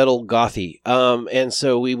black metal gothy. And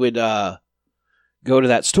so we would go to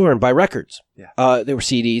that store and buy records. Yeah. There were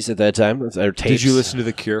CDs at that time. There were tapes. Did you listen to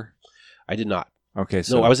The Cure? I did not. Okay,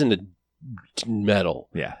 so no, I was into metal.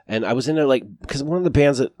 Yeah. And I was into because one of the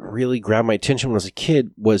bands that really grabbed my attention when I was a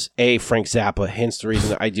kid was Frank Zappa, hence the reason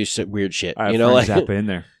that I do weird shit. I have Frank Zappa in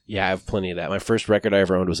there. Yeah, I have plenty of that. My first record I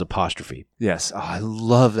ever owned was Apostrophe. Yes. Oh, I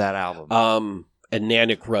love that album. And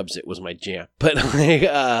Nanik Rubs It was my jam. But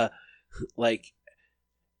I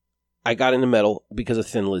got into metal because of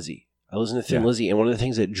Thin Lizzy. I listened to Thin Lizzy, and one of the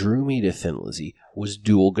things that drew me to Thin Lizzy was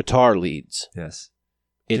dual guitar leads. Yes.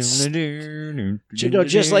 It's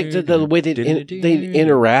just like the way they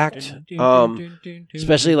interact,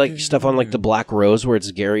 especially like stuff on like the Black Rose where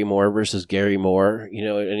it's Gary Moore versus Gary Moore,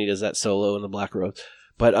 and he does that solo in the Black Rose.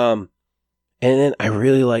 But and then I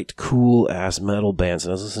really liked cool ass metal bands,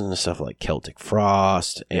 and I was listening to stuff like Celtic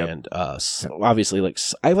Frost and obviously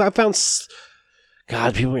I found.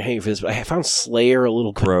 God, people are hating for this, but I found Slayer a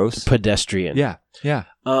little gross, pedestrian. Yeah.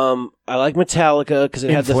 I like Metallica because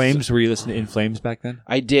it had In Flames. Were you listening to In Flames back then?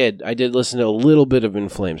 I did listen to a little bit of In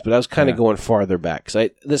Flames, but I was kind of going farther back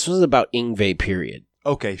because this was about Yngwie period.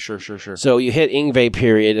 Okay, sure. So you hit Yngwie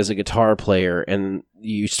period as a guitar player, and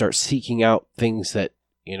you start seeking out things that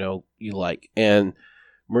you like. And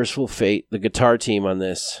Mercyful Fate, the guitar team on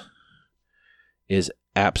this, is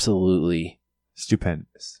absolutely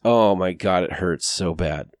stupendous. Oh my God, it hurts so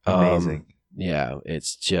bad. Amazing. Yeah,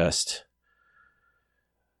 it's just.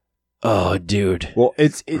 Oh, dude. Well,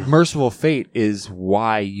 Mercyful Fate is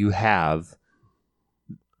why you have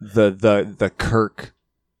the Kirk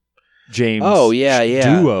James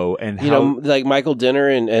duo, and like Michael Dinner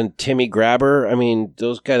and Timmy Grabber. I mean,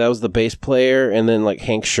 those guys. That was the bass player, and then like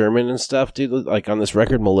Hank Sherman and stuff, dude. Like on this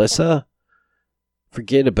record, Melissa.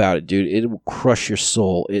 Forget about it, dude. It will crush your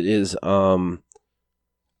soul. It is.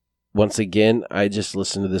 Once again, I just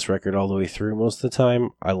listen to this record all the way through most of the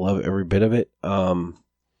time. I love every bit of it. But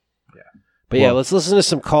let's listen to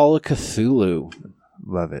some Call of Cthulhu.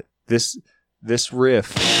 Love it. This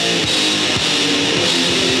riff.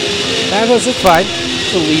 It's fine.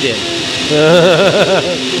 It's a lead in.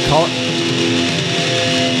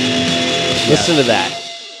 Listen to that.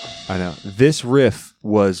 I know. This riff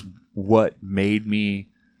was what made me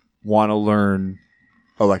want to learn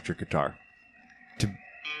electric guitar. To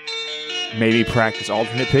maybe practice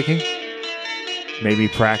alternate picking. Maybe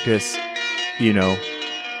practice,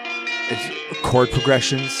 chord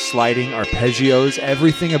progressions, sliding, arpeggios,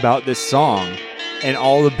 everything about this song and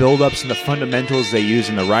all the build-ups and the fundamentals they use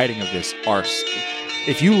in the writing of this are...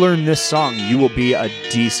 If you learn this song, you will be a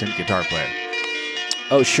decent guitar player.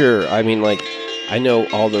 Oh, sure. I mean, like, I know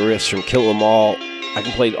all the riffs from Kill 'Em All. I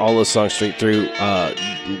can play all those songs straight through.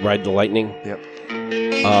 Ride the Lightning. Yep.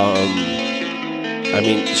 I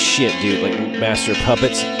mean, shit, dude. Like Master of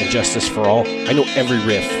Puppets and Justice for All. I know every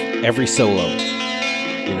riff, every solo.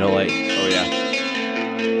 Oh yeah.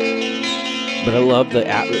 But I love the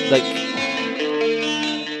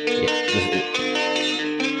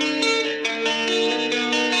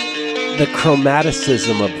the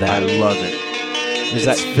chromaticism of that. I love it. There's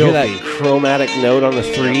that, hear that chromatic note on the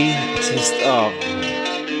 3? It's just,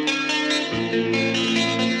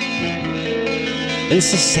 And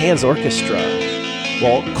this is Sans Orchestra.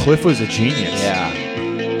 Well, Cliff was a genius. Yeah.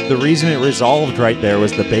 The reason it resolved right there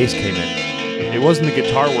was the bass came in. It wasn't the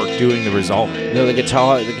guitar work doing the resolving. No, the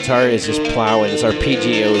guitar is just plowing. Its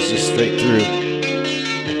arpeggio is just straight through.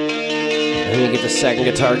 And then you get the second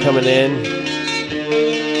guitar coming in.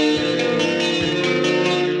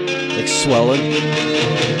 Like swelling.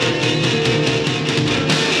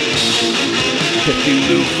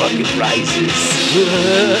 Cthulhu fucking rises.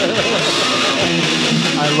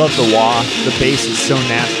 I love the wah. The bass is so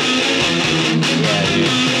nasty. Yeah, dude.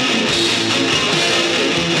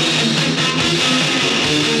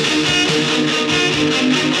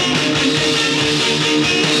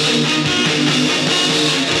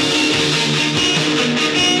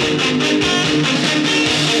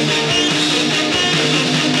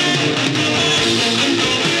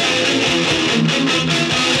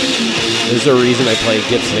 There's a reason I play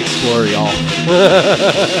Gibson Explorer, y'all.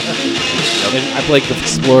 And I play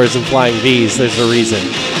Explorers and Flying V's. There's a reason.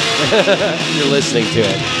 You're listening to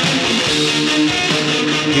it.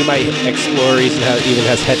 Do my Explorer even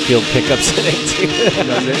has Hetfield pickups in it, too.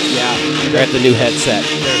 Does it? Yeah. They're at the new headset.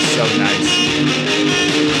 They're so nice.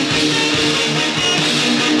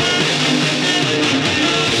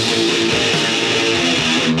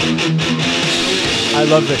 I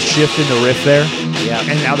love the shift in the riff there. Yeah.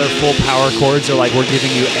 And now their full power chords are like, we're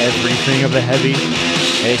giving you everything of the heavy.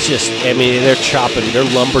 And it's just, I mean, they're chopping, they're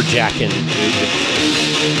lumberjacking.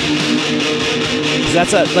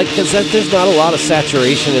 Because there's not a lot of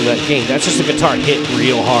saturation in that game. That's just a guitar hit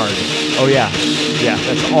real hard. Oh, yeah. Yeah,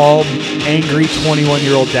 that's all angry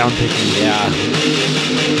 21-year-old downpicking. Yeah.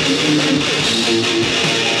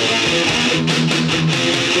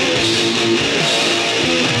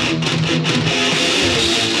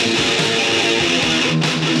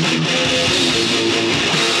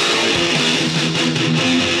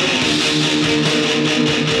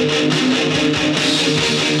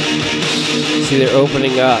 See, they're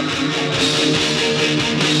opening up. And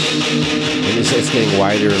it's getting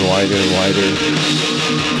wider and wider and wider.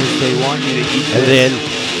 Because they want you to eat And this. then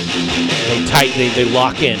they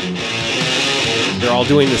lock in. They're all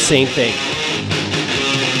doing the same thing.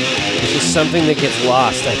 It's just something that gets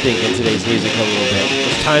lost, I think, in today's music a little bit.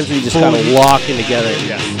 There's times where you just gotta lock in together.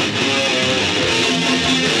 Yes.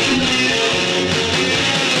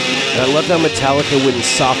 And I love how Metallica wouldn't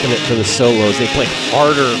soften it for the solos. They played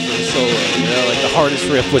harder for the solo. Like the hardest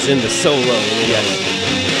riff was in the solo. Yes.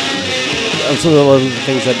 That's one of the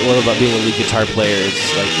things I love about being a lead guitar player. Is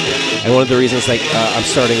and one of the reasons, I'm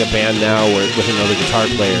starting a band now with another guitar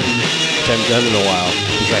player, which I haven't done in a while,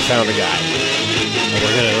 because I found a guy. And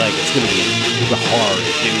we're gonna it's gonna be hard,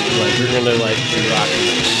 dude. We're gonna be rocking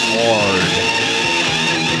hard.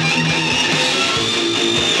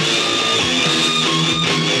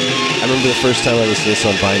 I remember the first time I listened to this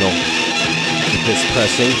on vinyl, with this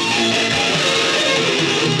pressing.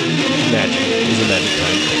 Magic. It was a magic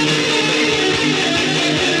time.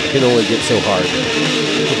 It can only get so hard.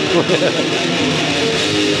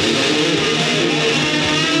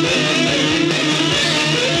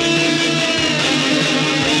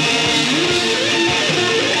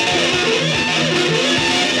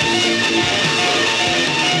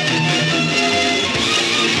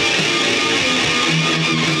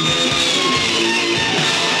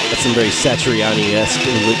 Some very Satriani-esque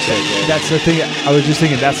looks right there. That's the thing. I was just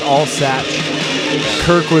thinking, that's all Satch.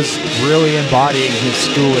 Kirk was really embodying his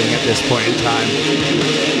schooling at this point in time.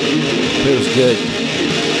 But it was good.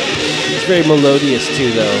 It's very melodious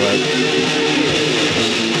too, though.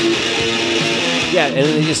 Yeah, and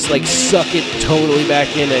then they just like suck it totally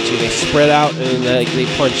back in at you. They spread out and they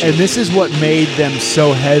punch you. And this is what made them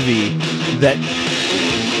so heavy that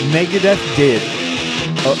Megadeth did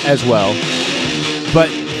as well, but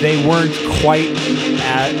they weren't quite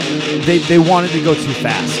at. They wanted to go too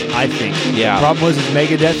fast, I think. Yeah. The problem was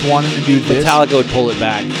Megadeth wanted to do this. Metallica would pull it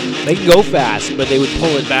back. They can go fast, but they would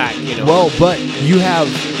pull it back. You know. Well, but you have,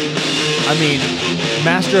 I mean,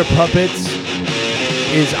 Master of Puppets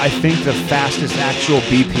is, I think, the fastest actual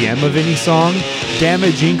BPM of any song.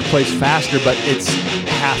 Damage Inc. plays faster, but it's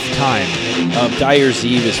half time. Dyer's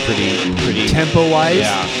Eve is pretty tempo-wise.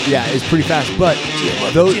 Yeah, it's pretty fast. But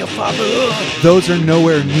those are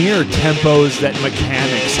nowhere near tempos that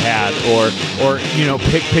Mechanics had, or you know,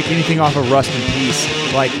 pick anything off of Rust in Peace.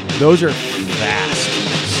 Like those are fast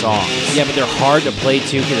songs. Yeah, but they're hard to play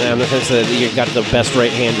too, because in the sense that you've got the best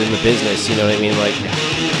right hand in the business. You know what I mean? Like.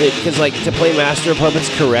 Because, like, to play Master of Puppets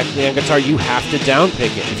correctly on guitar, you have to down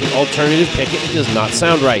pick it. If you alternative pick it, it does not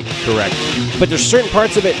sound right. Correct. But there's certain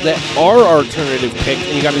parts of it that are alternative pick,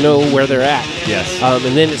 and you got to know where they're at. Yes.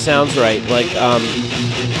 And then it sounds right. Like,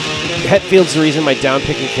 Hetfield's the reason my down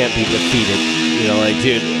picking can't be defeated. You know, like,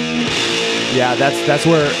 dude. Yeah, that's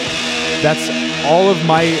all of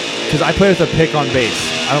my. Because I play with a pick on bass.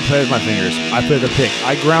 I don't play with my fingers. I play with a pick.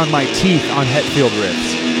 I ground my teeth on Hetfield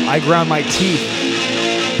riffs. I ground my teeth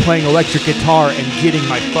playing electric guitar and getting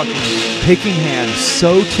my fucking picking hand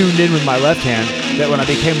so tuned in with my left hand that when I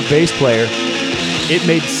became a bass player, it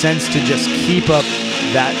made sense to just keep up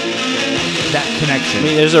that connection. I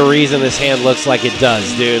mean, there's a reason this hand looks like it does,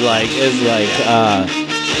 dude. Like, it's like,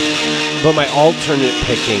 but my alternate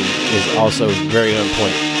picking is also very on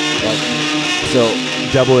point. Like, so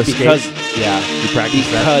double escape. Because, yeah, you practice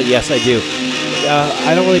that. Yes, I do.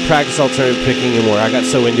 I don't really practice alternative picking anymore. I got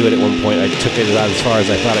so into it at one point, I took it about as far as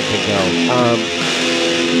I thought it could go.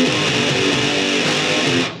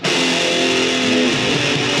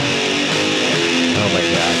 Oh my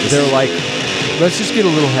god. They're like, let's just get a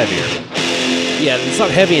little heavier. Yeah, it's not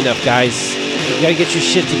heavy enough, guys. You gotta get your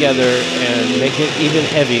shit together and make it even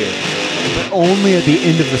heavier. But only at the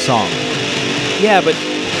end of the song. Yeah, but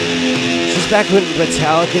just back when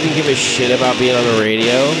Metallica didn't give a shit about being on the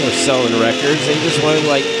radio or selling records, they just wanted,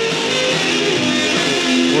 like,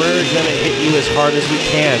 we're gonna hit you as hard as we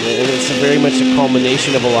can, and it's very much a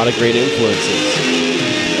culmination of a lot of great influences.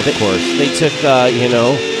 Of course, they took, you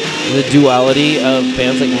know, the duality of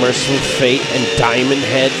bands like Mercyful Fate and Diamond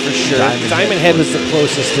Head for sure. Diamond Head was the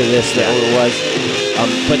closest to this that it was.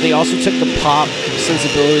 But they also took the pop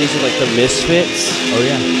sensibilities of like the Misfits. Oh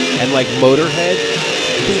yeah. And like Motorhead.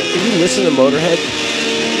 If you listen to Motorhead,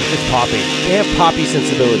 it's poppy. They have poppy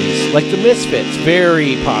sensibilities. Like the Misfits,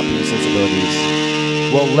 very poppy sensibilities.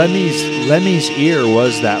 Well, Lemmy's ear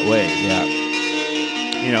was that way. Yeah.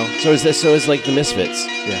 You know. So is like the Misfits.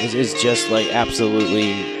 Yeah. It's just like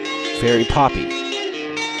absolutely very poppy.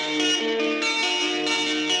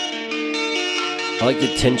 I like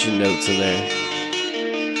the tension notes in there.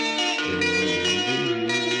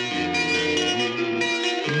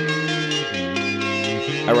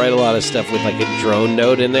 I write a lot of stuff with like a drone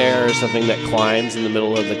note in there or something that climbs in the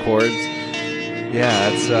middle of the chords. Yeah,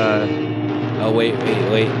 that's Oh, wait.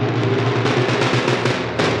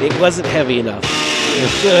 It wasn't heavy enough.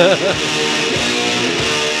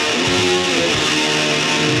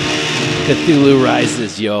 Cthulhu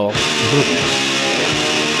rises, yo.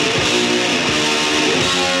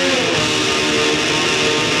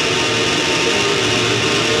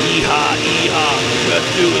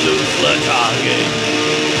 Cthulhu Sledgehammer.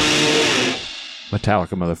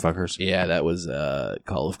 Metallica, motherfuckers. Yeah, that was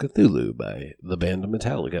Call of Cthulhu by the band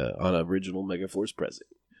Metallica on original Megaforce pressing.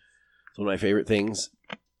 It's one of my favorite things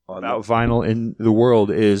about vinyl in the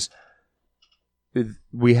world is you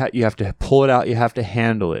have to pull it out, you have to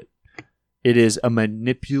handle it. It is a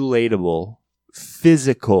manipulatable,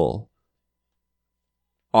 physical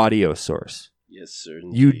audio source. Yes, sir.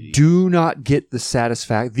 You do not get the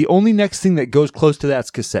satisfaction. The only next thing that goes close to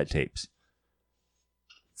that's cassette tapes.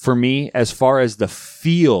 For me, as far as the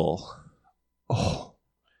feel,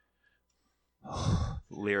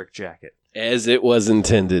 lyric jacket. As it was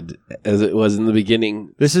intended, as it was in the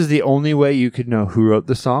beginning. This is the only way you could know who wrote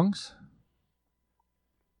the songs.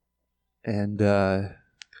 And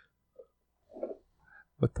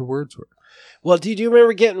what the words were. Well, do you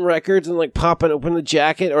remember getting records and like popping open the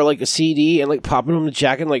jacket or like a CD and like popping open the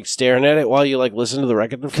jacket and like staring at it while you like listen to the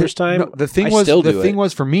record the first time? No, the thing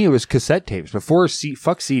was for me, it was cassette tapes. Before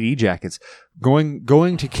fuck CD jackets, going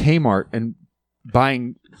to Kmart and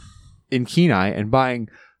buying in Kenai and buying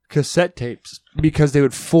cassette tapes because they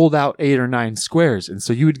would fold out 8 or 9 squares, and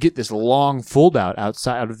so you would get this long fold out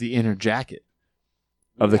outside of the inner jacket.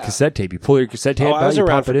 of the cassette tape. You pull your cassette tape out, I was you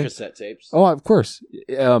around pop it for in. cassette tapes. Oh, of course.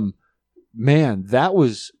 Man, that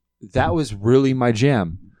was really my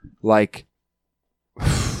jam. Like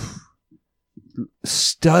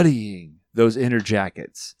studying those inner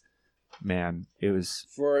jackets. Man, it was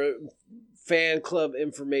For fan club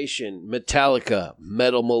information, Metallica,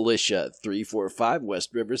 Metal Militia, 345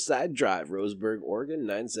 West Riverside Drive, Roseburg, Oregon,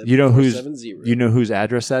 97470. You know whose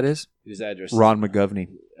address that is? Whose address? Ron McGovney,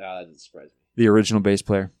 That doesn't surprise me. the original bass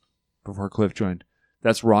player before Cliff joined.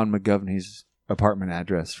 That's Ron McGovney's apartment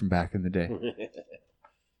address from back in the day.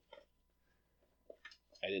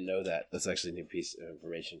 I didn't know that. That's actually a new piece of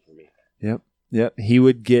information for me. Yep. He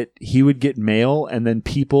would get mail, and then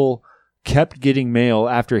people kept getting mail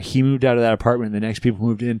after he moved out of that apartment. The next people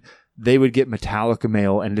moved in, they would get Metallica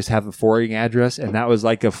mail and just have a forwarding address, and that was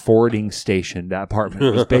like a forwarding station. That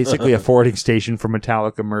apartment was basically a forwarding station for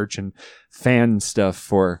Metallica merch and fan stuff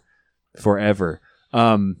for forever.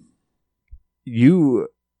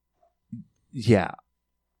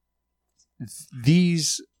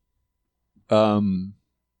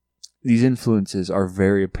 These influences are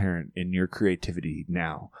very apparent in your creativity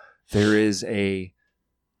now. There is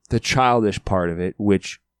the childish part of it,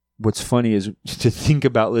 which what's funny is to think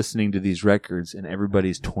about listening to these records and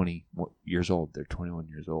everybody's 20 years old. They're 21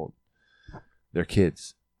 years old. They're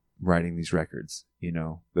kids writing these records. You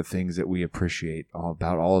know, the things that we appreciate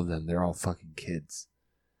about all of them, they're all fucking kids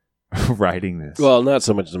writing this. Well, not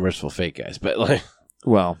so much the Mercyful Fate guys, but like,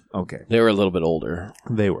 well, okay. they were a little bit older.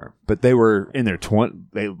 They were. But they were in their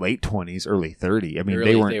late 20s, early 30. I mean,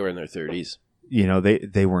 They were in their 30s. You know,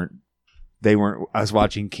 they weren't. I was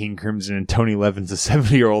watching King Crimson, and Tony Levin's a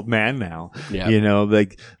 70-year-old man now. Yeah. You know,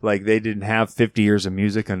 like they didn't have 50 years of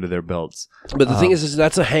music under their belts. But the thing is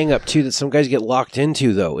that's a hang up too that some guys get locked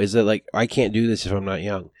into though, is that like, I can't do this if I'm not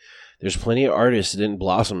young. There's plenty of artists that didn't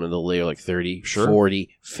blossom until they were like 30, Sure.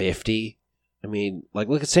 40, 50. I mean, like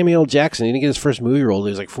look at Samuel L. Jackson. He didn't get his first movie role. He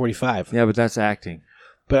was like 45. Yeah, but that's acting.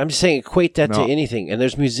 But I'm just saying, equate that No. to anything. And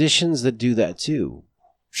there's musicians that do that too.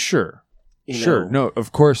 Sure. You Sure. know? No,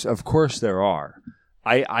 of course there are.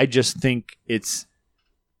 I just think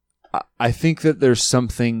I think that there's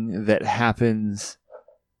something that happens.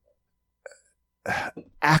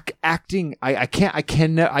 Acting. I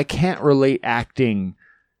can't relate acting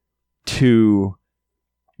to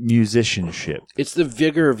musicianship. It's the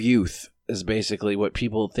vigor of youth is basically what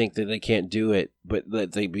people think that they can't do it, but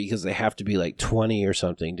that because they have to be like 20 or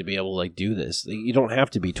something to be able to like do this. You don't have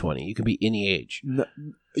to be 20. You can be any age. No,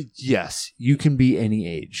 yes, you can be any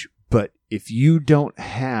age, but if you don't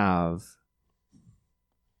have,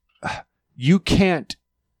 you can't.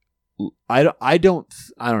 I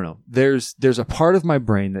don't know. There's a part of my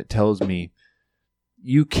brain that tells me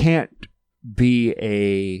you can't be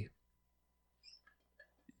a.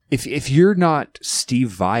 If you're not Steve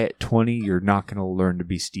Vai at 20, you're not going to learn to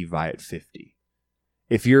be Steve Vai at 50.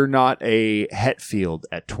 If you're not a Hetfield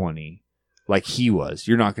at 20, like he was,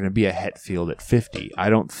 you're not going to be a Hetfield at 50. I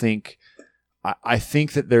don't think. I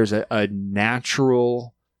think that there's a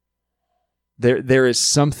natural. There is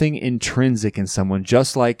something intrinsic in someone,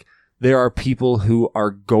 just like there are people who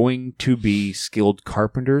are going to be skilled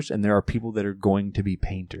carpenters, and there are people that are going to be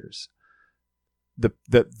painters.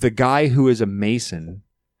 The guy who is a mason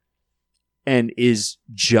and is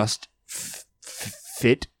just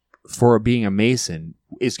fit for being a mason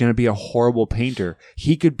is going to be a horrible painter.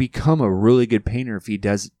 He could become a really good painter if he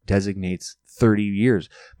designates 30 years,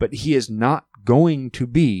 but he is not going to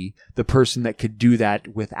be the person that could do that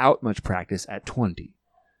without much practice at 20.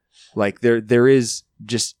 Like there is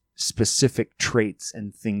just specific traits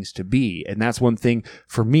and things to be. And that's one thing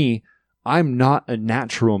for me. I'm not a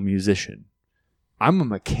natural musician. I'm a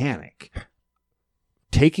mechanic.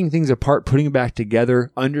 Taking things apart, putting it back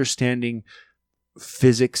together, understanding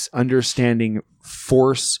physics, understanding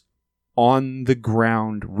force on the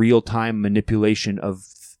ground, real-time manipulation of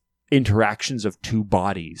interactions of two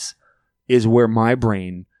bodies is where my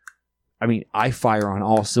brain, I mean, I fire on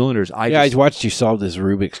all cylinders. I watched you solve this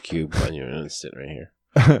Rubik's Cube on your own, sitting right here.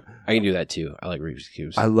 I can do that too. I like Rubik's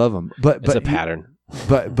Cubes. I love them. But it's a pattern.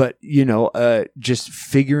 But you know, just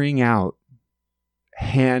figuring out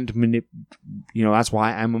that's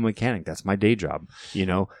why I'm a mechanic. That's my day job. You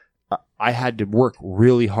know, I had to work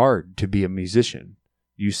really hard to be a musician.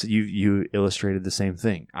 You illustrated the same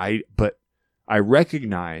thing. But I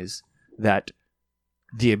recognize that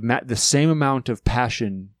the same amount of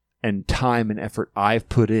passion and time and effort I've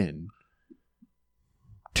put in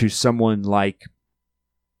to someone like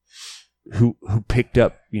who picked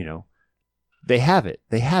up, you know, they have it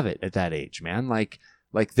at that age, man. Like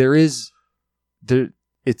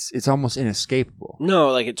it's almost inescapable.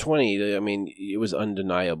 No, like at 20, I mean, it was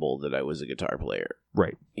undeniable that I was a guitar player.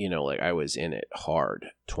 Right. You know, like I was in it hard.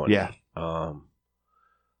 20. Yeah.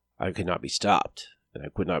 I could not be stopped, and I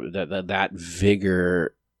could not. That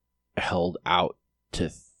vigor held out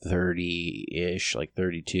to 30-ish, like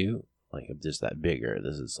 32. Like I'm just that bigger.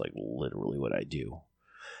 This is like literally what I do.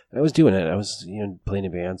 And I was doing it. I was, playing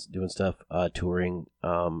in bands, doing stuff, touring.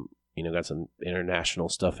 Got some international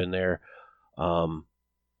stuff in there. Some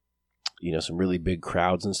really big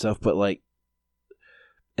crowds and stuff. But like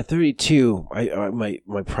at 32,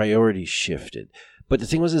 my priorities shifted. But the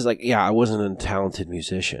thing was, I wasn't a talented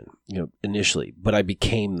musician, initially, but I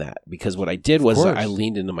became that because what I did was I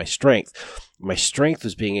leaned into my strength. My strength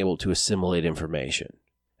was being able to assimilate information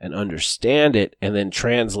and understand it and then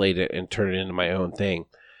translate it and turn it into my own thing.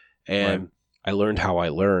 And I learned how I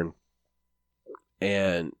learn.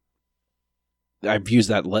 And I've used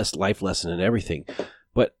that life lesson in everything.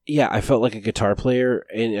 But yeah, I felt like a guitar player,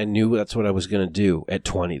 and I knew that's what I was going to do at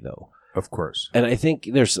 20, though. Of course. And I think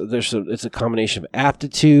it's a combination of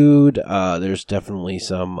aptitude. There's definitely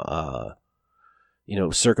some,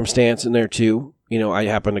 circumstance in there too. I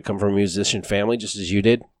happen to come from a musician family, just as you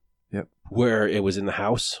did. Yep. Where it was in the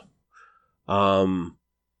house. But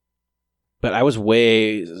I was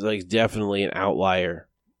way, definitely an outlier.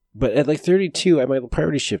 But at 32, my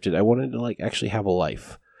priority shifted. I wanted to actually have a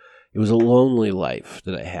life. It was a lonely life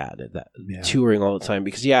that I had at that touring all the time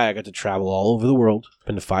because I got to travel all over the world,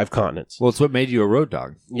 been to 5 continents. Well, it's what made you a road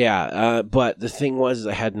dog. Yeah, but the thing was,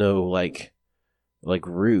 I had no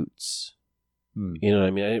roots. You know what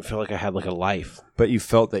I mean? I didn't feel like I had a life. But you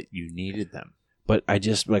felt that you needed them. But I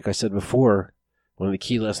just, like I said before, one of the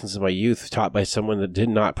key lessons of my youth, taught by someone that did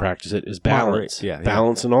not practice it, is balance.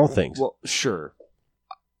 Balance in all things. Well, sure.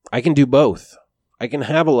 I can do both. I can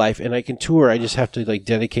have a life and I can tour. I just have to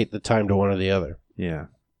dedicate the time to one or the other. Yeah.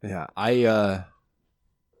 Yeah.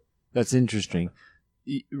 That's interesting.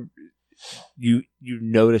 You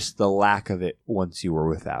noticed the lack of it once you were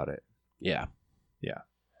without it. Yeah. Yeah.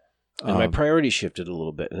 And my priorities shifted a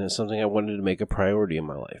little bit, and it's something I wanted to make a priority in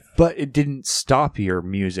my life. But it didn't stop your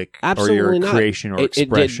music Absolutely or your not. creation or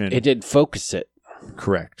expression. It did focus it.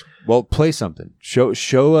 Correct. Well, play something. Show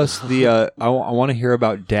us the. I want to hear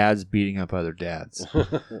about dads beating up other dads.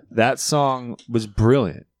 That song was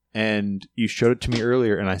brilliant, and you showed it to me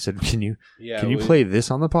earlier, and I said, "Can you play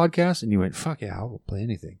this on the podcast?" And you went, "Fuck yeah, I'll play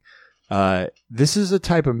anything." This is a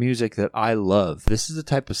type of music that I love. This is the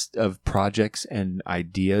type of projects and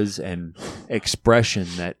ideas and expression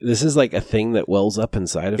that this is a thing that wells up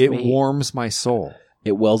inside of me. It warms my soul.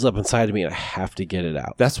 It wells up inside of me, and I have to get it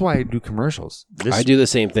out. That's why I do commercials. I do the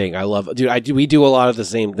same thing. I love, dude. We do a lot of the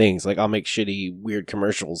same things. I'll make shitty, weird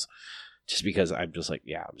commercials, just because I'm just I'm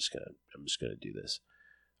just gonna do this.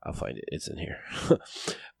 I'll find it. It's in here.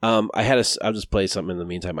 I'll just play something in the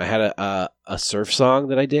meantime. I had a surf song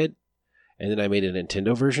that I did, and then I made a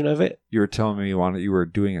Nintendo version of it. You were telling me you were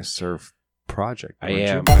doing a surf project. I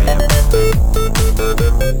am.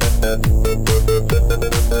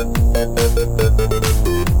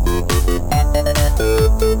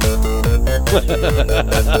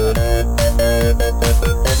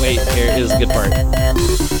 Wait, here's the good part.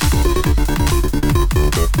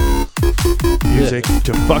 Music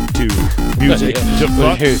to fuck to. Music to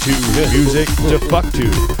fuck to. Music to fuck to.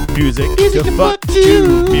 Music to fuck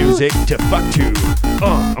to. Music to fuck to.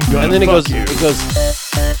 I'm gonna and then fuck you. It goes.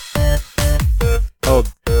 Oh,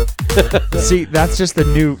 see, that's just the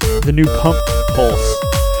new pump pulse.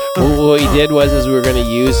 Well, what we did was we were going to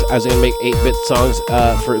I was going to make 8-bit songs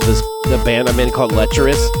for the band I'm in called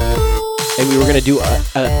Lecherous, and we were going to do a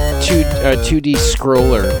 2D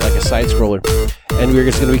scroller, like a side scroller, and we were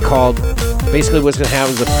just going to be called. Basically, what's going to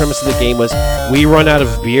happen is the premise of the game was we run out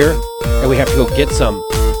of beer and we have to go get some,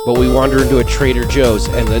 but we wander into a Trader Joe's,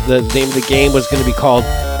 and the name of the game was going to be called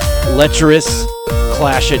Lecherous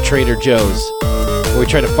Clash at Trader Joe's. Where we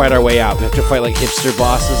try to fight our way out. We have to fight hipster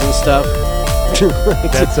bosses and stuff.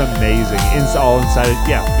 That's amazing. It's all inside it.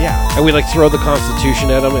 Yeah. And we throw the Constitution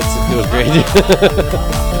at them. It was great.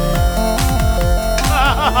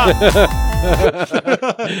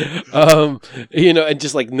 And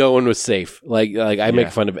just no one was safe. I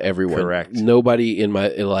make fun of everyone. Correct. Nobody in my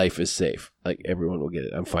life is safe. Everyone will get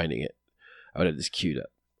it. I'm finding it. I would have this queued up.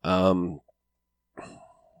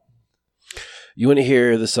 You want to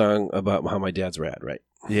hear the song about how my dad's rad, right?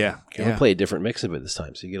 Yeah. Okay, I'll play a different mix of it this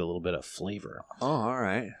time so you get a little bit of flavor. Oh, all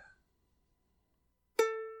right.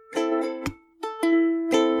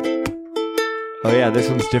 Oh, yeah, this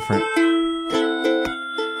one's different.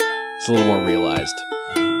 It's a little more realized.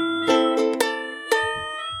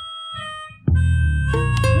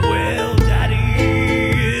 Well,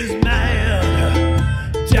 Daddy,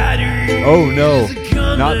 Oh no,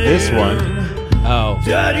 not this one. Oh,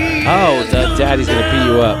 the Daddy's gonna beat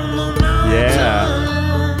you up.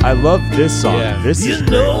 Yeah, I love this song. Yeah. This is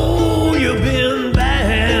great. You've been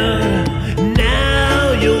bad,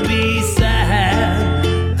 now you'll be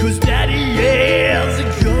sad, 'cause Daddy is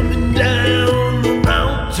coming down the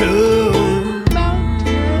mountain.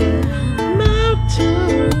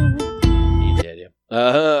 You did, yeah.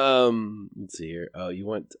 Let's see here. Oh, you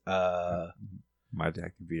want My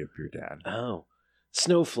dad can beat up your dad. Oh,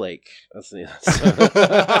 Snowflake. That's the.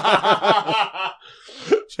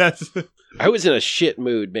 I was in a shit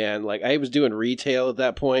mood, man. Like I was doing retail at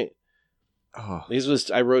that point. Oh,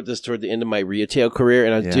 I wrote this toward the end of my retail career,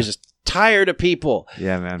 and I was just tired of people.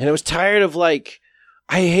 Yeah, man. And I was tired of I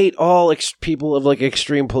hate all people of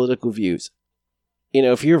extreme political views. You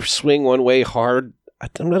know, if you swing one way hard,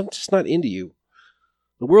 I'm just not into you.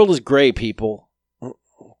 The world is gray, people.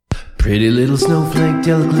 Pretty little snowflake,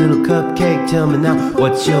 delicate little cupcake, tell me now,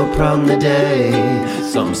 what's your problem today?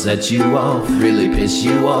 Something set you off, really piss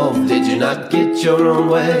you off, did you not get your own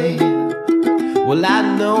way? Well,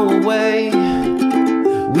 I know a way,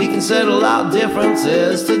 we can settle our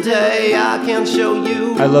differences today, I can show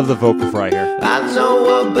you. I love the vocal fry here. I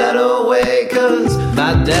know a better way, 'cause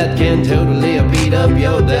my dad can totally beat up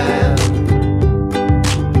your dad.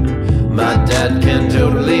 My dad can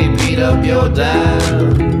totally beat up your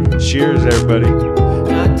dad. Cheers, everybody.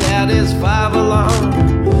 My dad is 5 alarm.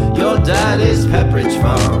 Your dad is Pepperidge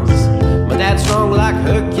Farms. My dad's strong like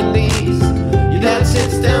Hercules. Your dad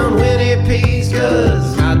sits down when he pees.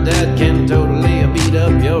 'Cause my dad can totally beat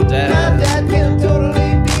up your dad. My dad can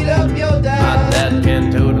totally beat up your dad. My dad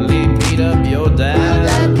can totally beat up your dad. My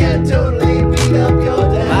dad can totally beat up your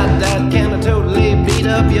dad. My dad can totally beat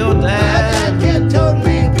up your dad. My dad can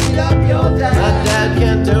totally beat up your dad. My dad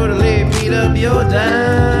can totally beat up your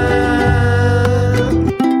dad.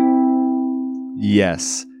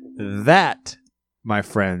 Yes, that, my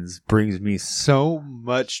friends, brings me so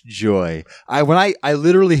much joy. When I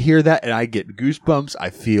literally hear that and I get goosebumps, I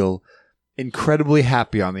feel incredibly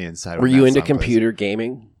happy on the inside. Were you into computer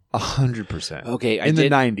gaming? 100%. Okay, in the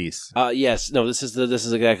 90s. Yes. No, this is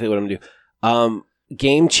exactly what I'm gonna do.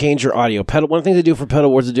 Game Changer Audio pedal. One thing they do for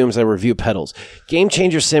Pedalboards of Doom is I review pedals. Game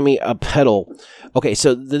Changer sent me a pedal. Okay,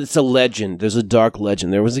 so it's a legend. There's a dark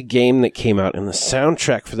legend. There was a game that came out, and the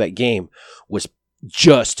soundtrack for that game was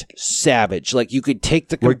just savage. Like you could take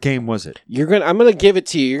the. What game was it? I'm gonna give it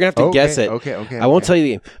to you. You're gonna have to guess it. Okay. I won't tell you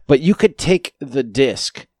the game, but you could take the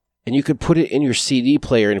disc and you could put it in your CD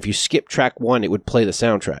player, and if you skip track 1, it would play the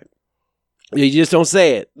soundtrack. You just don't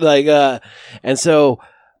say it. And so.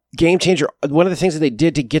 Game Changer, one of the things that they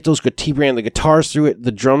did to get those he ran the guitars through it,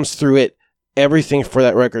 the drums through it, everything for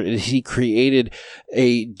that record, is he created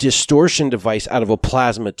a distortion device out of a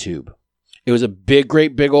plasma tube. It was a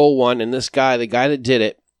great big old one, and this guy, the guy that did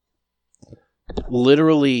it,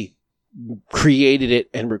 literally created it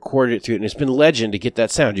and recorded it through it, and it's been legend to get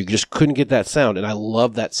that sound. You just couldn't get that sound, and I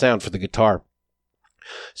love that sound for the guitar.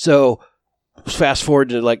 So, fast forward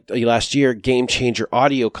to last year, Game Changer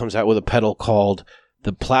Audio comes out with a pedal called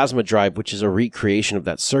the Plasma Drive, which is a recreation of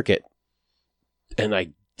that circuit. And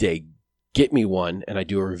they get me one, and I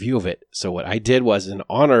do a review of it. So what I did was, in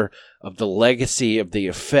honor of the legacy of the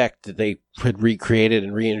effect that they had recreated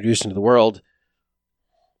and reintroduced into the world,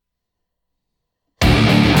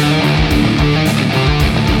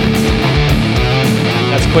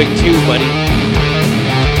 that's Quake 2, buddy.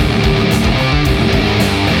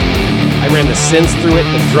 I ran the synths through it,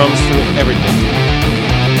 the drums through it, everything.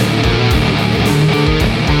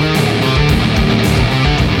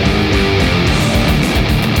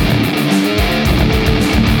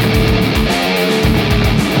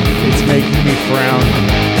 Making me frown.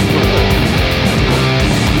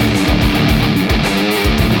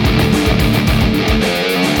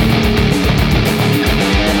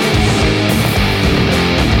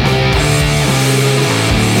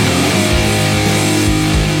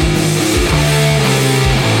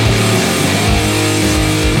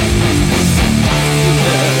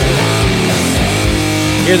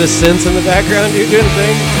 Hear the synths in the background? You're doing a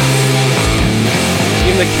thing?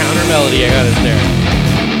 Even the counter melody I got in there.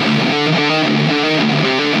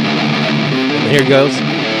 Here it goes. Hear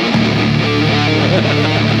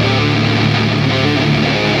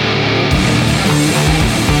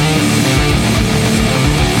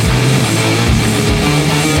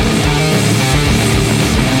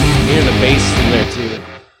the bass in there too.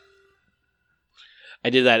 I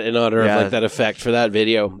did that in honor of that effect for that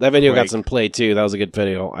video. That video got some play too. That was a good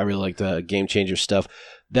video. I really liked the Game Changer stuff.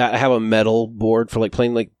 That I have a metal board for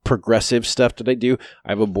playing progressive stuff that I do.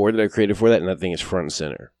 I have a board that I created for that, and that thing is front and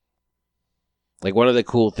center. Like one of the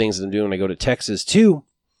cool things that I'm doing when I go to Texas too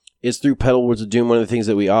is through Pedalboards of Doom. One of the things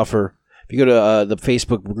that we offer, if you go to the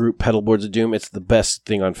Facebook group Pedalboards of Doom, it's the best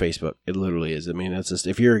thing on Facebook. It literally is. I mean, it's just,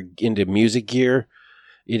 if you're into music gear,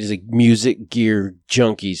 it is a music gear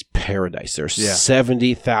junkies paradise. There's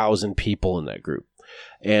 70,000 people in that group.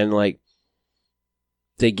 And like,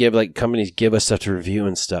 they give, like, companies give us stuff to review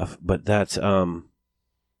and stuff, but that's, I'm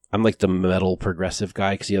like the metal progressive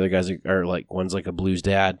guy, because the other guys are like, one's like a blues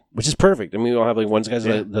dad, which is perfect. I mean, we don't have like one guy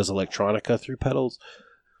that does electronica through pedals,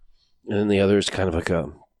 and then the other is kind of like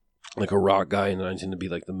a rock guy, and I tend to be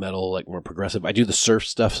like the metal, like more progressive. I do the surf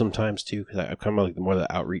stuff sometimes too, because I kind of like the more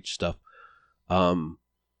the outreach stuff.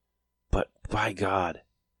 But by God,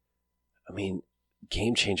 I mean,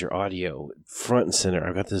 Game Changer Audio, front and center.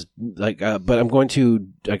 I've got this, like, but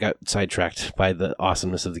I got sidetracked by the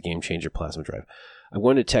awesomeness of the Game Changer plasma drive. I'm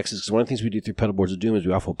going to Texas because one of the things we do through Pedalboards of Doom is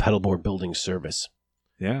we offer pedalboard building service.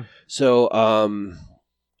 Yeah. So,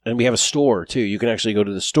 and we have a store too. You can actually go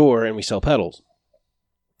to the store and we sell pedals,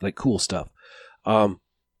 like cool stuff.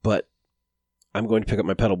 But I'm going to pick up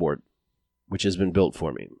my pedalboard, which has been built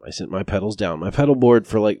for me. I sent my pedals down. My pedalboard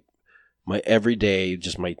for like my everyday,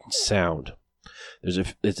 just my sound.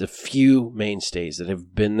 It's a few mainstays that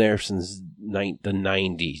have been there since the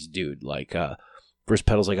 90s, dude. Like, first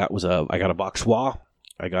pedals I got was I got a box wah.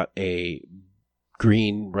 I got a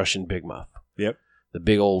green Russian Big Muff. Yep. The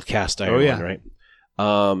big old cast iron one,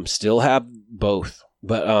 right? Still have both,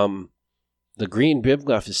 but the green Big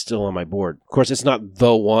Muff is still on my board. Of course, it's not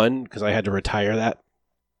the one because I had to retire that,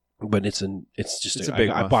 but it's just a big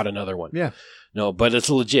Muff. I bought another one. Yeah. No, but it's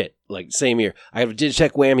legit. Like, same year. I have a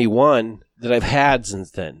Digitech Whammy 1 that I've had since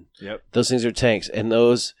then. Yep. Those things are tanks, and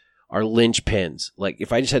those are linchpins. Like,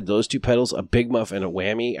 if I just had those two pedals, a Big Muff and a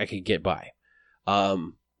Whammy, I could get by.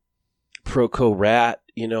 Proco Rat,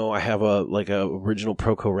 I have a original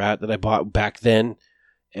Proco Rat that I bought back then,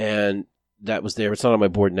 and that was there. It's not on my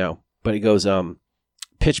board now, but it goes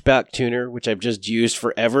pitchback tuner, which I've just used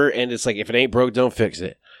forever, and it's like, if it ain't broke, don't fix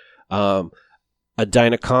it. A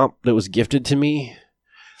Dynacomp that was gifted to me.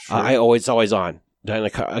 Sure. It's always on.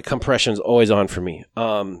 Compression's always on for me.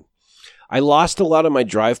 I lost a lot of my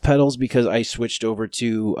drive pedals because I switched over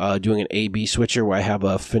to doing an A/B switcher where I have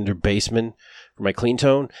a Fender Bassman for my clean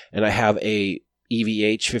tone, and I have a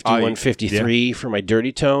EVH 5153 for my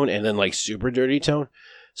dirty tone, and then like super dirty tone.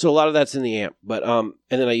 So a lot of that's in the amp, but and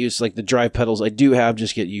then I use like the drive pedals I do have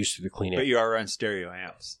just get used to the clean amp. But you are on stereo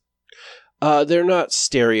amps. They're not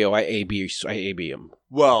stereo. I A/B them.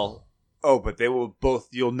 Well, but they will both.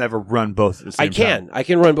 You'll never run both at the same time. I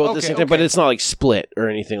can run both at the same time, but it's not like split or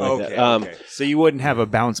anything like that. Okay. So you wouldn't have a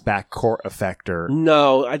bounce back core effect or.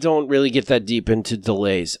 No, I don't really get that deep into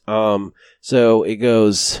delays. So it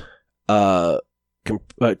goes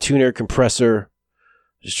tuner, compressor.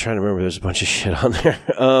 Just trying to remember. There's a bunch of shit on there.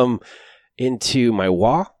 Into my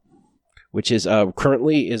wah, which is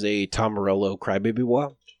currently is a Tom Morello Crybaby wah.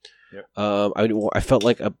 Yep. I felt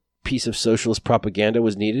like a piece of socialist propaganda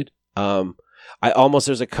was needed.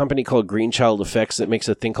 There's a company called Greenchild Effects that makes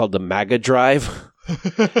a thing called the MAGA Drive.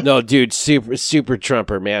 No, dude, super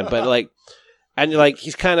Trumper, man. But like, and like,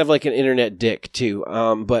 he's kind of like an internet dick too.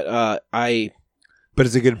 But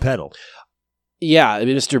it's a good pedal. Yeah,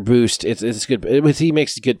 Mr. Boost, it's good. He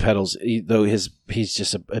makes good pedals, though he's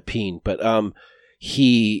just a peen. But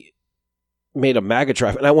he made a MAGA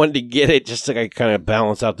drive, and I wanted to get it just to kind of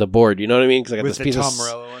balance out the board. You know what I mean? Because I got with this piece Tom of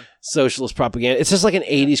Morello one. Socialist propaganda. It's just like an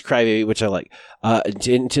 80s crybaby, which I like.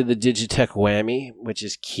 Into the Digitech Whammy, which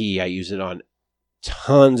is key. I use it on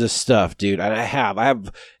tons of stuff, dude. And I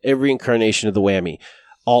have every incarnation of the Whammy,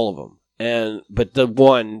 all of them. But the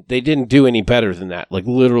one, they didn't do any better than that. Like,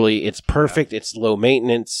 literally, it's perfect. It's low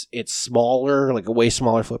maintenance. It's smaller, like a way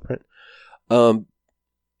smaller footprint.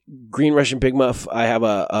 Green Russian Big Muff. I have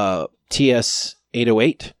a TS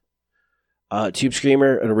 808 Tube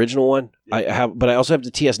Screamer, an original one. But I also have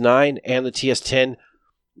the TS9 and the TS10.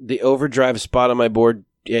 The overdrive spot on my board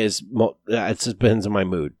it depends on my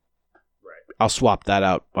mood. Right. I'll swap that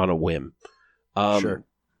out on a whim. Sure.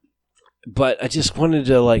 But I just wanted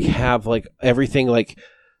to like have like everything, like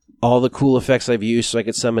all the cool effects I've used, so I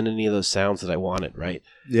could summon any of those sounds that I wanted. Right.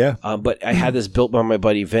 Yeah. But I had this built by my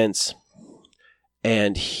buddy Vince,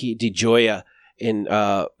 and DeJoya.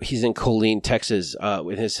 He's in Colleen, Texas.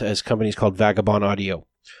 With his company's called Vagabond Audio,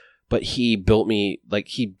 but he built me I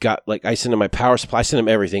sent him my power supply, I sent him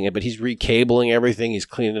everything, but he's recabling everything. He's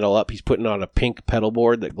cleaning it all up. He's putting on a pink pedal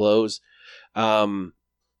board that glows, and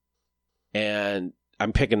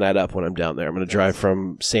I'm picking that up when I'm down there. I'm going to drive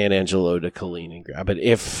from San Angelo to Colleen and grab it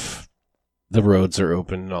if the roads are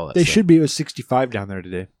open and all that. They should be. It was 65 down there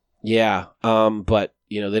today. Yeah, but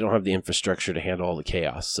they don't have the infrastructure to handle all the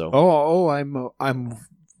chaos. So I'm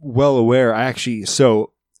well aware. I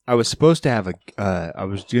was supposed to have I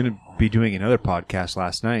was going to be doing another podcast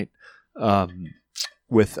last night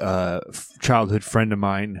with a childhood friend of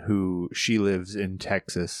mine who she lives in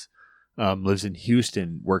Texas, lives in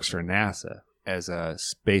Houston, works for NASA as a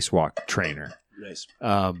spacewalk trainer. Nice.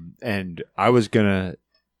 And I was gonna,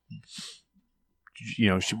 she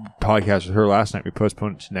podcast with her last night. We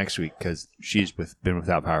postponed it to next week because she's been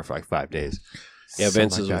without power for like 5 days. Yeah,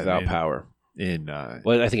 Vince is without power.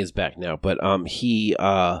 Well, I think it's back now, but I'm picking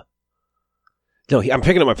up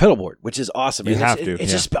my pedalboard, which is awesome. You have to.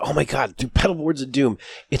 It's just, oh my god, dude, Pedalboards of Doom.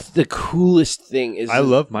 It's the coolest thing. I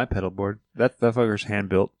love my pedalboard. That fucker's hand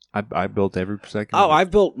built. I built every second. Oh,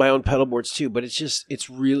 I've built my own pedalboards too, but it's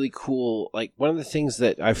really cool. Like one of the things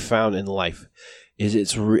that I've found in life is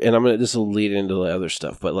this will lead into the other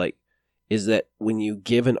stuff, but like, is that when you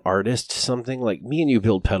give an artist something, like me and you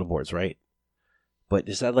build pedalboards, right? But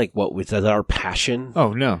is that like is that our passion?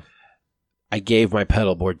 Oh no. I gave my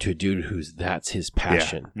pedalboard to a dude that's his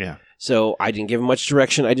passion. Yeah. So I didn't give him much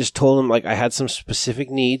direction. I just told him like I had some specific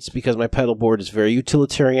needs because my pedalboard is very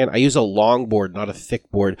utilitarian. I use a long board, not a thick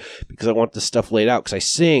board, because I want the stuff laid out because I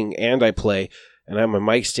sing and I play and I have my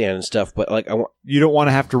mic stand and stuff. But like you don't want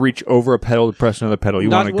to have to reach over a pedal to press another pedal. You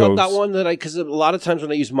want to go not one that because a lot of times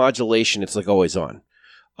when I use modulation, it's like always on.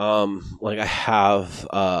 Like I have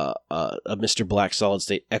a Mr. Black solid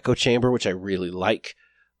state echo chamber, which I really like.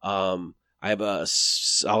 I have a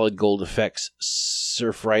Solid Gold Effects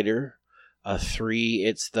Surfrider, 3.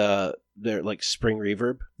 It's their like spring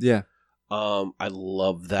reverb. Yeah. I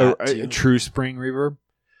love that. A true spring reverb?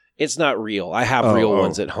 It's not real. I have real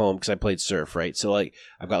ones at home because I played surf, right? So like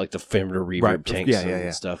I've got like the Fender reverb tanks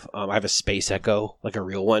and stuff. I have a Space Echo, like a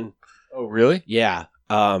real one. Oh, really? Yeah.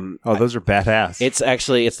 Those are badass. It's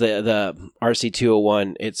the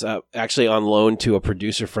RC201. It's actually on loan to a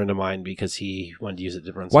producer friend of mine because he wanted to use it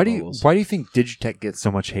to run some vocals. Why do you think Digitech gets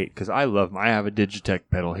so much hate? Because I have a Digitech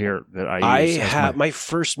pedal here that I use. I have my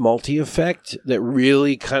first multi-effect that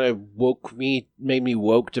really kind of made me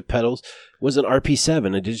woke to pedals was an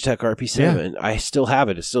RP7, a Digitech RP7. Yeah. I still have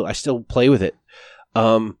it. I still play with it.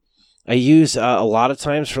 I use a lot of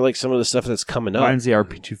times for like some of the stuff that's coming up. Mine's the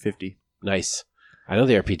RP250. Nice. I know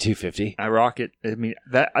the RP250. I rock it. I mean,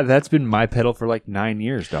 that's been my pedal for like 9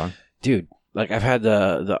 years, dog. Dude, like I've had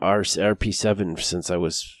the RP7 since I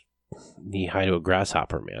was knee high to a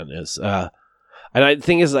grasshopper, man. And the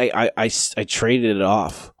thing is, I traded it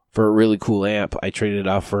off for a really cool amp. I traded it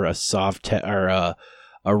off for a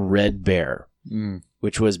a Red Bear,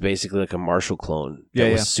 which was basically like a Marshall clone.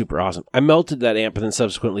 That was super awesome. I melted that amp and then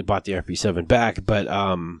subsequently bought the RP7 back, but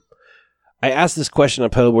I asked this question on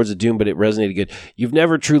Pedalboards of Doom, but it resonated good. You've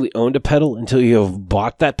never truly owned a pedal until you have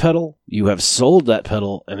bought that pedal, you have sold that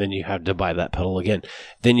pedal, and then you have to buy that pedal again.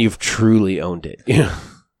 Then you've truly owned it.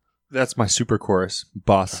 That's my super chorus,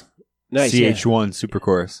 Boss. Nice, CH1 super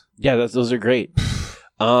chorus. Yeah, those are great.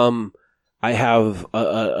 I have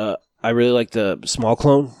I really like the small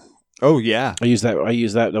clone. Oh yeah, I use that.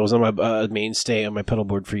 That was on my mainstay on my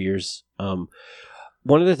pedalboard for years.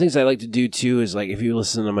 One of the things I like to do too is like if you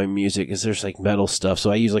listen to my music is there's like metal stuff, so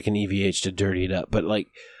I use like an EVH to dirty it up. But like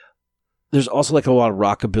there's also like a lot of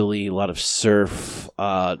rockabilly, a lot of surf,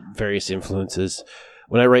 various influences.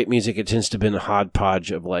 When I write music, it tends to be a hodgepodge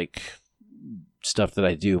of like stuff that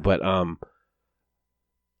I do. But I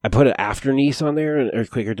put an afterneath on there, an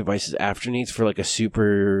Earthquaker Devices afterneath for like a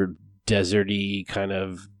super deserty kind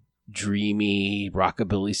of dreamy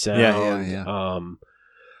rockabilly sound. Yeah.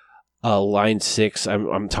 Line 6,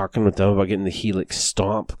 I'm talking with them about getting the Helix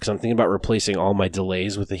Stomp because I'm thinking about replacing all my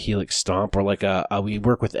delays with a Helix Stomp or like we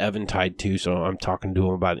work with Eventide too, so I'm talking to them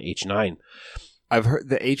about an H9. I've heard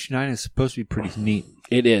the H9 is supposed to be pretty neat.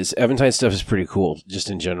 It is. Eventide stuff is pretty cool, just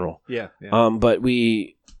in general. Yeah. But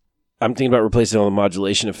I'm thinking about replacing all the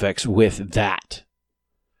modulation effects with that.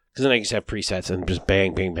 Because then I just have presets and just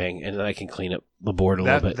bang, bang, bang, and then I can clean up the board a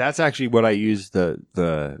little bit. That's actually what I use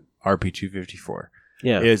the RP250 for.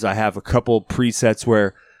 Yeah. Is I have a couple presets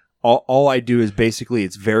where all I do is basically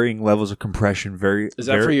it's varying levels of compression. Is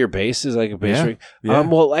that for your bass? Is like a bass rig? Yeah.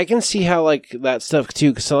 Well, I can see how like that stuff too.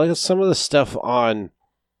 Because like some of the stuff on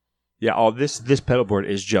this pedal board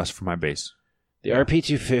is just for my bass. The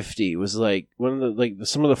RP250 was like one of the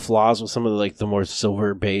some of the flaws with some of the more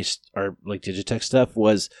silver based or like Digitech stuff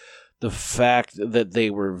was the fact that they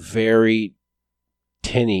were very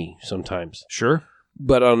tinny sometimes. Sure.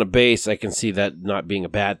 But on a bass, I can see that not being a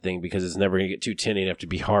bad thing because it's never going to get too tinny enough to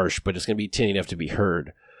be harsh, but it's going to be tinny enough to be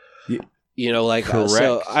heard. You know, like Correct.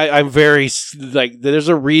 so I'm very like. There's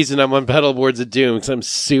a reason I'm on Pedalboards of Doom because I'm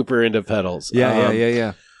super into pedals.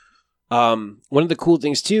 Yeah. One of the cool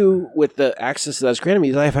things too with the access that was granted me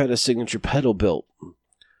is I've had a signature pedal built.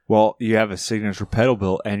 Well, you have a signature pedal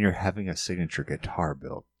built, and you're having a signature guitar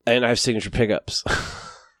built, and I have signature pickups.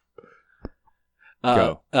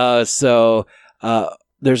 Go. So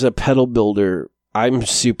there's a pedal builder. I'm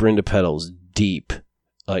super into pedals, deep,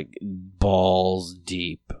 like balls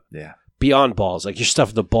deep. Yeah. Beyond balls, like you're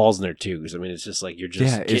stuffing the balls in there too. Because I mean, it's just like you're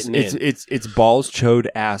just getting in. It's balls, chode,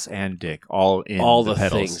 ass, and dick all in all the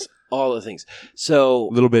pedals. Things, all the things. So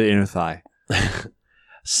a little bit of inner thigh.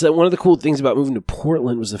 So one of the cool things about moving to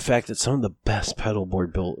Portland was the fact that some of the best pedals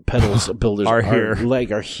builders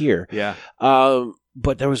are here. Yeah.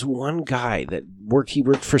 But there was one guy that worked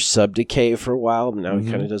for Sub Decay for a while, and now he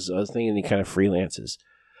kind of does other thing, and he kind of freelances.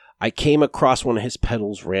 I came across one of his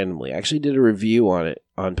pedals randomly. I actually did a review on it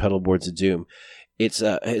on Pedalboards of Doom. It's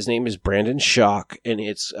his name is Brandon Schock, and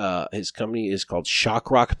it's his company is called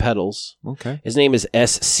Shock Rock Pedals. Okay. His name is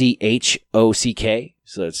SCHOCK,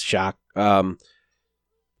 so it's Shock.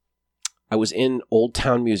 I was in Old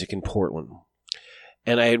Town Music in Portland,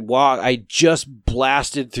 and I just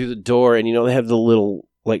blasted through the door, and they have the little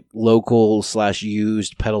like local /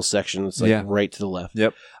 used pedal section that's like right to the left.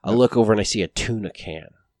 Yep. I look over and I see a tuna can,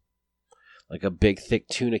 like a big thick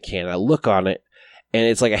tuna can. I look on it, and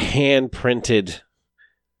it's like a hand printed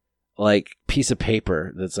like piece of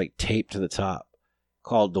paper that's like taped to the top,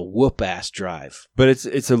 called the Whoop Ass Drive. But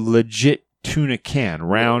it's a legit tuna can,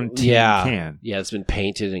 round tin can. Yeah, it's been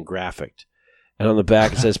painted and graphicked. And on the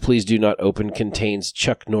back it says, "Please do not open, contains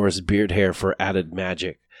Chuck Norris beard hair for added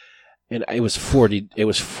magic." And it was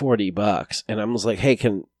 $40. And I was like, "Hey,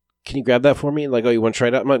 can you grab that for me?" And like, "Oh, you want to try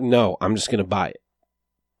it out?" I'm like, "No, I'm just gonna buy it.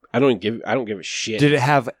 I don't give a shit." Did it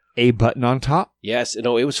have a button on top? Yes, it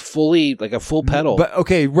was fully like a full pedal. But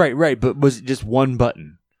okay, right. But was it just one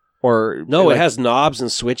button? Or no, like, it has knobs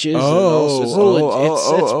and switches.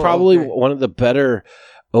 It's probably one of the better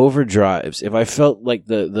overdrives. If I felt like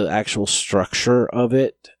the actual structure of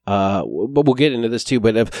it, but we'll get into this too,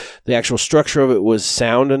 but if the actual structure of it was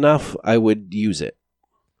sound enough, I would use it.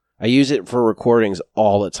 I use it for recordings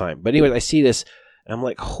all the time. But anyway, I see this, and I'm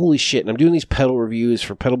like, holy shit. And I'm doing these pedal reviews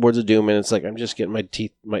for Pedalboards of Doom, and it's like I'm just getting my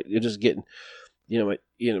dick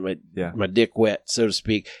wet, so to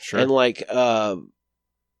speak. Sure. And like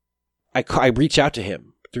I reach out to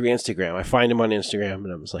him through Instagram. I find him on Instagram,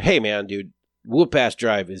 and I'm just like, "Hey, man, dude, Whoop Ass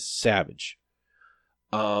Drive is savage.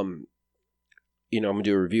 I'm gonna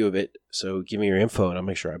do a review of it. So give me your info, and I'll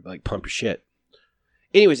make sure I like pump your shit."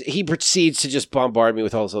 Anyways, he proceeds to just bombard me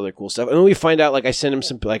with all this other cool stuff, and then we find out like I send him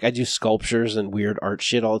some like I do sculptures and weird art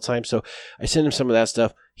shit all the time. So I send him some of that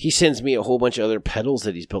stuff. He sends me a whole bunch of other pedals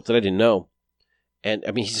that he's built that I didn't know. And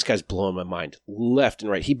I mean, this guy's blowing my mind left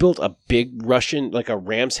and right. He built a big Russian, like a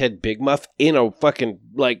ram's head big muff in a fucking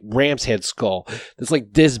like ram's head skull that's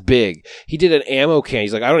like this big. He did an ammo can.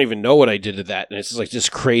 He's like, I don't even know what I did to that. And it's just like this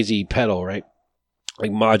crazy pedal, right?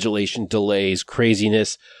 Like modulation, delays,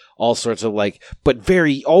 craziness, all sorts of like, but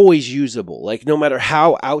very always usable. Like no matter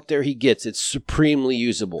how out there he gets, it's supremely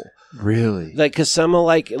usable. Really? Like, cause some of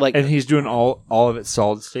like, and he's doing all of it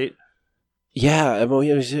solid state. Yeah, I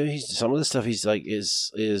mean, he's some of the stuff he's like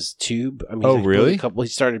is tube. I mean, really? He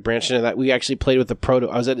started branching into that. We actually played with the proto.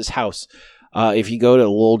 I was at his house. If you go to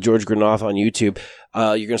Lowell Granath on YouTube,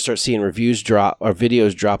 you're gonna start seeing reviews drop or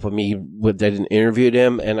videos drop of me. I interviewed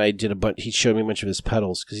him, and I did a bunch. He showed me a bunch of his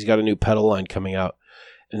pedals because he's got a new pedal line coming out.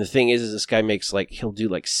 And the thing is this guy makes he'll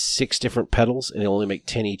do 6 different pedals, and he'll only make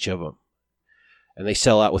 10 each of them, and they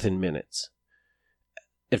sell out within minutes.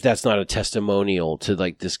 If that's not a testimonial to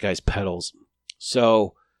this guy's pedals.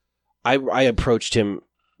 So I approached him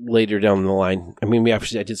later down the line. I mean, I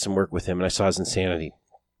did some work with him, and I saw his insanity.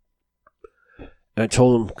 And I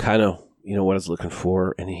told him kind of, what I was looking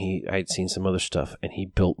for, and I had seen some other stuff, and he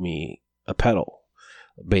built me a pedal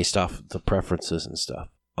based off the preferences and stuff.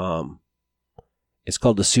 It's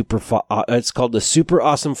called the Super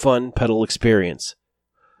Awesome Fun Pedal Experience,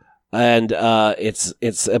 and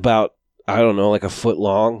it's about, I don't know, like a foot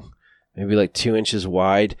long, maybe 2 inches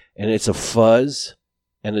wide, and it's a fuzz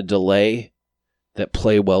and a delay that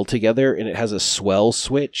play well together, and it has a swell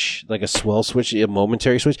switch, a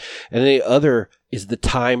momentary switch, and the other is the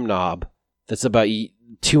time knob that's about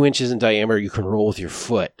 2 inches in diameter. You can roll with your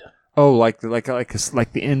foot. Oh, like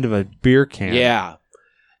the end of a beer can. Yeah,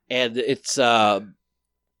 and it's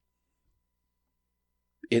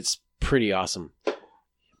pretty awesome.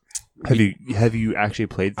 Have you actually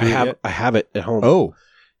played through it yet? I have it at home. Oh.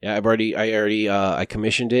 Yeah, I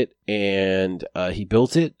commissioned it, and he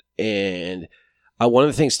built it, and One of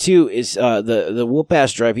the things too is the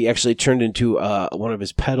whoop-ass drive. He actually turned into one of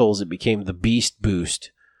his pedals. It became the Beast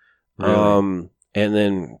Boost. Really? And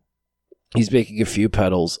then he's making a few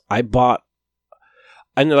pedals. I bought,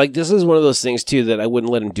 and like this is one of those things too that I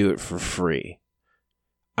wouldn't let him do it for free.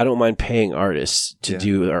 I don't mind paying artists to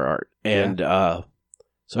do their art, and so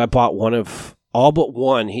I bought one of all but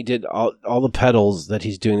one. He did all the pedals that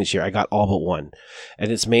he's doing this year. I got all but one,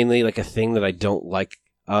 and it's mainly like a thing that I don't like.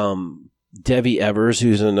 Debbie Evers,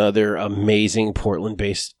 who's another amazing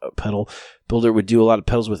Portland-based pedal builder, would do a lot of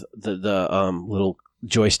pedals with the little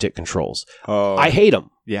joystick controls. Oh, I hate them.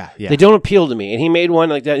 Yeah. They don't appeal to me. And he made one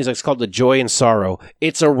like that. He's like, it's called the Joy and Sorrow.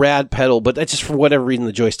 It's a rad pedal, but that's just for whatever reason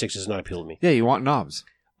the joysticks does not appeal to me. Yeah, you want knobs.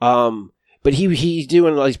 But he's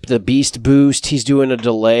doing like the Beast Boost. He's doing a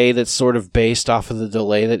delay that's sort of based off of the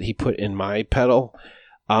delay that he put in my pedal.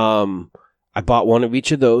 I bought one of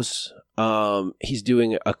each of those. He's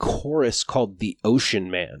doing a chorus called The Ocean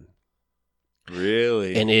Man.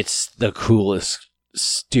 Really? And it's the coolest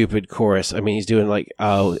stupid chorus. I mean, he's doing like,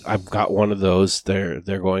 I've got one of those. They're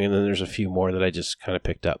going, and then there's a few more that I just kind of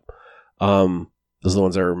picked up. Those are the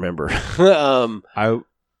ones I remember.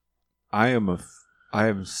 I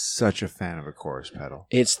am such a fan of a chorus pedal.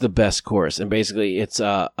 It's the best chorus, and basically it's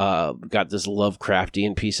got this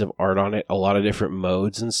Lovecraftian piece of art on it, a lot of different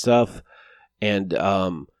modes and stuff. And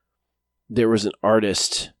there was an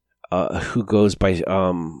artist who goes by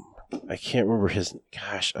I can't remember his.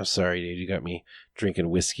 Gosh, I'm sorry, dude. You got me drinking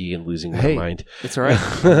whiskey and losing my mind. It's all right.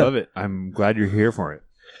 I love it. I'm glad you're here for it.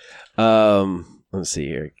 Let's see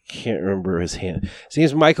here. I can't remember his hand. His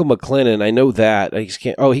name's Michael McLennan. I know that. I just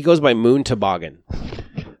can't. Oh, he goes by Moon Toboggan.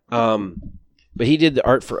 But he did the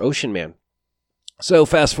art for Ocean Man. So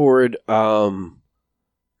fast forward a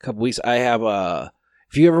couple weeks. I have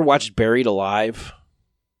if you ever watched Buried Alive.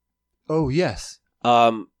 Oh yes.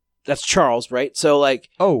 That's Charles, right? So like.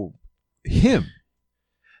 Oh, him.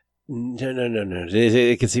 No.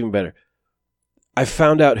 It gets even better. I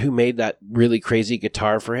found out who made that really crazy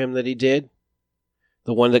guitar for him that he did.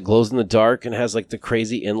 The one that glows in the dark and has like the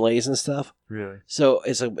crazy inlays and stuff. Really? So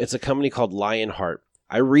it's a company called Lionheart.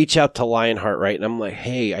 I reach out to Lionheart, right? And I'm like,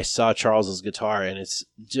 hey, I saw Charles's guitar and it's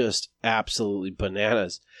just absolutely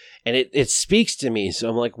bananas. And it speaks to me. So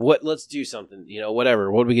I'm like, let's do something,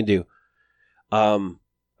 whatever. What we can do?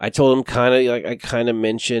 I told him I kind of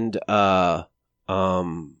mentioned, Pedalboards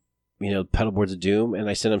of Doom, and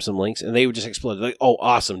I sent him some links, and they would just explode. Like, oh,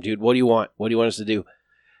 awesome, dude! What do you want? What do you want us to do?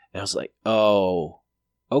 And I was like, oh,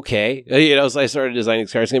 okay. So I started designing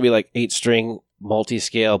this guitar. It's gonna be like 8-string,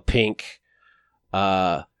 multi-scale, pink.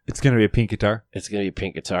 It's gonna be a pink guitar. It's gonna be a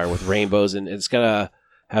pink guitar with rainbows, and it's gonna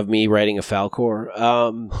have me riding a Falcor.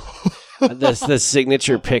 The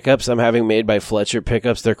signature pickups I'm having made by Fletcher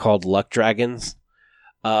Pickups. They're called Luck Dragons.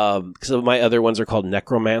 So my other ones are called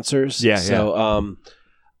Necromancers. Yeah. So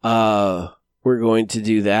we're going to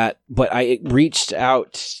do that. But I reached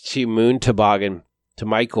out to Moon Toboggan, to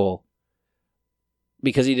Michael,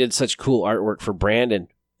 because he did such cool artwork for Brandon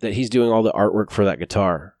that he's doing all the artwork for that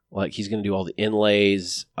guitar. Like he's going to do all the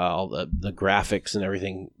inlays, all the graphics and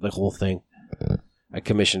everything, the whole thing. I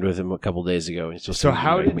commissioned with him a couple days ago. He's just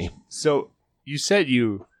So you said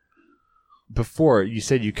you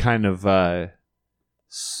kind of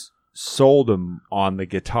sold him on the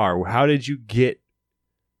guitar. How did you get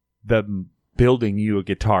them building you a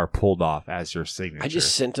guitar pulled off as your signature? I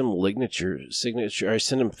just sent him signature. I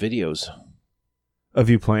sent him videos of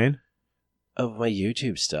you playing, of my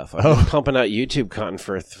YouTube stuff. I've been pumping out YouTube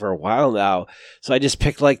content for a while now. So I just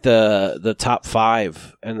picked like the top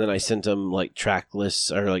 5, and then I sent him like track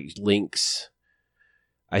lists or like links.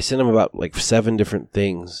 I sent him about like 7 different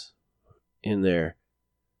things in there,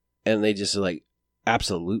 and they just like,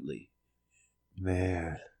 absolutely,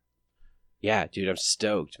 man. Yeah, dude, I'm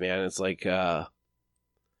stoked, man. It's like, I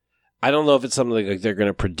don't know if it's something like they're going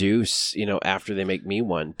to produce, after they make me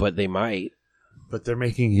one, but they might. But they're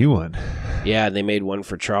making you one. Yeah, they made one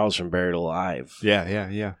for Charles from Buried Alive.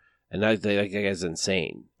 Yeah. And that guy's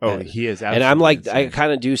insane. Oh, he is absolutely And I'm like, insane. I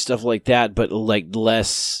kind of do stuff like that, but like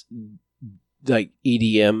less like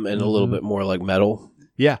EDM and a little bit more like metal.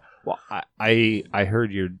 Yeah. Well, I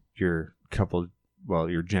heard your couple...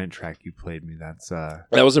 Well, your gent track you played me,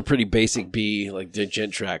 that was a pretty basic B, like the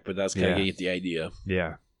gent track, but that's kind of get the idea.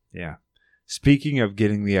 Yeah. Speaking of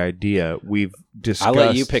getting the idea, we've discussed... I'll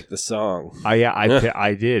let you pick the song.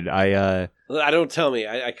 I did. I don't tell me.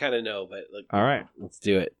 I kind of know, but all right. Let's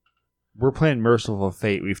do it. We're playing Mercyful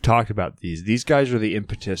Fate. We've talked about these. These guys are the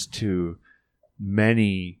impetus to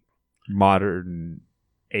many modern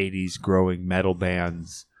 80s growing metal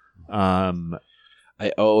bands. I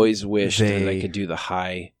always wished that I could do the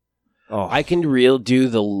high. I can do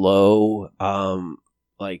the low,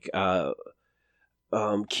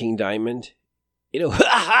 King Diamond,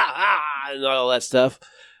 and all that stuff.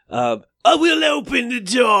 I will open the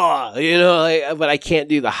door, but I can't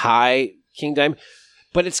do the high King Diamond.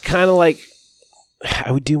 But it's kind of like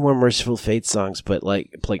I would do more Mercyful Fate songs, but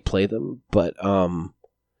play them. But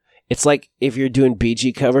it's like if you're doing Bee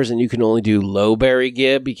Gee covers and you can only do low Barry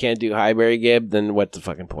Gibb, you can't do high Barry Gibb, then what's the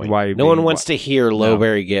fucking point? Why? No one wants to hear low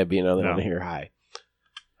Barry Gibb, they want to hear high.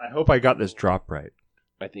 I hope I got this drop right.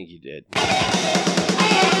 I think you did. A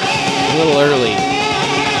little early.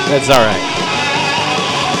 That's all right.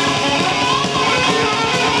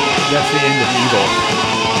 That's the end of Evil.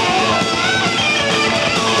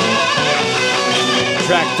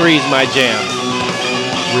 Track 3 is my jam.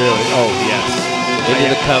 Really? Oh, yes. Into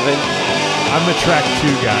the Coven. I'm a track 2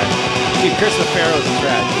 guy. Dude, Chris LaFaro's a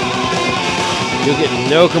track. You'll get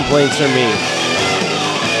no complaints from me.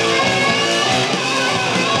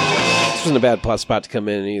 This wasn't a bad spot to come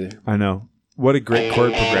in either. I know. What a great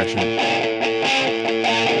chord progression.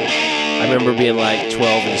 I remember being like 12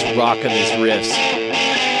 and just rocking these riffs.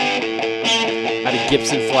 I had a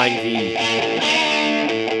Gibson Flying V.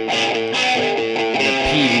 And a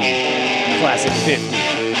PV Classic 50.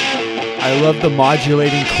 I love the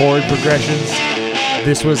modulating chord progressions.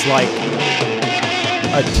 This was like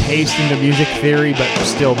a taste into music theory, but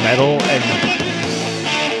still metal, and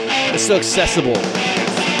it's so accessible.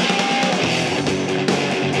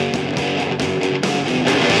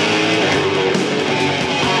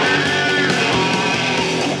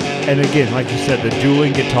 And again, like you said, the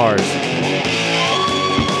dueling guitars.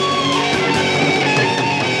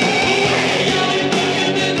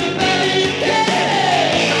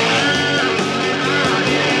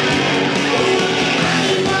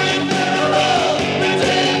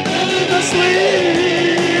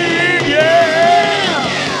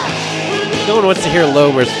 No one wants to hear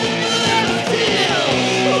Lowers.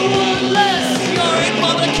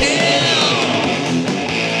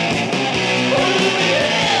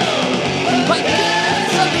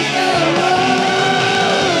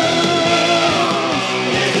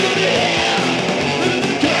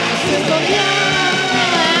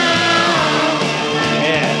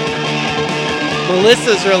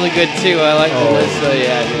 Melissa's really good too. I like Melissa.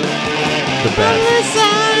 Yeah, dude. The best. Melissa.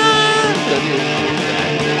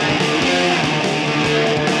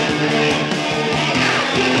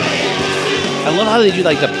 I love how they do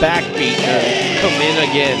like the backbeat come in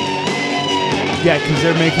again. Yeah, because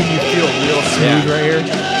they're making you feel real smooth right here.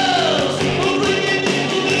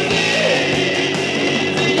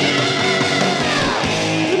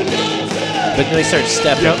 But then they start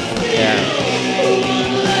stepping. Yep. Yeah.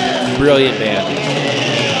 Brilliant band.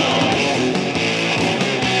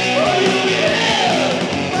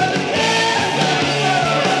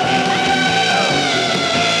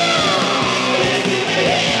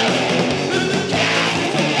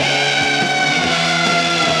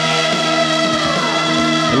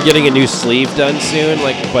 I'm getting a new sleeve done soon,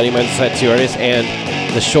 like a buddy of mine's a tattoo artist, and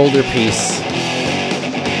the shoulder piece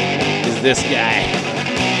is this guy.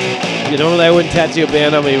 You know that I wouldn't tattoo a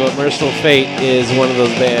band on me, but Mercyful Fate is one of those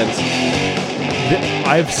bands.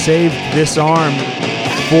 I've saved this arm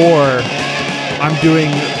for, I'm doing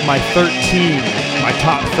my 13, my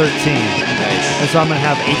top 13. Nice. And so I'm going to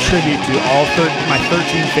have a tribute to all my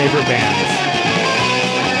 13 favorite bands.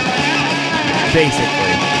 Basically.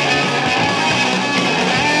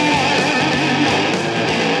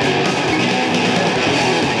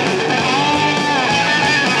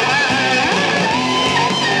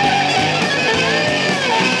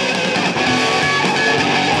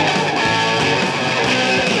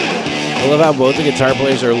 I love how both the guitar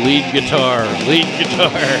players are lead guitar, lead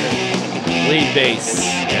bass.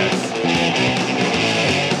 Yes.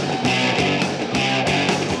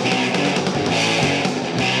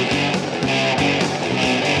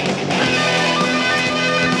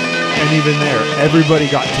 And even there, everybody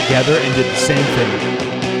got together and did the same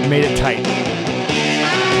thing. Made it tight.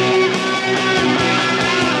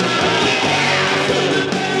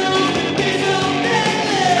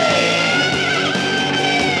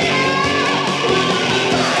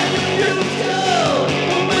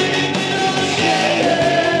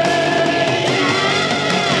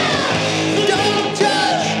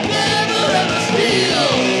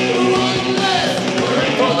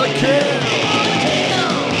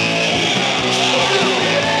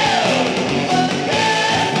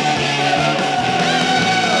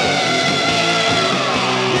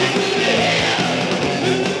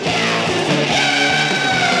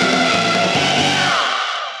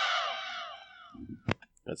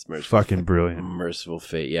 That's Mercyful Fucking brilliant. Mercyful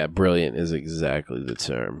Fate. Yeah, brilliant is exactly the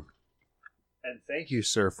term. And thank you,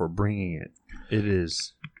 sir, for bringing it. It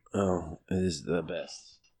is the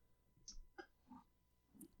best.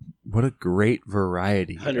 What a great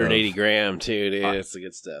variety. 180 gram too, dude. It's the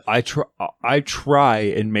good stuff. I try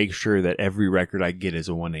and make sure that every record I get is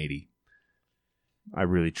a 180. I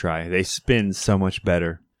really try. They spin so much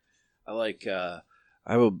better. I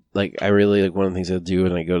really like one of the things I do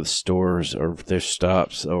when I go to some or their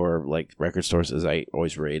stops or like record stores is I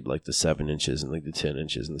always raid like the 7 inches and like the 10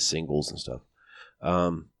 inches and the singles and stuff.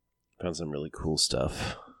 Found some really cool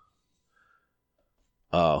stuff.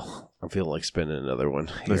 Oh, I'm feeling like spinning another one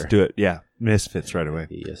here. Let's do it. Yeah. Misfits right away.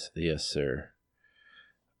 Yes, sir.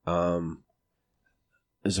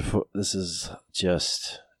 This is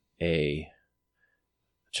just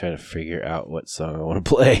trying to figure out what song I want to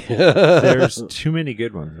play. There's too many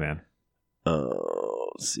good ones, man.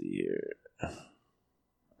 Let's see here.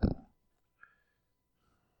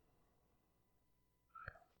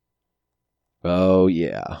 Oh,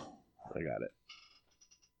 yeah. I got it.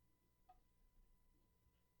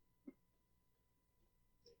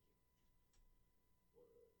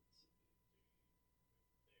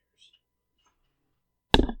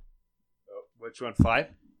 Which one? 5?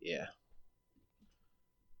 Yeah.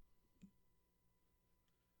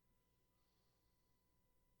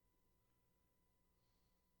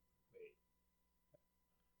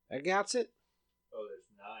 I got it. Oh, there's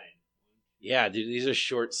 9. Yeah, dude, these are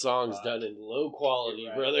short songs done in low quality,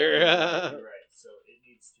 right, brother. You're right. So it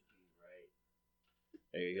needs to be right.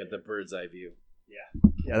 There you got the bird's eye view.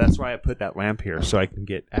 Yeah, that's why I put that lamp here so I can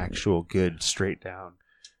get actual good straight down.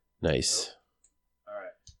 Nice.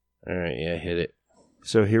 All right, yeah, hit it.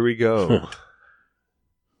 So here we go.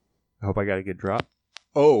 I hope I got a good drop.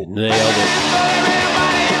 Oh, nailed it.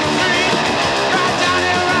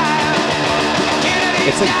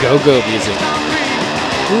 It's like go-go music.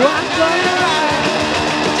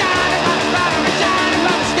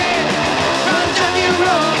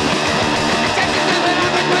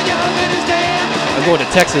 I'm going to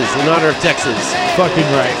Texas in honor of Texas. Fucking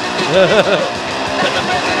right.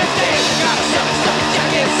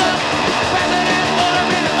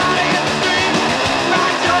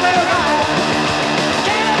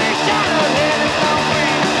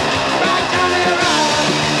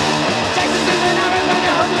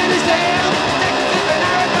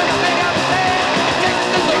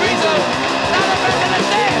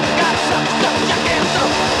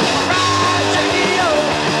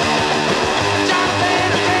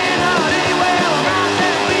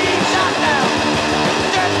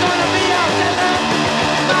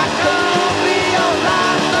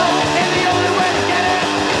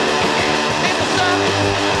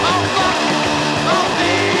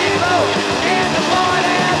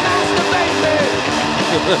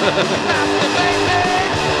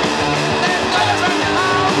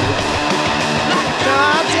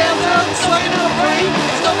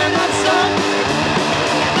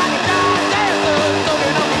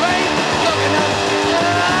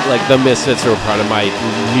 Like the Misfits were part of my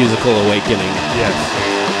musical awakening. Yes.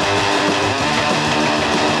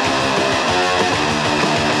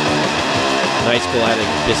 Nice glad a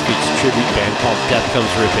Misfits tribute band called Death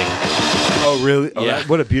Comes Ripping. Oh, really? Oh, Yeah.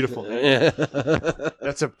 what a beautiful name.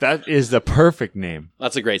 That is the perfect name.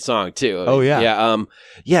 That's a great song too. Oh, yeah.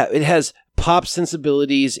 Yeah, it has pop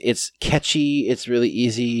sensibilities. It's catchy. It's really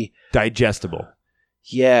easy. Digestible.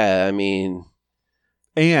 Yeah, I mean,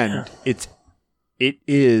 and it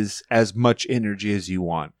is as much energy as you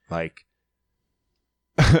want. Like,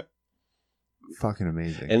 fucking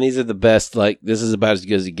amazing. And these are the best. Like, this is about as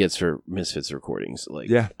good as it gets for Misfits recordings. Like,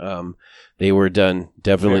 yeah. They were done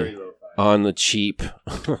definitely on the cheap,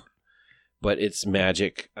 but it's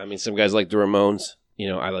magic. I mean, some guys like the Ramones. You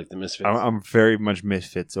know, I like the Misfits. I'm very much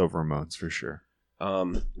Misfits over Ramones for sure.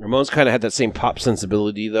 Ramones kind of had that same pop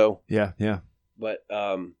sensibility, though. Yeah, yeah. But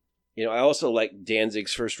you know, I also like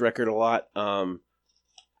Danzig's first record a lot.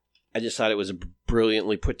 I just thought it was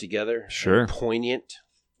brilliantly put together, sure, poignant.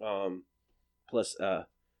 Plus,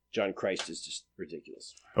 John Christ is just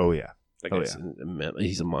ridiculous. Oh yeah,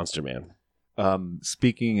 He's a monster, man.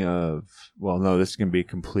 Speaking of, well, no, this is gonna be a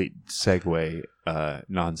complete segue,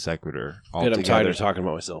 non sequitur. Good, I'm tired of talking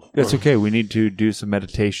about myself. That's okay. We need to do some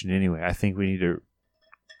meditation anyway. I think we need to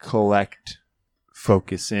collect,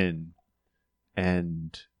 focus in,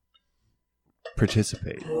 and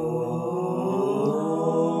participate.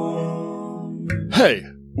 Hey,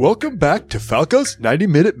 welcome back to Falco's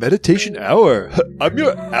 90-minute meditation hour. I'm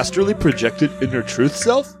your astrally projected inner truth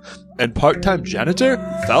self and part-time janitor,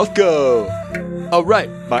 Falco. All right,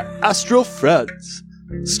 my astral friends,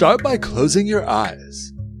 start by closing your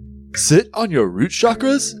eyes. Sit on your root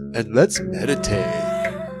chakras and let's meditate.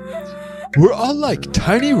 we're all like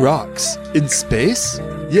tiny rocks in space.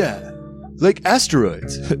 Yeah, like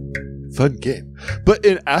asteroids. Fun game. But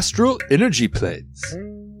in astral energy planes.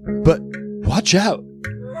 But watch out.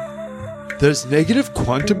 There's negative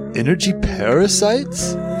quantum energy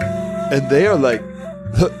parasites, and they are like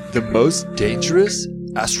the most dangerous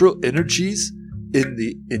astral energies in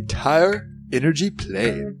the entire energy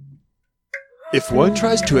plane. If one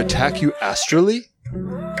tries to attack you astrally,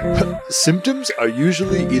 symptoms are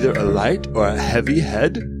usually either a light or a heavy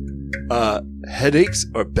head, headaches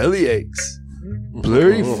or belly aches,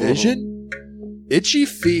 blurry vision, itchy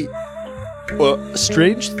feet, or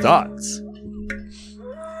strange thoughts.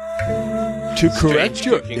 To correct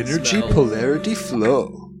your energy polarity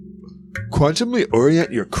flow, quantumly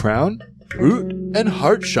orient your crown, root, and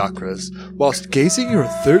heart chakras whilst gazing your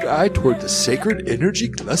third eye toward the sacred energy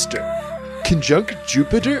cluster. Conjunct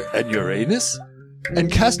Jupiter and Uranus,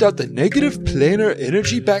 and cast out the negative planar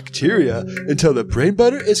energy bacteria until the brain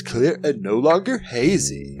butter is clear and no longer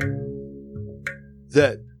hazy.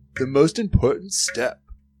 Then, the most important step.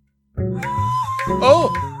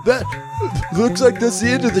 Oh, that looks like that's the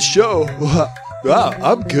end of the show. Wow,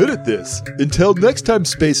 I'm good at this. Until next time,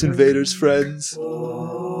 Space Invaders friends.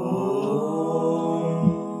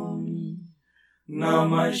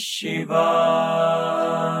 Namah Shivaya.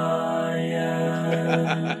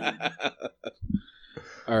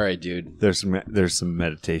 All right, dude. There's some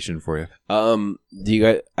meditation for you. Do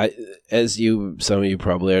you guys? Some of you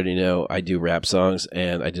probably already know, I do rap songs,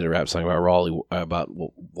 and I did a rap song about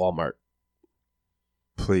Walmart.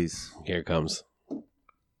 Please. Here it comes.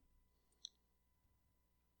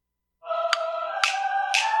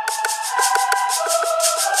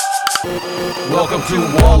 Welcome to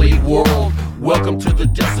Wally World. Welcome to the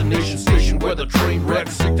destination station where the train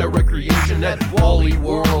wrecks seek their recreation at Wally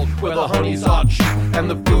World, where the honeys are cheap and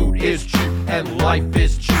the food is cheap and life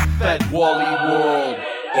is cheap at Wally World.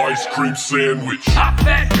 Ice cream sandwich. Hot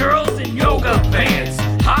fat girls in yoga pants.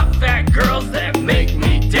 Hot fat girls that make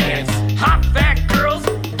me dance. Hot fat girls,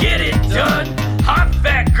 get it done. Hot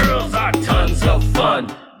fat girls are tons of fun.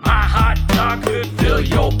 My hot dog could fill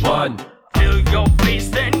your bun. Fill your face,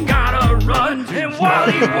 then gotta run in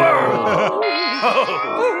Wally World.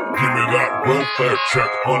 Give me that welfare check,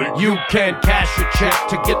 honey. You can cash your check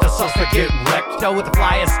to get the sauce to get wrecked. Tell with the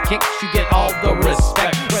flyest kicks, you get all the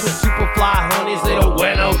respect. Where the super fly honeys, they don't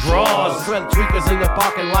wear no drawers. Where the tweakers in the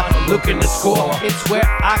parking lot looking to score. It's where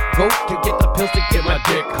I go to get the pills to get my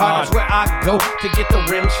dick hard. It's where I go to get the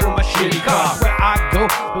rims from my shitty car. It's where I go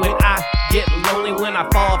when I get lonely. When I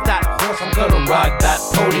fall off that horse, I'm gonna ride that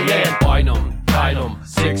pony and find 'em.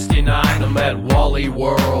 69, I'm at Wally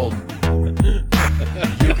World.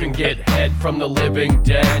 You can get head from the living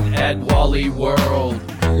dead at Wally World.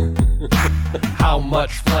 How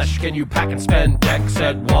much flesh can you pack and spend decks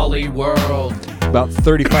at Wally World? About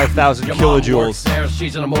 35,000 Your kilojoules. mom works there,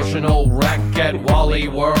 she's an emotional wreck at Wally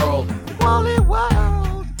World. Wally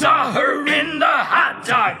World. Saw her in the hot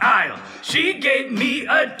dog aisle. She gave me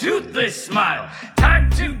a toothless smile. Time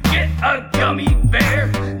to get a gummy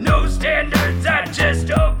bear. No standards, I just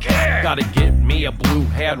don't care. Gotta get me a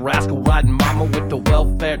blue-haired rascal riding mama with the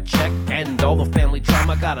welfare check and all the family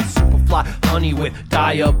drama. Got a super fly honey with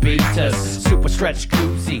diabetes. Super stretch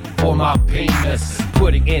koozie for my penis.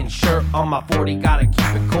 Putting in shirt on my 40, gotta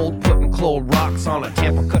keep it cold. Putting cold rocks on a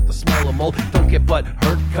tamper, cut the smell of mold. Don't get butt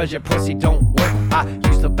hurt cause your pussy don't work. I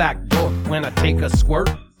use the back door when I take a squirt.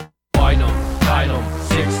 Dynam,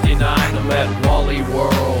 69, I'm at Wally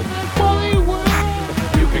World. Wally World.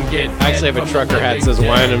 You can get. I actually have a trucker hat that says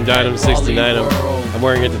Wynam Dynam 69. I'm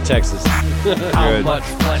wearing it to Texas. How much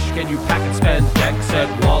flesh can you pack and spend decks at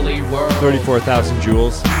Wally World? 34,000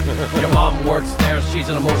 joules. Your mom works there, she's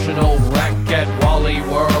an emotional wreck at Wally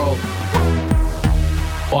World.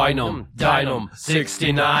 Dynam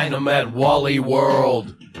 69, I'm at Wally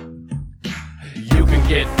World. You can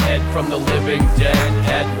get head from the living dead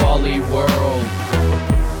at Wally World.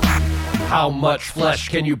 How much flesh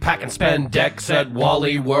can you pack and spend decks at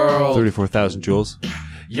Wally World? 34,000 joules.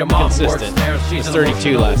 Your mom Consistent. works there, she's It's an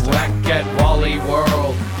 32 last emotional time. wreck at Wally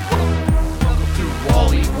World. Welcome to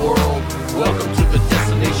Wally World. Welcome to the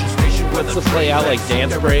destination station where the Let's play out like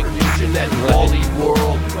dance break. At Wally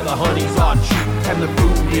World, where the honeys are cheap and the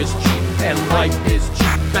food is cheap and life is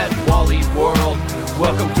cheap at Wally World.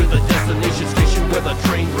 Welcome to the destination station where the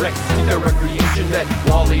train wrecks see their recreation at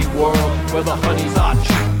Wally World, where the honeys are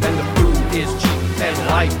cheap and the food is cheap and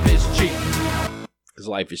life is cheap. Because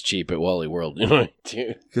life is cheap at Wally World.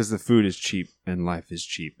 Because the food is cheap and life is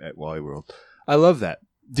cheap at Wally World. I love that.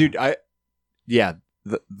 Dude, the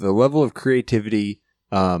level of creativity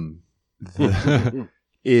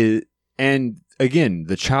is, and again,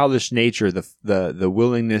 the childish nature, the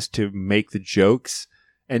willingness to make the jokes,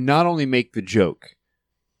 and not only make the joke,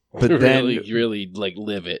 but then really like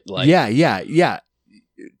live it. Like, yeah.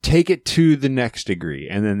 Take it to the next degree,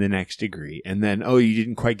 and then the next degree, and then you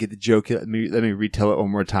didn't quite get the joke. Let me retell it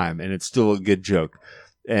one more time, and it's still a good joke.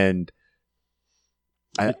 And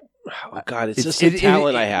it's just a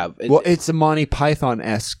talent I have. It's a Monty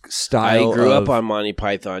Python-esque style. I grew up on Monty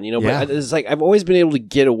Python, but it's like I've always been able to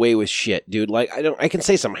get away with shit, dude. Like I can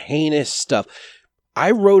say some heinous stuff.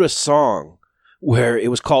 I wrote a song where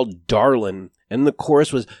it was called "Darlin'," and the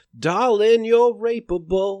chorus was, "Darlin', you're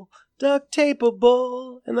rapeable, duct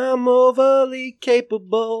tapeable, and I'm overly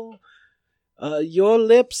capable. Your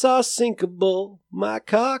lips are sinkable, my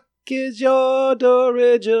cock is your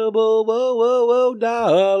dirigible. Whoa, whoa, whoa,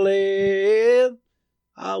 darling,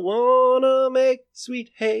 I wanna make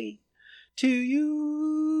sweet hay to you."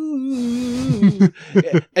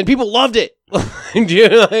 And people loved it. That's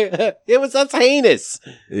heinous.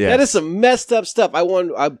 Yes. That is some messed up stuff. I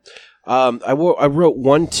wrote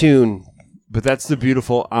one tune. But that's the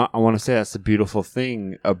beautiful, I want to say that's the beautiful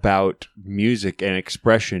thing about music and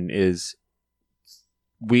expression is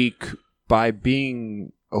by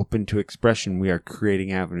being open to expression, we are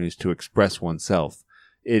creating avenues to express oneself.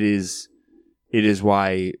 It is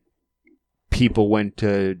why people went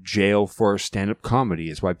to jail for stand-up comedy.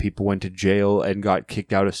 It's why people went to jail and got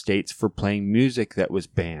kicked out of states for playing music that was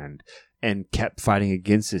banned and kept fighting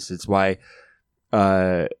against this. It's why,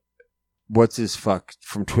 what's his fuck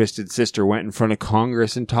from Twisted Sister went in front of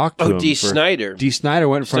Congress and talked to him. D. Snyder. D. Snyder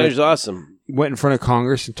went in front Snyder's awesome. Went in front of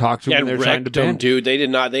Congress and talked to him. And they're trying to ban him, dude. They did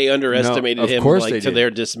not. They underestimated him, to their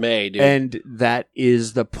dismay, dude. And that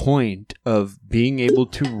is the point of being able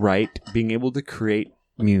to write, being able to create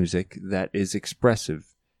music that is expressive.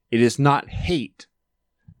 It is not hate.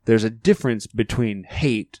 There's a difference between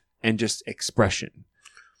hate and just expression.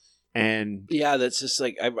 And yeah, that's just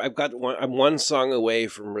like I've got one. I'm one song away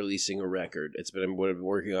from releasing a record. It's been what I've been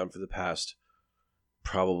working on for the past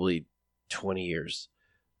probably 20 years.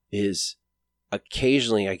 Is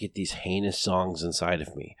occasionally I get these heinous songs inside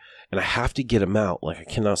of me, and I have to get them out. Like I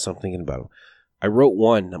cannot stop thinking about them. I wrote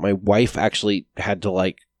one that my wife actually had to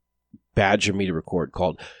like badger me to record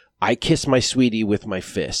called "I Kiss My Sweetie with My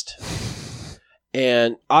Fist,"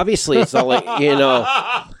 and obviously it's not like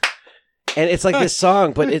And it's like this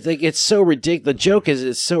song, but it's so ridiculous. The joke is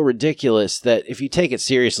it's so ridiculous that if you take it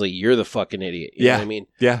seriously, you're the fucking idiot. You know what I mean?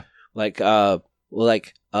 Yeah. Like to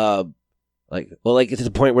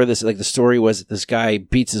the point where this, like the story was this guy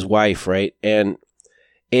beats his wife, right? And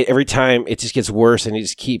every time it just gets worse and he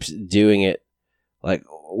just keeps doing it. Like,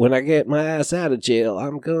 when I get my ass out of jail,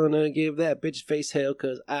 I'm gonna give that bitch face hell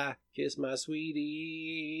because I kiss my sweetie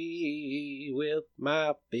with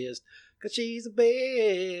my fist. Because she's a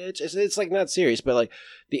bitch. It's like not serious, but like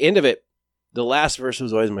the end of it, the last verse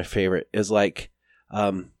was always my favorite. Is like,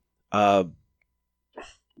 well, I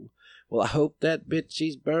hope that bitch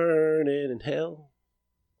she's burning in hell.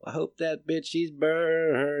 I hope that bitch she's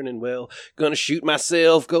burning well. Gonna shoot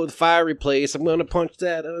myself, go to the fiery place. I'm gonna punch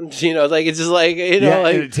that, like it's just like,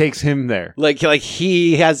 like it takes him there. Like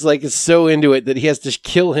he has like is so into it that he has to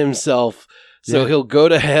kill himself, so he'll go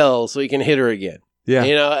to hell so he can hit her again.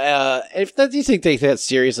 Yeah, if you take that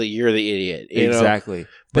seriously, you're the idiot. Exactly.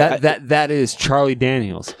 That is Charlie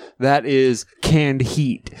Daniels. That is Canned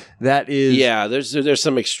Heat. That is There's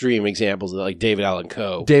some extreme examples of like David Allan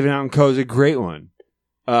Coe. David Allan Coe is a great one.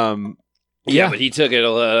 But he took it.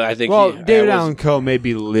 I think. Well, David Allan Coe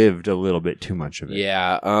maybe lived a little bit too much of it.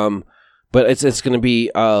 Yeah. But it's going to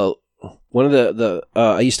be one of the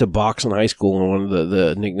I used to box in high school, and one of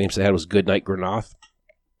the nicknames I had was Goodnight Granath.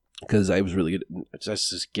 Because I was really good. It's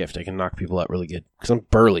just this gift. I can knock people out really good. Because I'm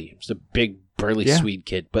burly. I'm just a big, burly Swede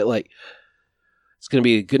kid. But like, it's going to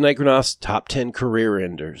be Goodnight Granath's top 10 career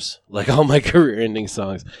enders. Like all my career ending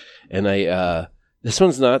songs. And this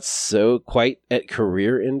one's not so quite at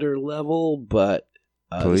career ender level, but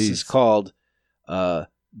this is called The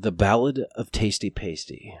Ballad of Tasty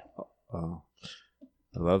Pasty. Oh,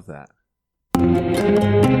 I love that.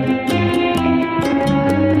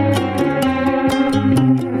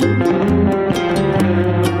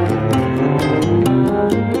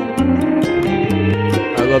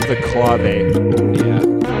 I love the clave. Yeah.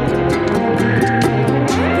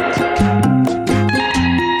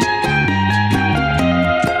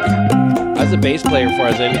 As a bass player, as far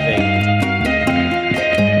as anything.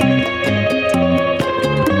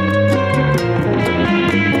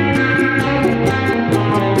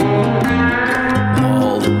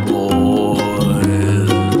 All the boys,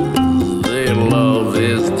 they love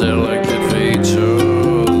his delicate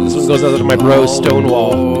features. This one goes out to my bro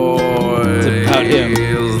Stonewall. him.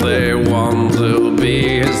 They want to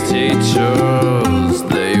be his teachers.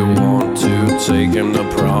 They want to take him to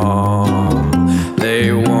prom.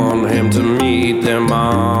 They want him to meet their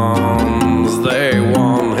moms. They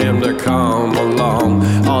want him to come along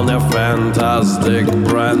on their fantastic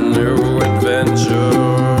brand new adventures.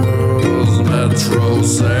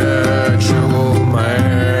 Metrosexual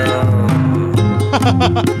man.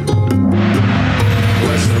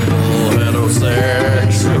 Questionable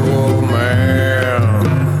heterosexual man.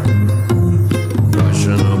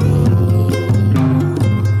 Questionable.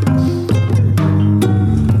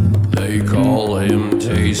 They call him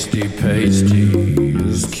Tasty Pasty.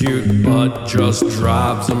 He's cute but just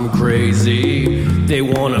drives them crazy. They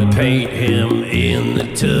wanna paint him in the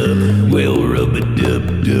tub. Well,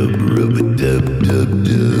 rub-a-dub-dub,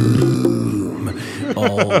 rub-a-dub-dub-dub.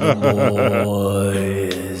 All the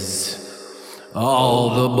boys, all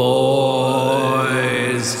the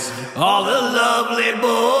boys, all the lovely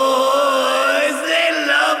boys, they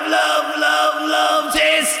love, love, love, love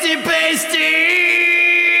Tasty Pasty.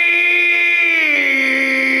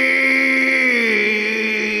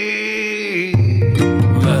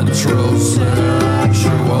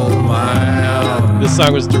 Metrosexual man. This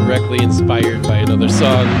song was directly inspired by another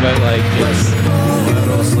song, but like it's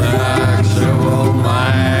metrosexual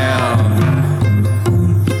man.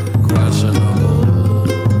 Questionable.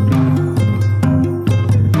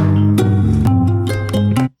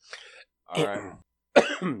 All right.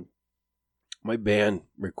 My band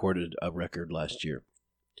recorded a record last year.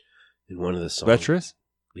 And one of the songs. Veterans?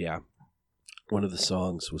 Yeah. One of the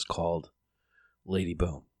songs was called Lady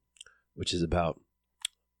Bone, which is about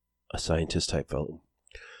a scientist type fellow.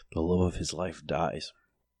 The love of his life dies.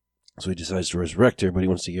 So he decides to resurrect her, but he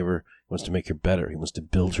wants to make her better. He wants to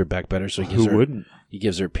build her back better. So he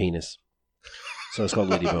gives her a penis. So it's called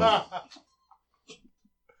Lady Bone.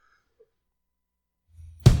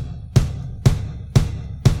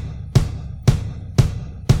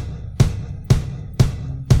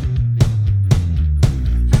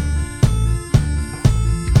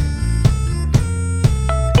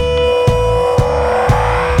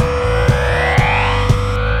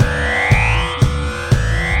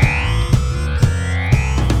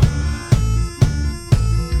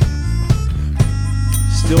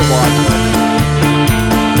 Still watching.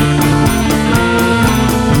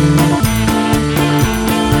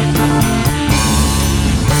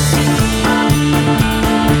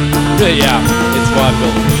 yeah, it's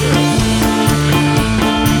vaudeville for sure.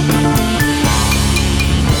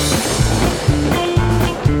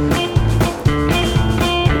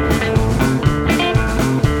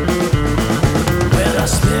 Well, I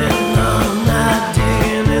spent all night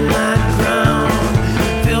digging in that ground.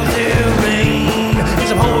 Filthy rain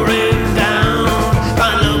is pouring down.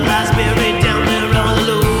 My love lies buried down there on the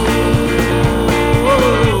low.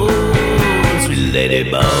 Sweet lady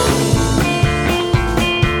bone.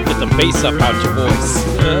 Get the bass up out your voice.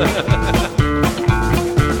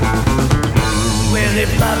 Well,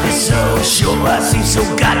 if life is so short, I seem so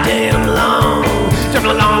goddamn long.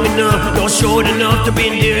 Never long enough, nor short enough to be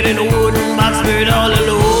endeared in a wooden box buried all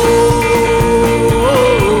alone.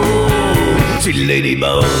 Sweet lady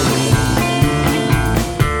bone.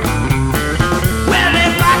 Well,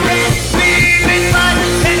 if I can't feel it, but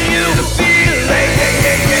can you feel it?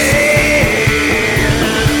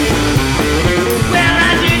 Well,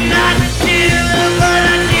 I did not kill her, but I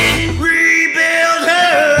did rebuild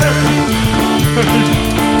her.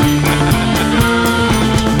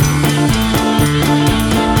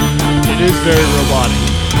 It is very robotic.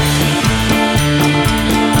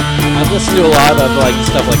 I listen to a lot of like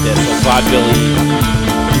stuff like this, like vaudeville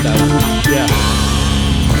stuff. Yeah.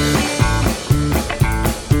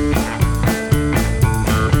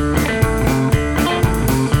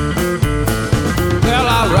 Well, I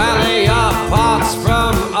rally up parts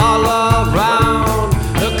from all around.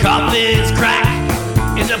 The coffin's crack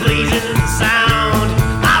is a pleasing sound.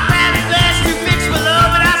 I ran a glass to fix my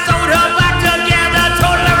love, and I sewed her back together,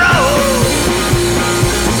 totally wrong.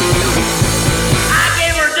 I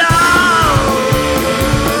gave her down.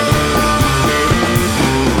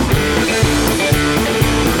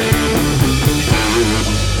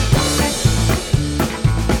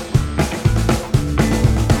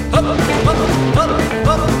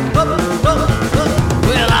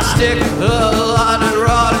 Well, I stick a lightning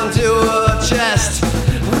rod into her chest.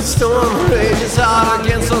 The storm rages hard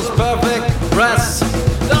against those perfect breasts.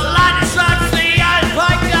 The lightning strikes the iron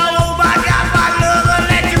pike down. Oh my God, my love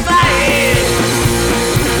electrified.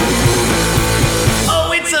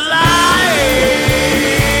 Oh, it's alive.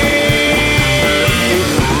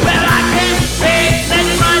 Well, I can't say that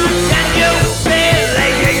much. Can you feel it?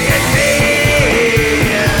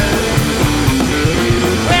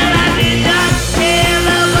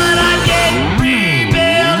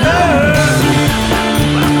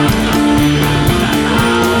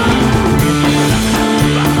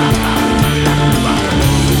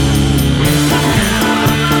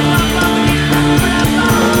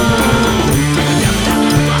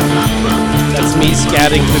 me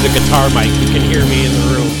scatting through the guitar mic. You can hear me in the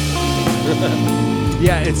room.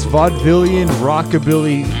 Yeah, it's vaudevillian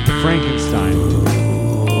rockabilly Frankenstein.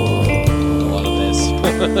 A lot of this.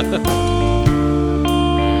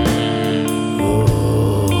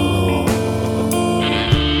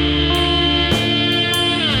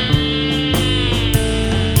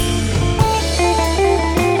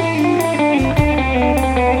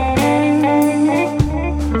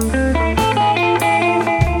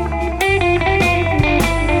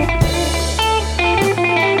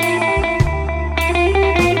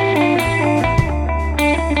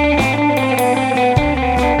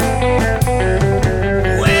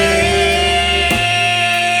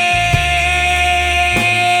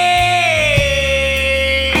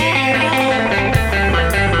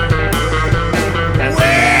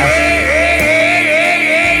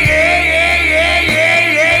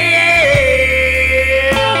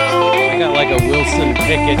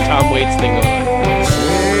 Pickett, Tom Waits thing going on.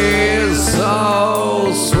 She's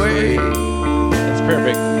so sweet. That's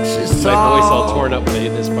perfect. My voice all torn up when I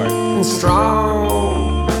did this part.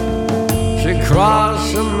 Strong. She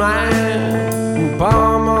crushed a man,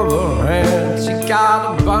 palm of her hand. She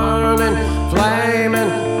got a burning,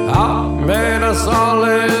 flaming heart, made us all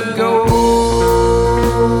let go.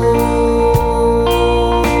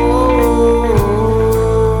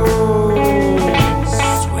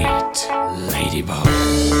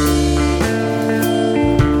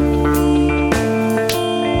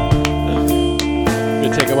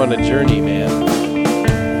 On a journey, man.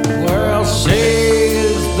 Well,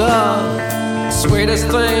 she's the sweetest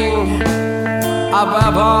thing I've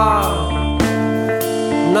ever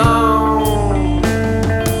known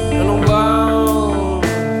in a world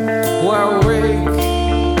where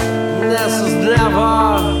weakness is never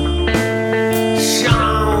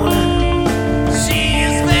shown. She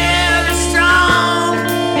is very strong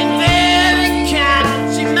and very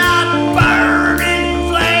kind. She's not burning,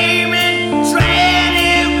 flaming,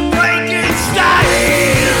 treading Frankenstein.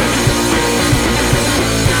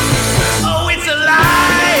 Oh, it's a lie.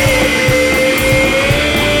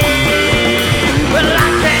 Well, I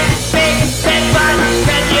can't fix it, but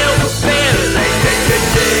can you feel like it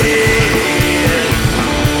today?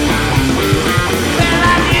 Well,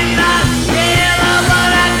 I did not kill her,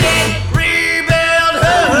 but I did rebuild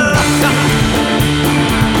her.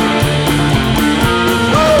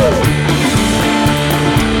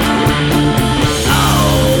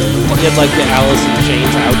 You had like the Alice in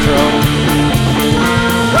Chains outro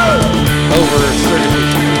over certain.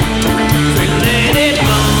 Sweet lady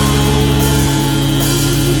bloom,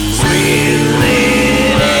 sweet lady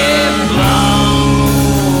bloom,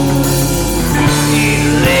 sweet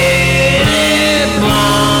lady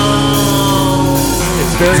bloom.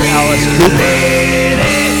 It's very Alice Cooper.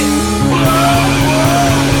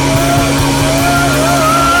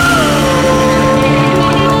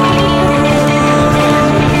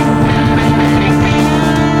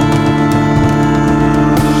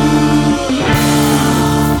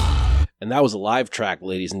 And that was a live track,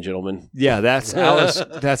 ladies and gentlemen. Yeah, that's Alice.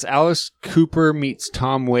 That's Alice Cooper meets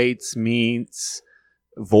Tom Waits meets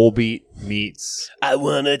Volbeat meets I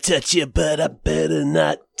wanna touch you, but I better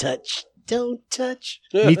not touch. Don't touch.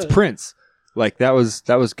 meets Prince. Like that was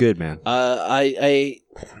good, man. I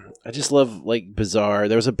just love like bizarre.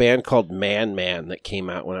 There was a band called Man that came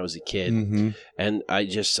out when I was a kid, and I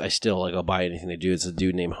still like I'll buy anything they do. It's a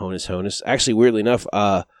dude named Honus. Actually, weirdly enough,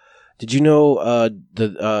 did you know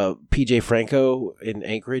the PJ Franco in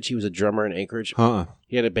Anchorage? He was a drummer in Anchorage.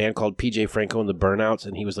 He had a band called PJ Franco and the Burnouts,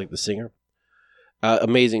 and he was like the singer.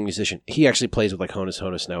 Amazing musician. He actually plays with like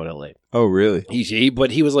Honus now in LA. Oh, really?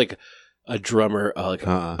 But he was like a drummer, like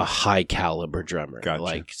a high caliber drummer,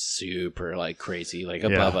 like super like crazy, like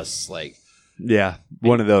above us, like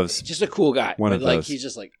one of those. Just a cool guy. One of like, those. He's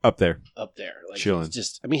just like up there, like chilling.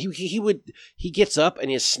 Just, I mean, he gets up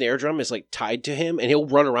and his snare drum is like tied to him, and he'll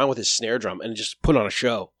run around with his snare drum and just put on a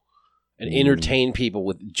show and entertain people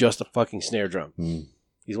with just a fucking snare drum.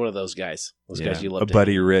 He's one of those guys. Those guys you love.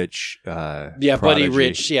 Buddy Rich. Buddy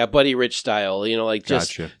Rich. Yeah, Buddy Rich style. You know, like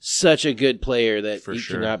just such a good player that he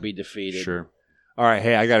cannot be defeated. Sure. All right.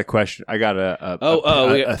 Hey, I got a question. I got a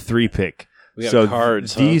 3-pick. We got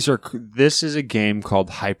cards. This is a game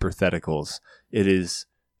called Hypotheticals. It is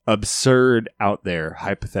absurd out there.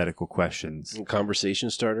 Hypothetical questions.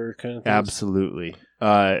 Conversation starter kind of thing. Absolutely.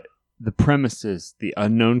 The premise is the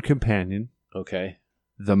unknown companion. Okay.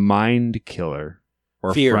 The mind killer.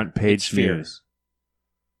 Or fear. Front page news.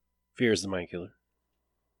 Fear is the mind killer.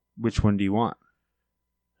 Which one do you want?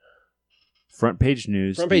 Front page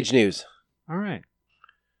news. Front page news. All right.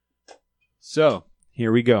 So,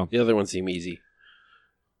 here we go. The other ones seem easy.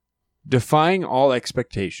 Defying all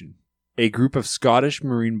expectation, a group of Scottish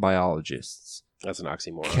marine biologists That's an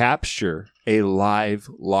oxymoron. capture a live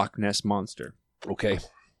Loch Ness monster. Okay.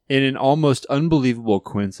 In an almost unbelievable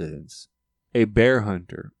coincidence, a bear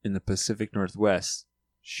hunter in the Pacific Northwest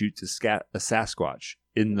shoots a Sasquatch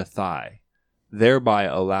in the thigh, thereby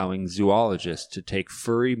allowing zoologists to take the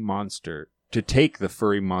furry monster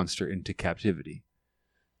into captivity.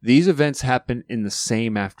 These events happen in the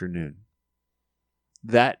same afternoon.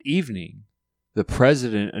 That evening, the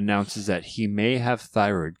president announces that he may have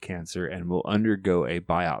thyroid cancer and will undergo a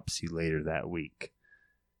biopsy later that week.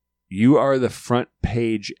 You are the front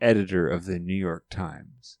page editor of the New York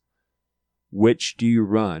Times. Which do you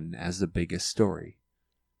run as the biggest story?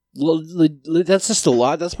 That's just a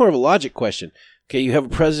lot. That's more of a logic question. Okay, you have a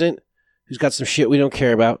president who's got some shit we don't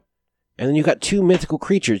care about, and then you got two mythical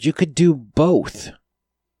creatures. You could do both.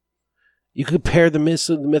 You could pair the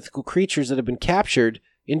mythical creatures that have been captured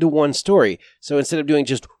into one story. So instead of doing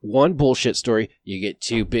just one bullshit story, you get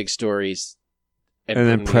two big stories. And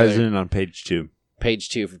then president on page 2. Page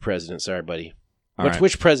 2 for president. Sorry, buddy. Right.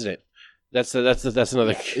 Which president? That's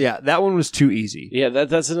another. Yeah, that one was too easy. Yeah,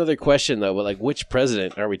 that's another question though. But like, which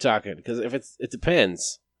president are we talking? Because if it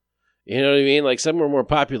depends. You know what I mean? Like, some are more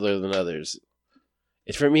popular than others.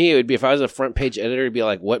 For me, it would be, if I was a front page editor, it'd be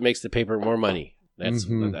like, what makes the paper more money? That's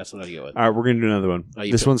what I go with. All right, we're gonna do another one.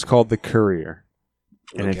 This one's called The Courier,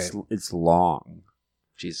 and it's long.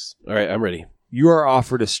 Jeez. All right, I'm ready. You are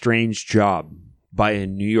offered a strange job by a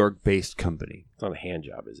New York-based company. It's not a hand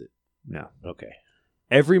job, is it? No. Okay.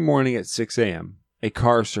 Every morning at 6 a.m., a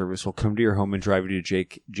car service will come to your home and drive you to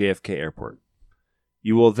JFK Airport.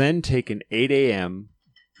 You will then take an 8 a.m.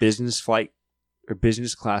 business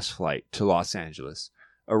class flight to Los Angeles,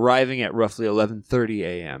 arriving at roughly 11:30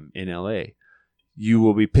 a.m. in LA. You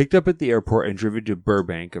will be picked up at the airport and driven to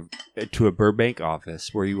a Burbank office,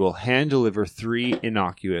 where you will hand deliver 3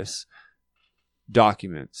 innocuous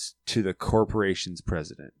documents to the corporation's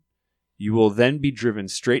president. You will then be driven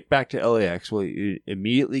straight back to LAX, where you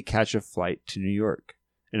immediately catch a flight to New York.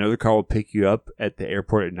 Another car will pick you up at the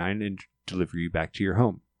airport at 9 and deliver you back to your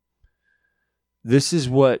home. This is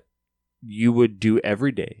what you would do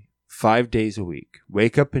every day, 5 days a week.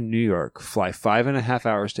 Wake up in New York, fly 5.5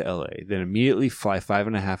 hours to LA, then immediately fly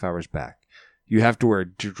 5.5 hours back. You have to wear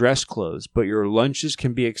dress clothes, but your lunches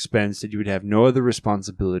can be expensed and you would have no other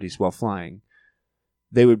responsibilities while flying.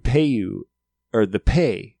 They would pay you, or the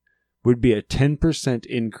pay would be a 10%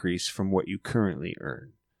 increase from what you currently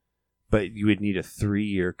earn. But you would need a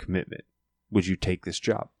 3-year commitment. Would you take this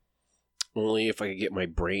job? Only if I could get my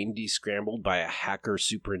brain descrambled by a hacker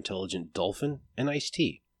super intelligent dolphin and iced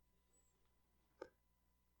tea.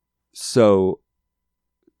 So,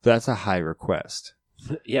 that's a high request.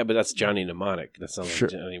 Yeah, but that's Johnny Mnemonic. That's not Sure.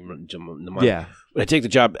 like Johnny Mnemonic. Yeah. Would I take the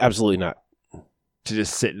job? Absolutely not. To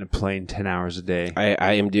just sit in a plane 10 hours a day.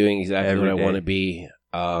 I am doing exactly Every what day. I want to be.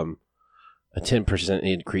 A 10%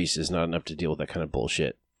 increase is not enough to deal with that kind of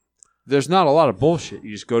bullshit. There's not a lot of bullshit.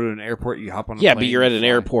 You just go to an airport, you hop on a plane. Yeah, but you're at and an fly.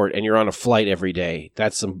 airport and you're on a flight every day.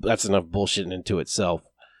 That's enough bullshit into itself.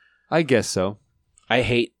 I guess so. I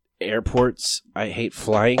hate airports. I hate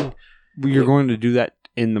flying. You're going to do that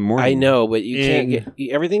in the morning. I know, but you can't get...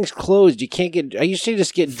 Everything's closed. You can't get... I used to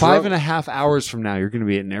just get drunk. 5.5 hours from now, you're going to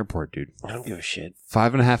be at an airport, dude. I don't give a shit.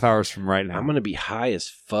 5.5 hours from right now. I'm going to be high as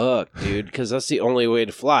fuck, dude, because that's the only way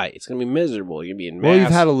to fly. It's going to be miserable. You're going to be in Well, mass.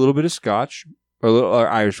 you've had a little bit of scotch, or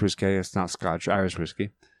Irish whiskey. I guess not scotch, Irish whiskey.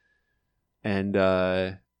 And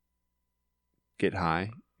get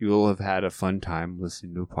high. You will have had a fun time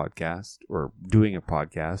listening to a podcast or doing a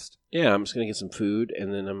podcast. Yeah, I'm just going to get some food,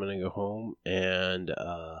 and then I'm going to go home and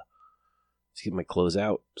just get my clothes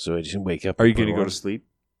out. So I just wake up. Are you going to go to sleep?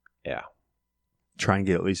 Yeah. Try and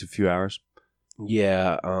get at least a few hours?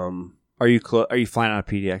 Yeah. Are you flying out of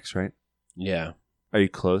PDX, right? Yeah. Are you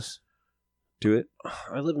close to it?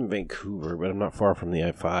 I live in Vancouver, but I'm not far from the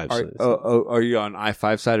I-5. Are you on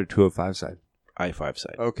I-5 side or 205 side? I-5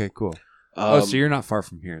 side. Okay, cool. So you're not far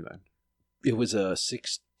from here then. It was a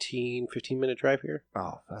 15-minute drive here.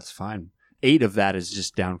 Oh, that's fine. 8 of that is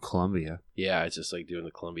just down Columbia. Yeah, it's just like doing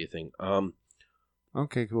the Columbia thing.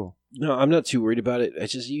 Okay, cool. No, I'm not too worried about it.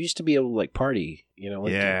 It's just, you used to be able to like party,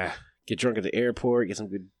 like Yeah. get drunk at the airport, get some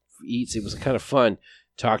good eats. It was kind of fun.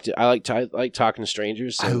 I like talking to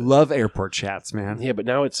strangers. So. I love airport chats, man. Yeah, but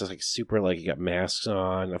now it's like super like you got masks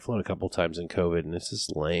on. I've flown a couple times in COVID, and this is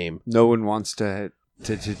lame. No one wants to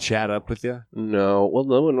chat up with you? No. Well,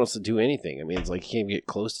 no one wants to do anything. I mean, it's like you can't get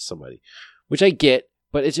close to somebody, which I get,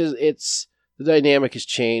 but it's the dynamic has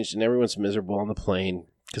changed, and everyone's miserable on the plane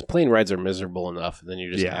because plane rides are miserable enough, and then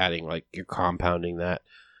you're just adding, like, you're compounding that.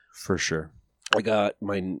 For sure. I got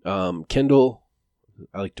my Kindle.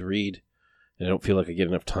 I like to read, and I don't feel like I get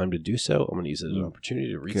enough time to do so. I'm going to use it as an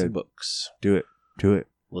opportunity to read some books. Do it.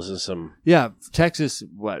 Listen to some. Yeah, Texas.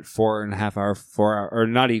 What 4.5 hour, 4 hour, or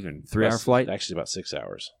not even 3 hour flight? Actually, about 6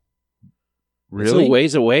 hours. Really? It's a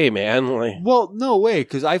ways away, man. Like, well, no way,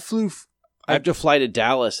 because I flew. I have to fly to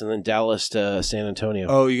Dallas and then Dallas to San Antonio.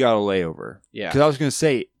 Oh, you got a layover. Yeah. Because I was going to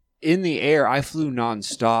say, in the air, I flew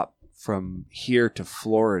nonstop from here to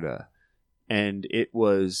Florida, and it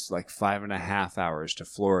was like 5.5 hours to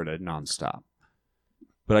Florida nonstop.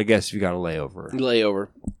 But I guess you got a layover.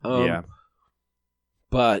 Yeah.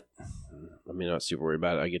 But, I mean, I'm not super worried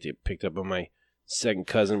about it. I get to get picked up on my second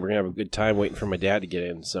cousin. We're going to have a good time waiting for my dad to get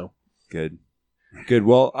in, so. Good.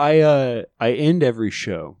 Well, I end every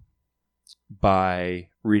show by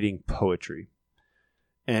reading poetry.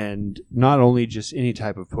 And not only just any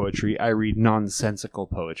type of poetry, I read nonsensical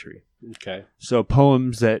poetry. Okay. So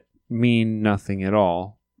poems that mean nothing at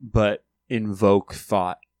all, but invoke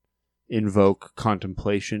thought, invoke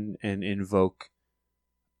contemplation, and invoke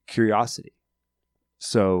curiosity.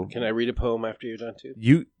 So can I read a poem after you're done too?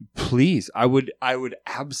 You please. I would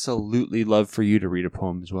absolutely love for you to read a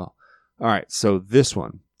poem as well. All right, so this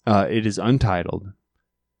one, it is untitled,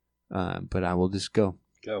 but I will just go.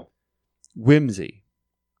 Go. Whimsy.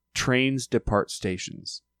 Trains depart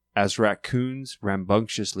stations, as raccoons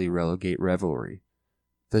rambunctiously relegate revelry.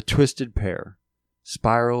 The twisted pair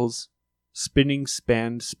spirals, spinning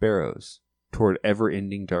spanned sparrows toward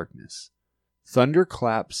ever-ending darkness. Thunder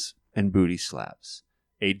claps and booty slaps,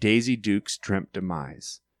 a Daisy Duke's dreamt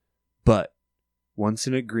demise. But, once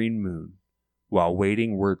in a green moon, while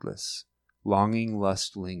waiting wordless, longing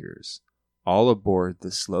lust lingers, all aboard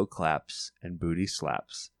the slow claps and booty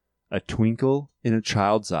slaps, a twinkle in a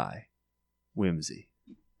child's eye, whimsy.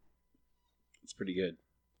 It's pretty good.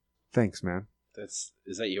 Thanks, man. Is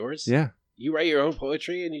that yours? Yeah. You write your own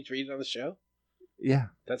poetry and you read it on the show? Yeah.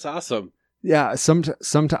 That's awesome. Yeah,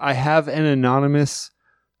 I have an anonymous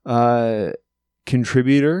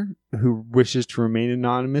contributor who wishes to remain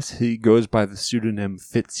anonymous. He goes by the pseudonym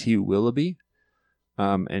Fitzhugh Willoughby,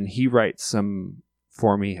 and he writes some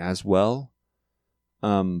for me as well.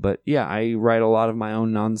 But yeah, I write a lot of my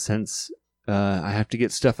own nonsense. I have to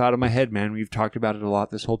get stuff out of my head, man. We've talked about it a lot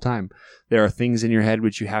this whole time. There are things in your head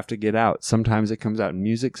which you have to get out. Sometimes it comes out in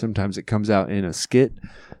music. Sometimes it comes out in a skit.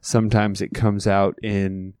 Sometimes it comes out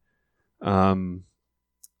in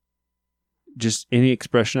just any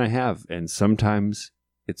expression I have. And sometimes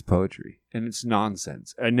it's poetry. And it's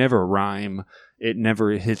nonsense. I never rhyme. It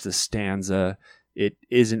never hits a stanza. It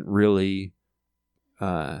isn't really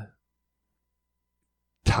tied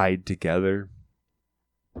together.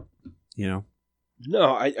 You know?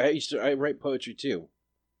 No, I write poetry too.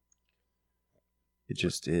 It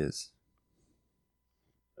just is.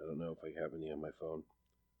 I don't know if I have any on my phone.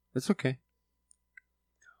 That's okay.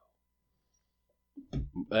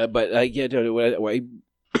 But yeah,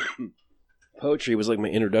 poetry was like my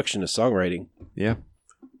introduction to songwriting. Yeah.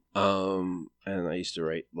 And I used to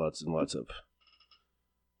write lots and lots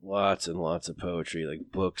of poetry,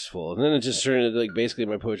 like books full, and then it just turned into like basically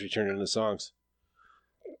my poetry turned into songs.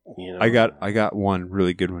 You know, I got one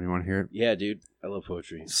really good one. You want to hear it? Yeah, dude, I love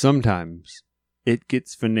poetry. Sometimes it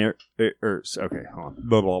gets okay, hold on.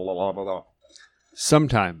 Blah, blah, blah, blah, blah.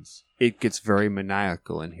 Sometimes it gets very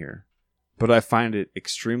maniacal in here, but I find it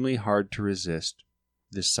extremely hard to resist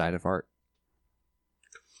this side of art.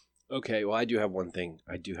 Okay, well, I do have one thing.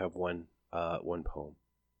 I do have one poem.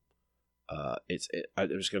 I'm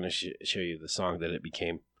just going to show you the song that it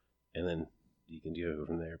became, and then you can do it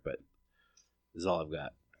from there. But this is all I've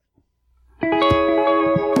got. Have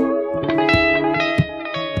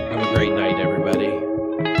a great night, everybody.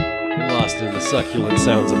 You're lost in the succulent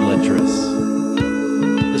sounds of Letras.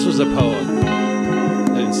 This was a poem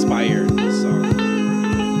that inspired this song.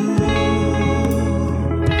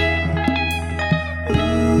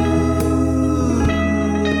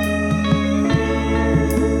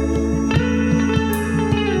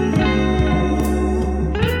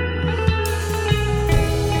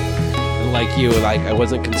 Like you, like I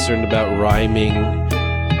wasn't concerned about rhyming.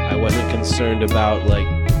 I wasn't concerned about like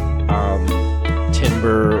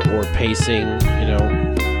timbre or pacing. You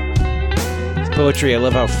know, it's poetry. I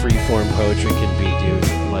love how freeform poetry can be, dude.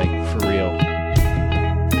 Like for real.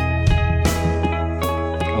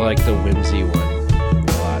 I like the whimsy one a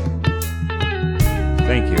lot.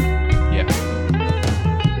 Thank you. Yeah.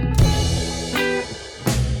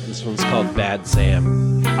 This one's called Bad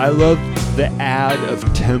Sam. I love the add of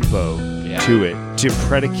tempo to it to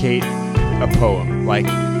predicate a poem. Like,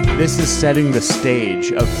 this is setting the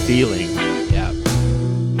stage of feeling. Yeah.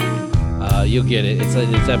 You'll get it. It's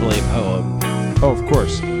definitely a poem. Oh, of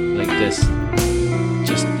course. Like this.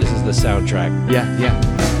 This is the soundtrack. Yeah.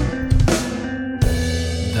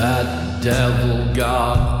 That devil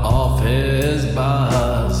got off his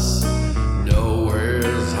bus.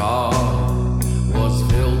 Nowhere's heart was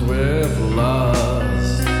filled with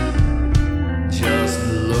lust. Just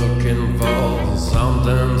looking for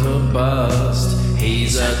something to bust.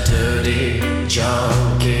 He's a dirty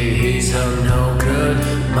junkie. He's a no good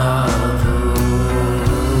mother.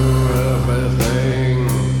 Everything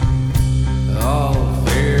all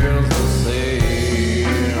feels the same.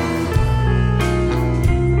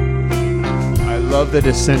 I love the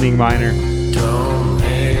descending minor. Don't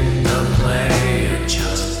hate the player,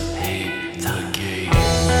 just hate the game.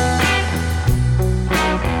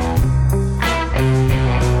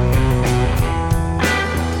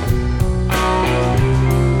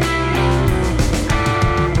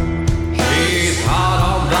 He's hot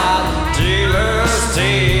on that dealer's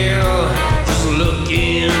deal. Just look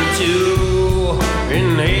into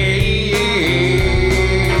inhale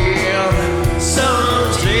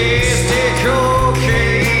some tasty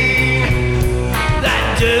cocaine. That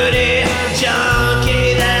dirty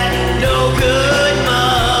junkie, that no good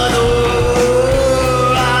mother.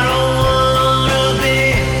 I don't wanna be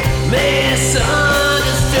misunderstood.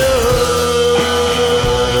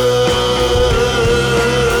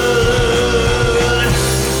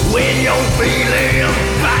 When you're feeling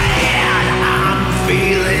bad, I'm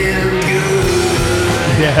feeling good.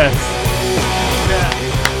 Yes.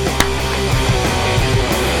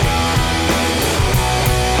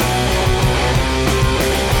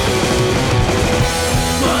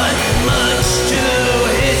 But much to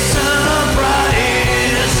his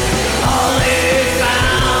surprise, all he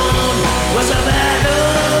found was a bag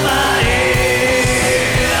of ice.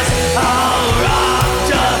 All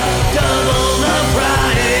rocked up, double the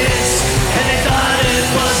price, and he thought it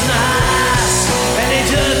was nice, and he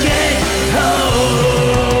took it home.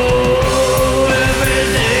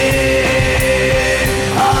 Everything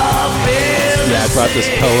all feels Yeah, I brought this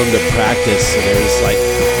poem to practice, and it was like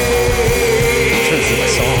turns into a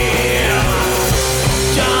song.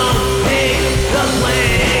 Don't hate the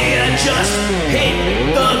player, just hate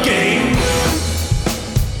the game.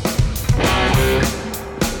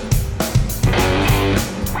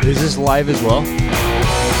 Is this live as well?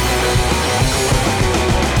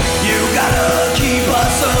 You gotta keep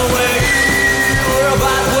us away. We're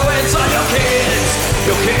about influence on your kids.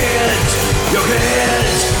 Your kids, your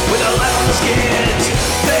kids, with a life on the skids.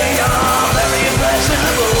 They are very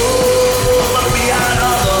impressionable. But we got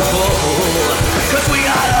all the bull, 'cause we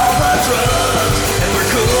got all the drugs, and we're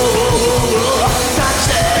cool. Dad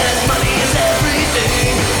says money is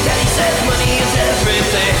everything. Daddy says money is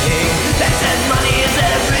everything. Dad says money is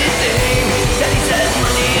everything. Daddy says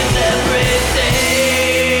money is everything.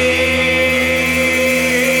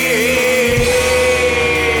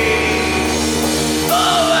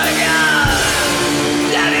 Oh my God!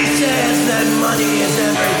 Daddy says that money is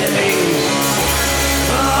everything.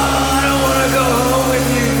 Oh, I don't wanna go home with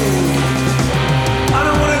you. I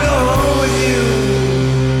don't wanna go home with you.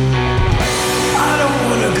 I don't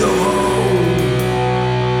wanna go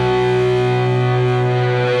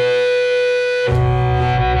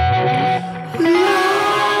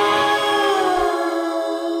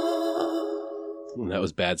And that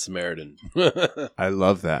was Bad Samaritan. I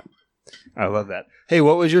love that. Hey,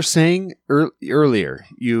 what was your saying earlier?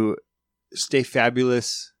 You stay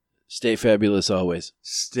fabulous. Stay fabulous always.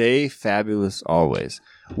 Stay fabulous always.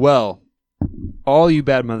 Well, all you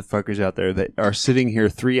bad motherfuckers out there that are sitting here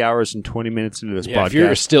 3 hours and 20 minutes into this podcast. If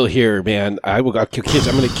you're still here, man, I'm going to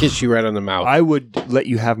kiss you right on the mouth. I would let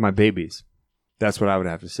you have my babies. That's what I would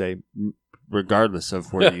have to say, regardless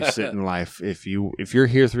of where you sit in life. If you're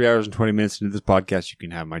here 3 hours and 20 minutes into this podcast, you can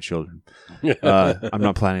have my children. I'm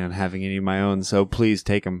not planning on having any of my own, so please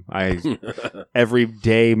take them. Every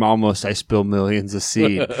day almost I spill millions of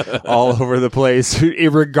seed all over the place.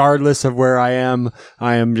 Regardless of where I am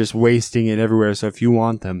just wasting it everywhere. So if you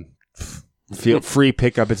want them, feel free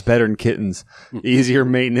pickup. It's better than kittens. Easier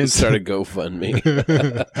maintenance. Start a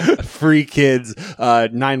GoFundMe. Free kids.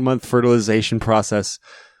 9-month fertilization process.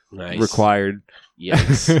 Nice. Required.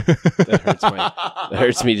 Yes. That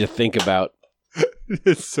hurts me to think about.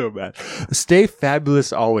 It's so bad. Stay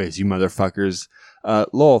fabulous always, you motherfuckers.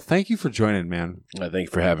 Lowell, thank you for joining, man. Thank you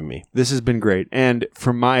for having me. This has been great. And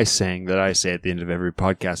for my saying that I say at the end of every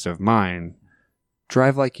podcast of mine,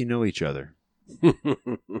 drive like you know each other.